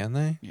 Can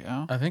they?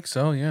 Yeah. I think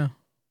so. Yeah.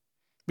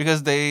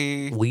 Because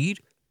they Weed?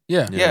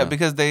 Yeah. yeah,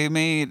 because they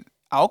made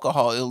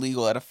alcohol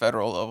illegal at a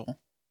federal level.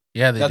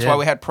 Yeah. They That's did. why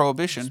we had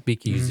prohibition.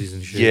 Speakeasies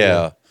and shit.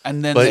 Yeah.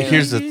 And then But they,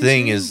 here's the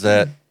thing is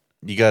that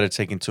you got to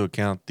take into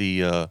account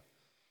the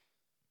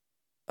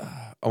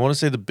I want to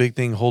say the big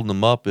thing holding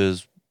them up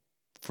is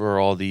for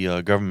all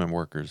the government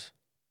workers.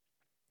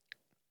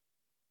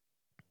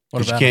 What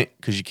Because about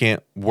you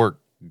can't work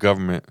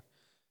government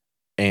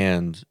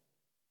and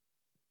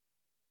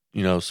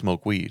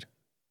smoke weed.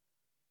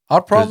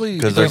 I'll probably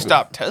 'cause if they they're-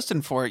 stop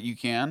testing for it, you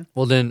can.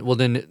 Well, then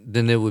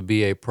it would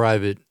be a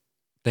private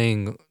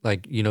thing.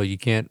 Like you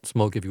can't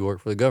smoke if you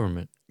work for the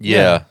government.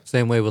 Yeah.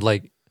 Same way with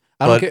like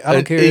I But don't care. I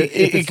don't care it- if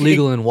it- it's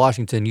legal in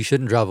Washington. You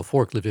shouldn't drive a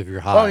forklift if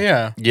you're high. Oh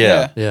yeah.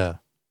 Yeah. Yeah.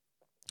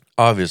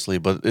 Obviously,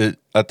 but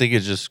I think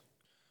it just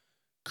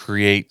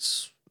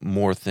creates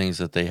more things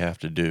that they have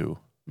to do.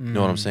 You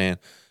know what I'm Mm. saying?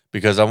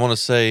 Because I want to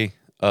say,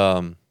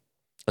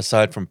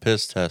 aside from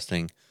piss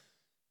testing,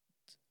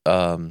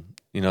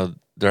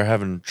 they're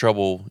having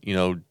trouble,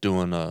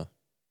 doing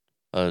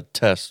a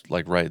test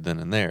like right then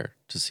and there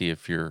to see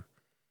if you're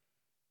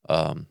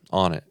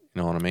on it.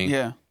 You know what I mean?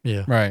 Yeah.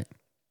 Yeah. Right.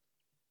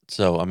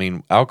 So I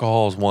mean,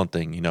 alcohol is one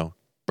thing,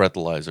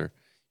 breathalyzer,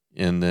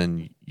 and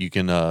then you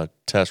can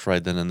test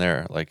right then and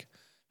there, like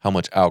how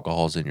much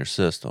alcohol is in your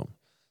system.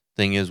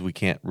 Thing is, we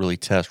can't really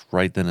test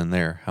right then and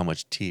there how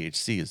much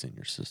THC is in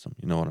your system.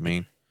 You know what I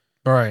mean?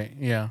 Right.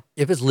 Yeah.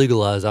 If it's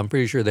legalized, I'm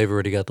pretty sure they've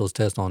already got those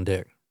tests on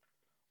deck.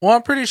 Well,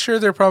 I'm pretty sure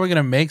they're probably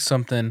gonna make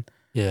something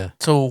Yeah.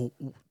 to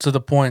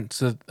the point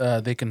so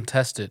they can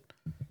test it.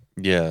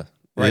 Yeah.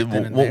 Right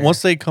then and there.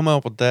 Once they come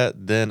up with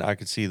that, then I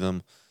could see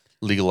them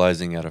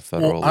legalizing at a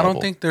federal Well, level. I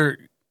don't think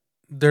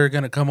they're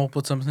gonna come up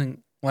with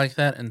something like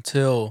that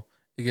until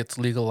it gets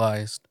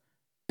legalized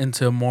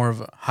into more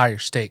of a higher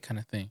state kind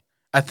of thing.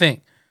 I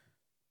think,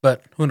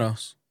 but who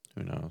knows?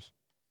 Who knows?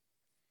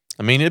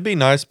 I mean, it'd be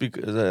nice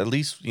because at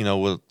least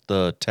with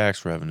the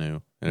tax revenue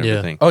and Yeah.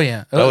 everything. Oh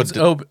yeah, That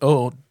would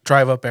oh,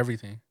 drive up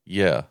everything.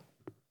 Yeah.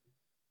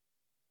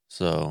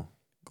 So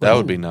that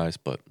would be nice,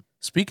 but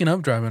Speaking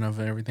of driving up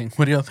everything,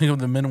 what do y'all think of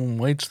the minimum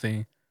wage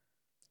thing?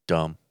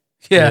 dumb.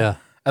 Yeah,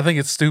 I think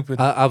it's stupid.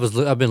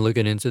 I've been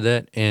looking into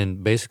that,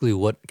 and basically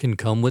what can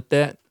come with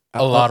that.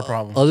 A lot of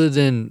problems. Other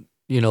than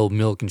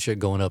milk and shit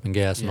going up and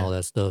gas and Yeah. all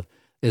that stuff,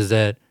 is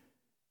that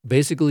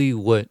basically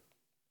what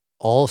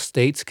all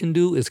states can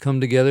do is come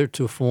together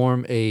to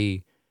form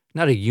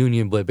not a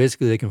union, but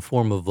basically they can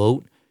form a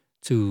vote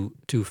to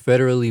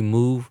federally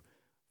move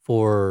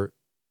for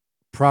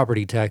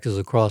property taxes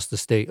across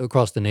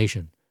the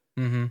nation,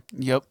 Mm-hmm.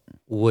 Yep.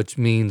 which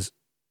means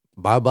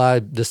bye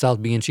the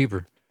South being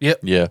cheaper.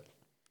 Yeah.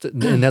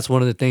 And that's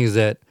one of the things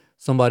that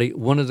what's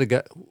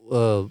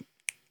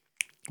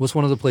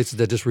one of the places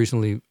that just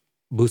recently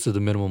boosted the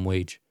minimum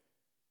wage?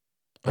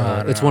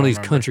 I It's don't one of these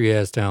remember. country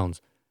ass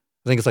towns.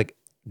 I think it's like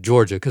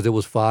Georgia because it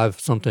was 5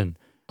 something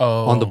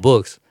Oh, on the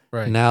books.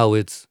 right. Now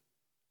it's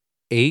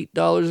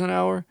 $8 an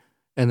hour,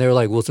 and they're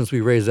like, well, since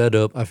we raised that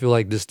up, I feel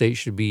like this state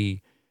should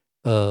be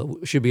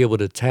able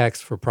to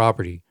tax for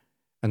property,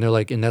 and they're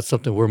like, and that's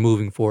something we're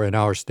moving for in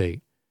our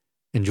state,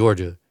 in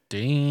Georgia,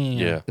 Damn.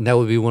 Yeah. and that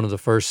would be one of the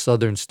first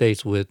southern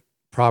states with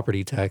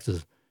property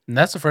taxes. And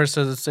that's the first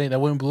of the state that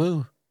went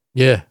blue.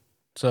 Yeah,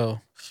 So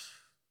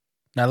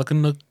not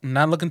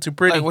looking too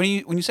pretty. Like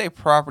when you say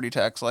property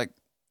tax, like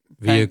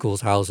paying-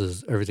 vehicles,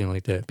 houses, everything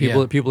like that.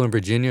 Yeah. People in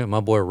Virginia. My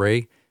boy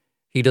Ray,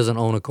 he doesn't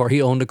own a car.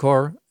 He owned a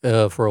car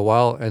for a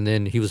while, and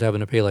then he was having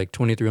to pay like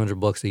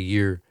 $2,300 a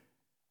year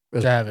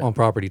To have it. on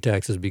property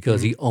taxes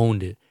because he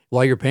owned it.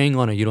 While you're paying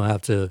on it, you don't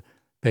have to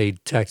pay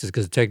taxes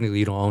because technically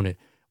you don't own it.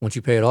 Once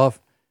you pay it off,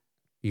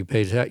 you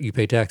pay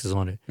taxes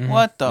on it. Mhm.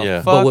 what the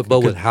Yeah. fuck? But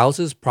with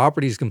houses,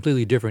 property is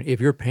completely different.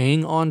 If you're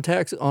paying on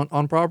tax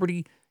on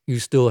property, you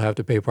still have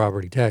to pay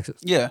property taxes.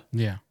 Yeah.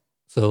 Yeah.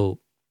 So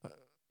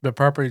The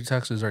property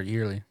taxes are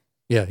yearly.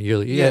 yeah,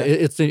 yearly. Yeah.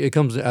 Yeah, it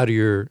comes out of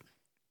your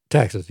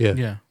taxes. Yeah.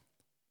 Yeah.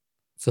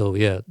 So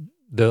yeah,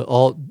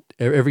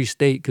 every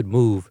state could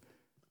move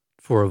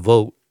for a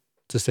vote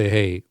to say,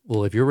 hey,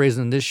 well, if you're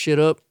raising this shit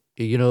up,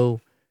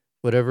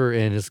 whatever,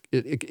 and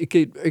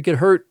it could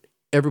hurt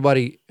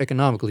everybody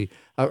economically.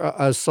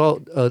 I saw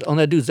on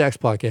that dude Zach's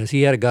podcast,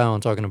 he had a guy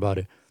on talking about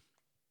it.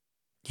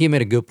 He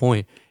made a good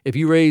point. If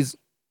you raise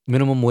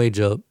minimum wage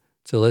up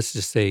to, let's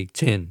just say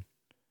 10,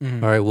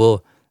 Mhm. all right,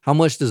 well, how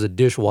much does a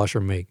dishwasher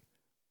make?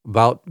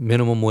 About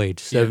minimum wage,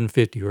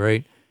 $7.50,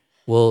 right?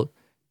 Well,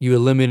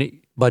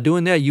 by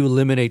doing that, you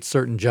eliminate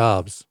certain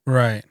jobs.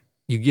 Right.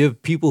 You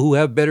give people who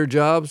have better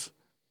jobs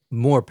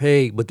more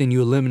pay, but then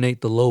you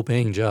eliminate the low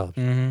paying jobs.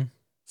 Mm-hmm.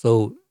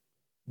 So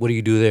what do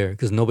you do there?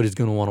 Because nobody's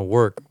going to want to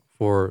work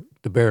for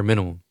the bare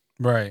minimum.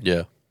 Right.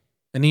 Yeah.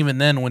 And even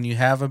then, when you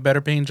have a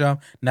better paying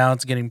job, now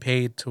it's getting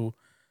paid to,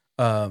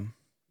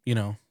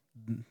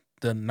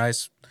 the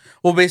nice.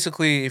 Well,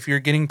 basically, if you're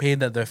getting paid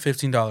that the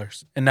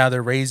 $15, and now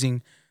they're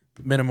raising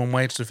minimum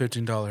wage to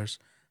 $15,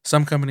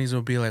 some companies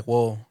will be like,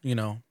 well,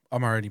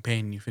 I'm already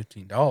paying you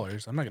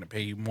 $15. I'm not going to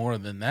pay you more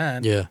than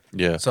that. Yeah.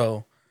 Yeah.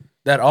 So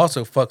that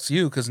also fucks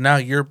you because now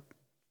you're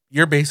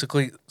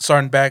basically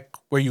starting back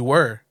where you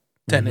were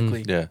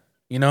technically. Yeah.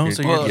 So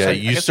Well, you're Yeah. I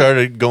You guess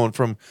started going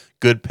from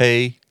good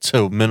pay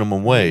to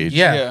minimum wage.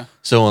 yeah.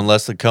 So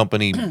unless the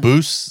company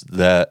boosts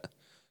that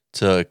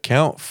to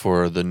account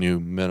for the new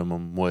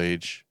minimum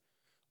wage,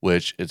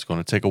 which it's going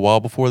to take a while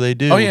before they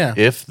do. Oh, yeah.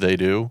 If they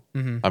do.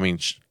 Mhm. I mean,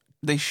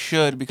 They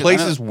should because I know-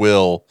 places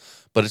will,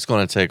 but it's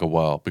going to take a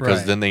while because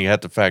Right. then they have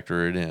to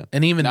factor it in.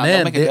 And even Now, they'll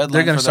then, make a they're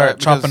deadline going to for start that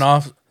chopping because-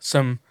 off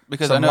some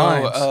because some I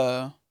know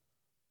lines.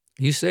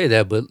 You say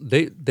that, but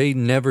they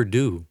never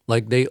do.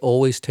 Like, they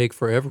always take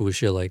forever with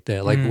shit like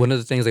that. Like, Mhm. one of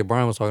the things like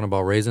Brian was talking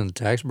about, raising the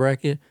tax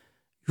bracket,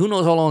 who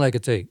knows how long that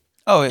could take?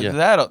 oh Yeah.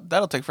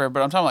 that'll take forever.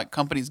 But I'm talking like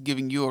companies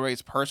giving you a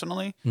raise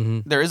personally. Mm-hmm.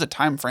 There is a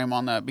time frame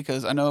on that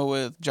because I know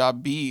with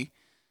job B,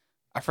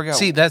 I forgot.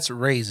 See, that's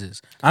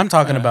raises. I'm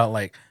talking about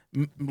like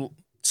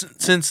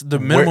since the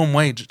minimum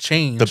wage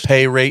changed. The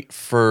pay rate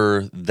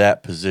for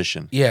that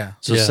position. yeah.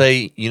 So Yeah.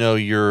 say,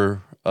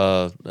 you're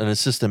an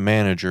assistant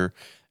manager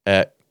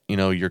at,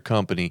 your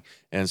company.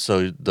 And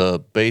so the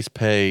base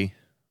pay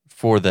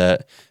for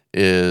that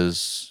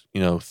is,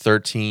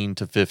 13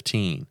 to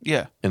 15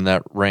 Yeah, in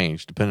that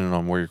range, depending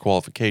on where your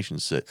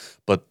qualifications sit.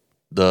 But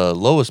the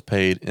lowest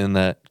paid in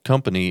that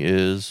company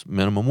is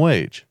minimum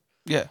wage.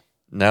 yeah.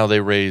 Now they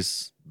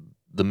raise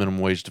the minimum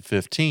wage to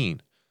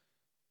 15.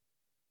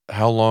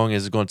 How long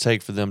is it going to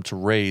take for them to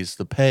raise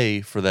the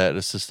pay for that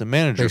assistant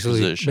manager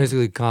position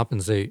Basically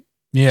compensate.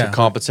 Yeah. to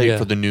compensate Yeah.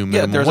 for the new Yeah,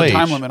 minimum there's wage? a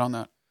time limit on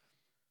that.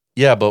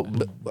 Yeah,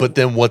 but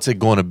then what's it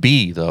going to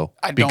be though?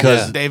 I don't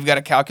Because they've got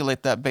to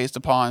calculate that based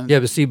upon. Yeah,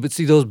 but see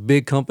those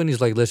big companies,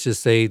 like let's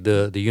just say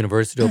the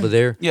university over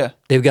there, Yeah.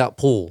 they've got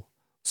pull.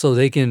 So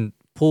they can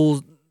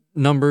pull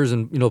numbers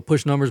and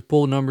push numbers,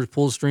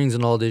 pull strings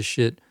and all this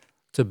shit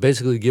to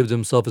basically give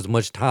themselves as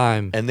much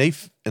time. and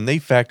they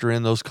factor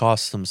in those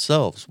costs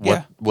themselves,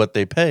 Yeah. what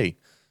they pay.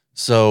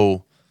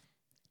 So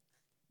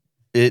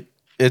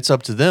it's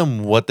up to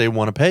them what they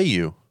want to pay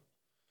you.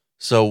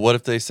 So what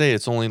if they say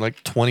it's only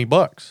like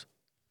 $20?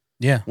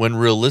 Yeah. When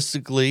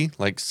realistically,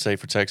 like say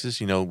for Texas,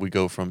 we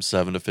go from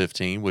 7 to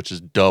 15, which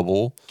is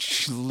double.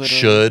 Literally.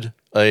 Should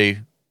a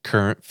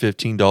current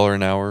 $15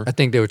 an hour I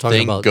think they were talking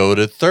thing about go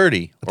to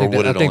 30, I think, or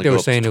would I it think only they go were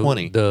up saying to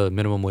 20? the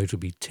minimum wage would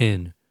be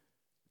 10.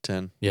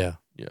 10. Yeah.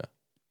 Yeah.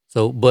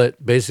 So,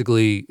 but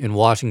basically in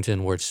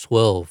Washington where it's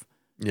 12,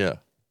 Yeah.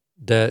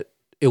 that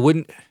it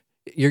wouldn't,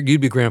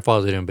 you'd be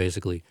grandfathered in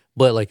basically.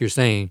 But like you're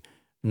saying,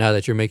 now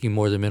that you're making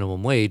more than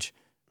minimum wage,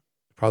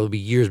 probably be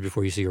years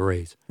before you see a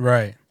raise,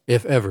 Right.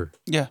 if ever.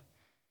 Yeah.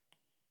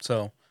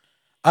 So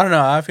I don't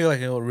know. I feel like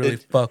it will really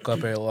fuck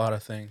up a lot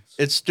of things. It's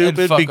It'd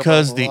stupid fuck up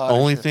because a the lot of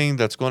only shit. thing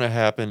that's going to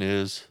happen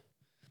is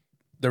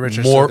The rich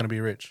are more- still going to be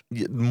rich.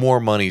 more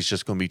money is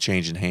just going to be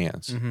changing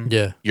hands. Mm-hmm.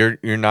 Yeah.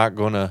 You're not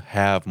going to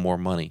have more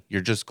money.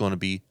 You're just going to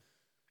be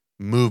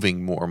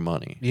moving more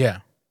money. Yeah.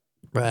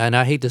 Right, and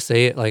I hate to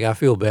say it, like I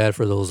feel bad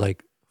for those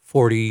like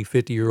 40,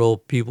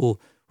 50-year-old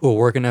people who are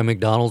working at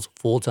McDonald's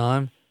full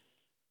time.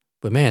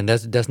 But man,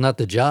 that's not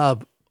the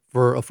job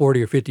for a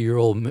 40 or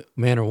 50-year-old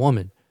man or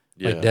woman.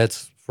 Yeah. Like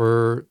that's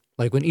for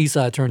like when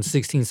Eastside turns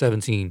 16,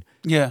 17,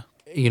 Yeah.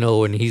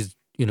 and he's,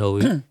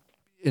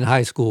 in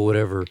high school,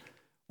 whatever,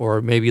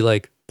 or maybe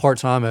like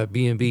part-time at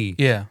B&B.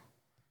 Yeah.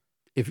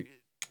 If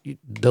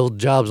those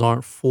jobs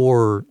aren't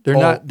for, they're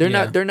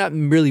not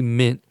really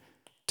meant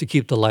to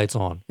keep the lights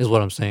on, is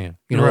what I'm saying.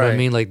 You know what I Right.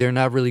 mean? Like they're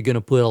not really going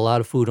to put a lot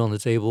of food on the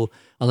table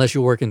unless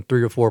you're working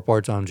 3 or 4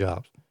 part-time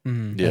jobs.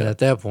 Mhm. Yeah. And at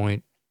that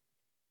point,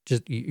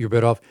 just you're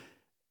better off.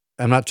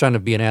 I'm not trying to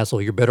be an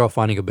asshole. You're better off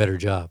finding a better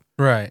job.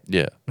 Right.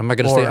 Yeah. I'm not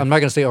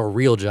gonna say a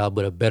real job,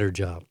 but a better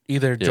job.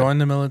 Either Yeah. join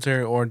the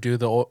military or do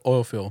the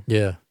oil field.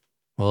 Yeah.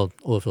 Well,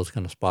 oil field's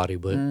kind of spotty,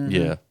 but Mhm.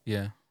 Yeah.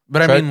 Yeah.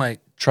 But Try- I mean, like,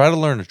 Try to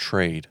learn a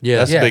trade. Yeah.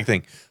 That's Yeah. the big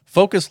thing.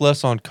 Focus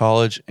less on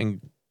college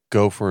and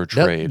go for a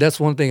trade. that's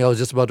one thing I was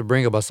just about to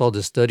bring up. I saw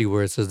this study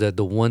where it says that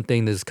the one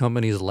thing this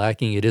company is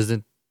lacking, it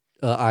isn't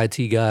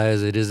IT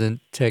guys, it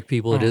isn't tech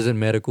people, it Oh. isn't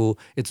medical,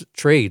 it's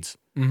trades.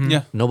 mhm.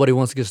 Yeah. Nobody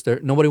wants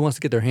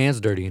to get their hands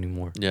dirty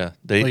anymore. yeah.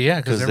 Well,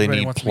 yeah, 'cause because they everybody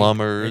need wants to be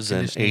plumbers air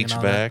and conditioning and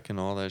all that. HVAC and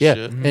all that Yeah,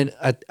 shit. Mhm.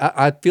 and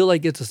I feel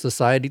like it's a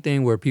society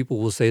thing where people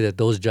will say that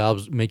those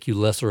jobs make you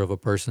lesser of a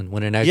person,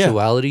 when in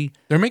actuality,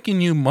 They're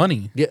making you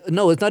money. yeah,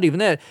 no, it's not even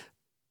that.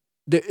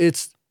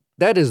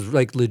 That is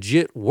like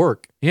legit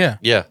work. Yeah.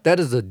 Yeah. That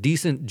is a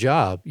decent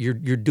job. You're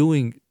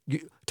doing.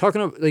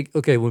 Talking about like,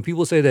 okay, when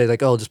people say that,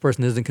 like, oh, this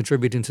person isn't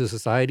contributing to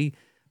society,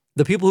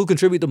 the people who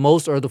contribute the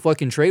most are the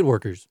fucking trade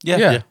workers, Yeah.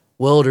 Yeah.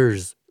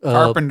 welders,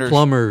 Carpenters.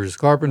 plumbers,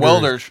 carpenters,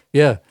 Welders.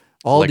 yeah,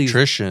 all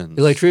Electricians. these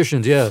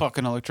electricians, yeah,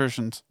 Fucking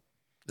electricians.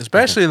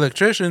 Especially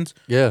electricians.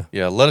 yeah.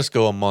 Yeah. Let us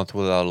go a month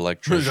without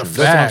electricians. That's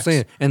what I'm Facts.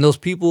 saying. And those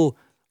people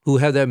who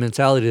have that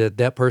mentality that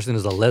that person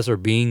is a lesser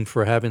being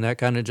for having that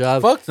kind of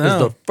job Fuck is them.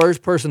 the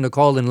first person to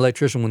call an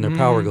electrician when their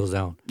power goes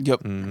down. Yep.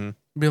 Mm-hmm.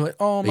 Be like,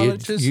 oh, my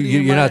electricity.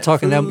 You're my not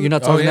talking that food. you're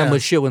not Oh, talking yeah. that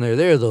much shit when they're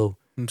there though.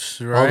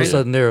 Right. All of a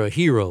sudden they're a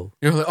hero.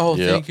 You're like, oh,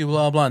 Yeah. thank you,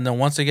 blah blah. And then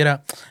once they get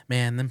out,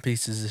 man, them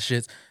pieces of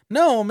shit.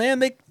 No, man,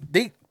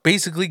 they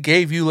basically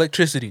gave you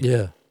electricity.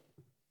 Yeah.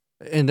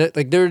 And that,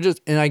 like, they're just,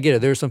 and I get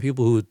it. There are some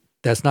people who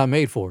that's not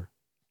made for,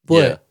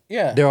 but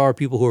Yeah. there are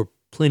people who are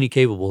plenty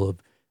capable of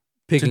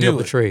picking do up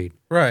a it. trade,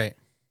 Right.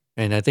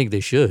 and I think they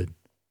should.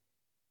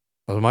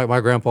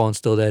 My grandpa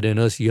instilled that in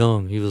us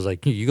young. He was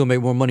like, "You're gonna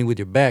make more money with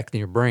your back than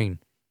your brain,"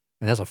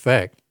 and that's a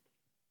fact.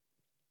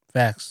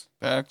 Facts.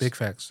 Facts. Big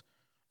facts.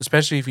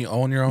 Especially if you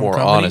own your own More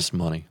company. honest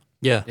money.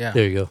 Yeah, Yeah.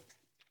 There you go.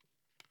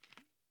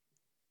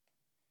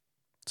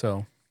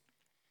 So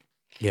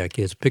Yeah,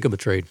 kids, pick up a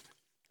trade.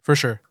 for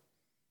sure,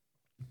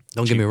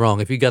 Don't get me wrong.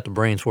 If you got the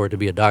brains for it to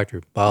be a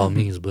doctor, by all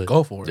means, but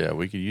go for it. Yeah.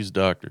 We could use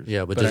doctors.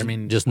 yeah, but But I just,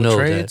 mean, just with know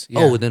trades, that. yeah.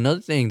 Oh, and another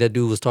thing that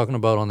dude was talking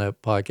about on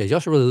that podcast. Y'all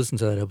should really listen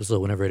to that episode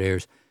whenever it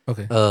airs.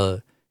 Okay.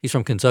 He's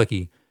from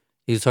Kentucky.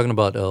 He's talking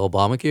about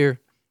Obamacare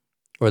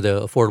or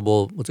the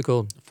affordable. What's it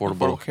called? Affordable.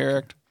 Affordable Care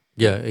Act.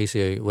 Yeah,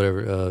 ACA,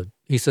 whatever.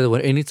 He said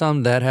when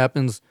anytime that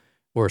happens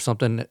or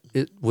something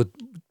with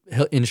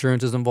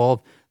insurance is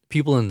involved,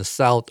 people in the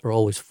South are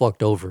always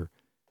fucked over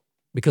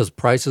because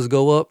prices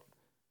go up,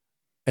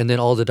 and then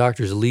all the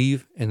doctors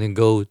leave and then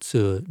go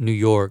to New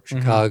York,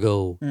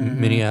 Chicago,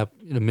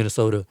 Minneapolis,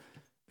 Minnesota,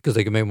 because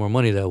they can make more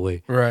money that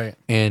way. Right.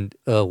 And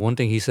one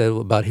thing he said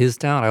about his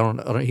town, I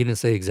don't. He didn't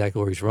say exactly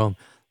where he's from,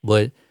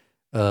 but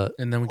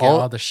And then we get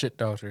all- all the shit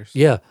doctors.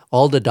 yeah,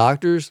 all the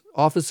doctors'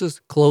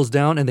 offices closed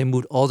down, and they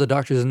moved all the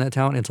doctors in that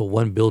town into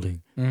one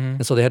building, Mhm.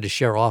 and so they had to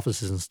share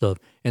offices and stuff.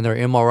 And their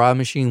MRI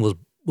machine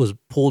was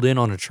pulled in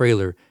on a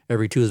trailer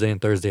every Tuesday and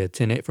Thursday at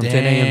 10 a.m.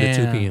 to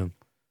 2 Damn. p.m.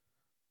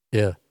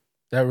 Yeah,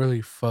 That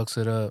really fucks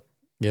it up.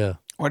 yeah.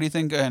 Why do you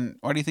think?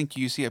 Why do you think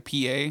you see a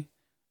PA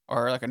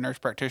or like a nurse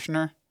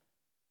practitioner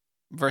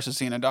versus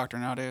seeing a doctor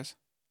nowadays?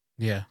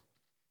 Yeah.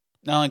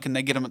 Not only can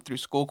they get them through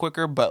school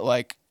quicker, but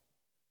like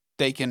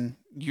they can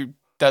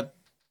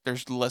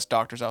there's less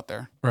doctors out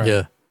there. Right.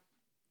 Yeah,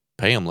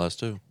 Pay them less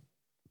too.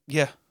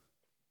 Yeah.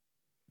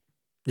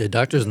 yeah.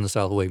 Doctors in the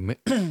South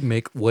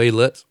make way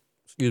less.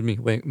 Excuse me,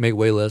 make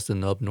way less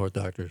than the up north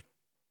doctors.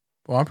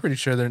 Well, I'm pretty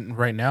sure they're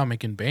right now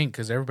making bank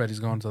because everybody's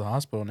going to the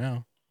hospital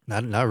now.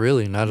 Not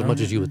really, not as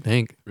much as you would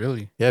think.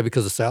 Really? Yeah,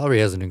 because the salary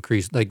hasn't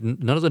increased. Like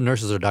none of the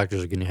nurses or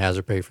doctors are getting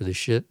hazard pay for this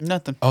shit.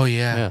 Nothing. Oh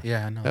yeah. Yeah.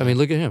 Yeah. I know. I mean,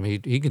 look at him.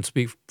 He can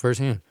speak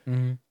firsthand.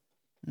 hmm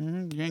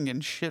You ain't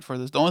getting shit for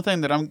this.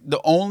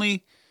 The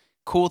only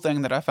cool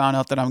thing that I found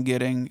out that I'm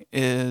getting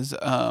is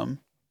I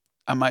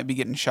might be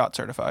getting shot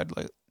certified.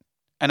 Like,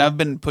 and I've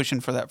been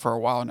pushing for that for a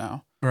while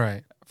now.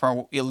 Right.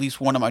 For at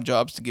least one of my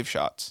jobs to give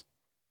shots.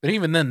 But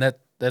even then,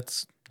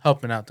 that's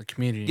helping out the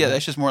community. Yeah,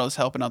 that's just more or less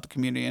helping out the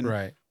community and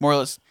right. more or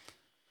less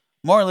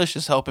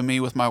just helping me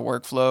with my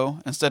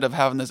workflow instead of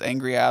having this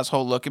angry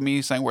asshole look at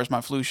me saying, "Where's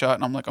my flu shot?"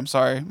 And I'm like, "I'm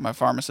sorry, my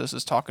pharmacist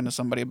is talking to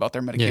somebody about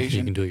their Yeah, medication.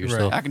 you can do it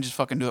yourself. I can just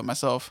fucking do it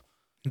myself."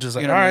 Just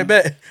like, You know all what I right,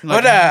 mean? bet. Like,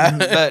 What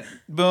that,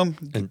 boom,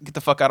 get the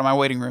fuck out of my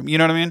waiting room. You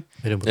know what I mean?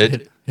 Hit him, It-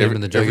 hit him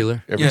in the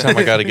jugular. Every Yeah. time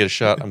I got to get a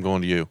shot, I'm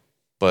going to you.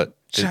 but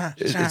Shot,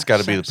 it's shot, got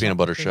to be shot, the peanut shot.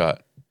 butter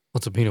shot.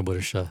 What's a peanut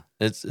butter shot?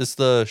 It's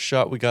the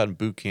shot we got in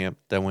boot camp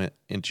that went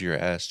into your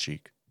ass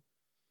cheek.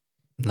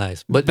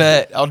 Nice, but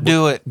Bet I'll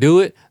do it. do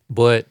it,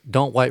 but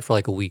don't wipe for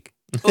like a week.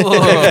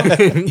 Ugh.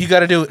 You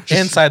got to do it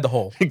inside the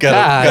hole. You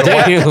God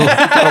gotta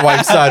damn.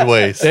 wipe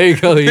sideways. There you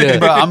go. Yeah.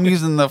 Bro, I'm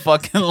using the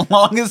fucking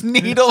longest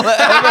needle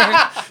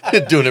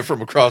ever. Doing it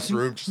from across the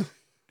room, just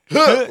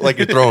like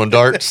you're throwing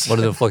darts. One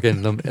of them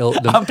fucking them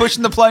I'm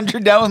pushing the plunger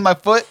down with my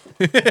foot.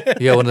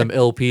 yeah, one of them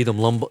LP, them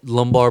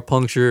lumbar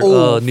puncture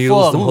Oh,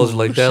 needles, fuck. them hoes are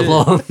like that shit.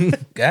 long.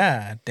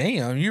 God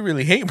damn, you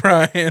really hate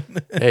Brian.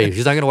 Hey, if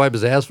he's not gonna wipe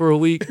his ass for a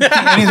week,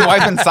 And he's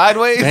wiping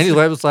sideways. and he's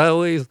wiping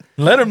sideways,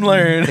 Let him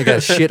learn. they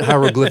got shit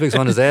hieroglyphics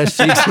on his ass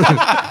cheeks.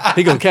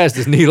 He gonna cast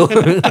this needle.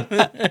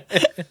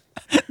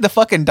 The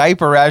fucking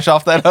diaper rash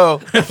off that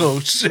hoe. Oh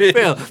shit.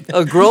 Man,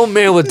 a grown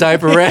man with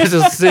diaper rash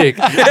is sick.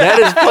 That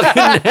is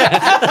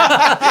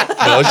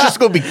fucking No, it's just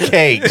gonna be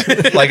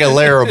caked like a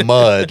layer of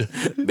mud.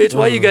 bitch.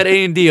 Why you got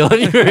A&D on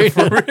you right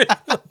now?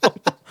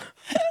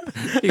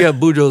 You got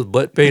Bujo's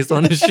butt paste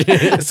on this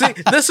shit. See,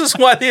 this is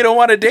why they don't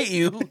want to date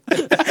you.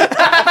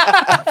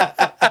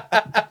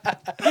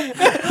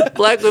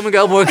 Black women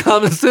got more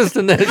common sense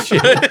than that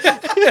shit.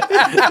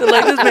 They're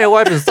like, this man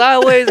wiping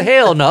sideways?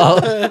 Hell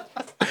no.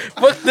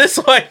 Fuck this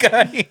white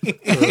guy.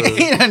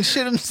 He done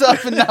shit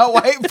himself and not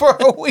wipe for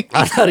a week.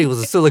 I thought he was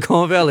a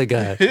Silicon Valley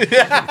guy.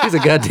 He's a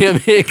goddamn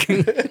hick.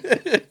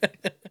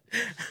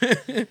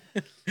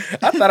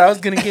 I thought I was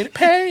gonna get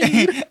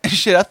paid.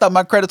 Shit, I thought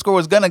my credit score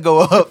was gonna go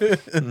up.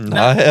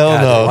 Nah, hell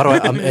no. Why do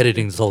I'm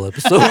editing this whole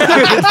episode.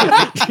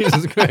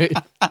 Jesus Christ.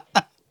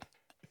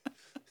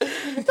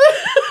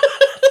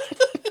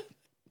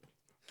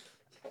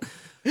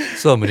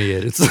 So many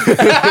edits.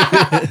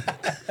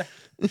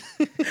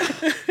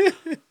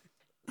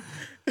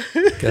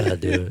 God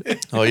damn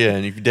it. Oh yeah,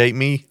 and if you date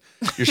me,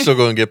 you're still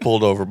going to get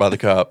pulled over by the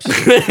cops.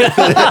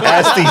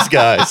 Ask these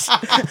guys.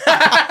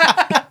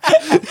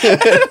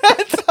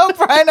 So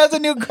Brian has a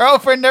new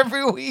girlfriend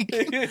every week.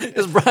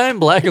 Is Brian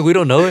black and we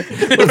don't know it?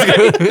 What's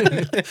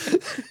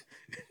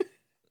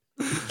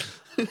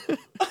good?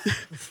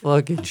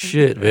 Fucking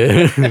shit,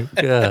 man.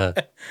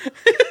 God.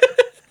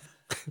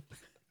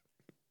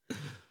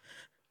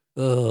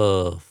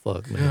 Oh,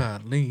 fuck,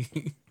 man. Golly.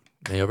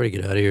 Man, y'all ready to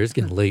get out of here? It's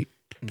getting late.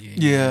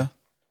 Yeah.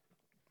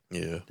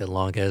 Yeah. That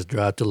long ass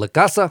drive to La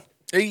Casa.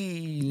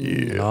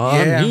 Hey. Know what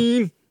I Yeah.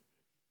 mean?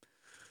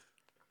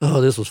 Oh,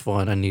 this was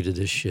fun. I needed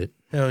this shit.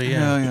 Hell yeah.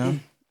 Hell yeah.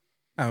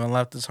 I haven't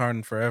laughed this hard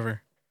in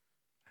forever.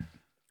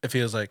 It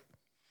feels like.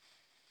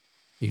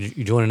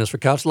 You joining us for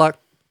Couch Lock?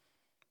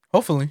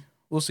 Hopefully.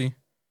 We'll see.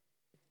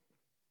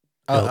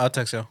 I'll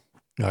text y'all.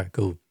 All right,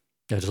 cool.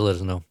 Yeah, just let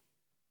us know.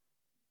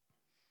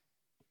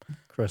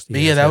 Crusty.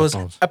 But yeah, ass that was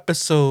headphones.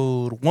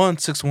 episode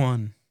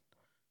 161.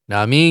 Know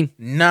what I mean?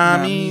 Nah,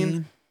 I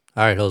mean.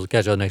 All right, hoes.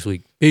 Catch y'all next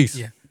week. Peace.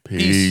 Yeah.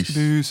 Peace.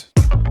 Peace.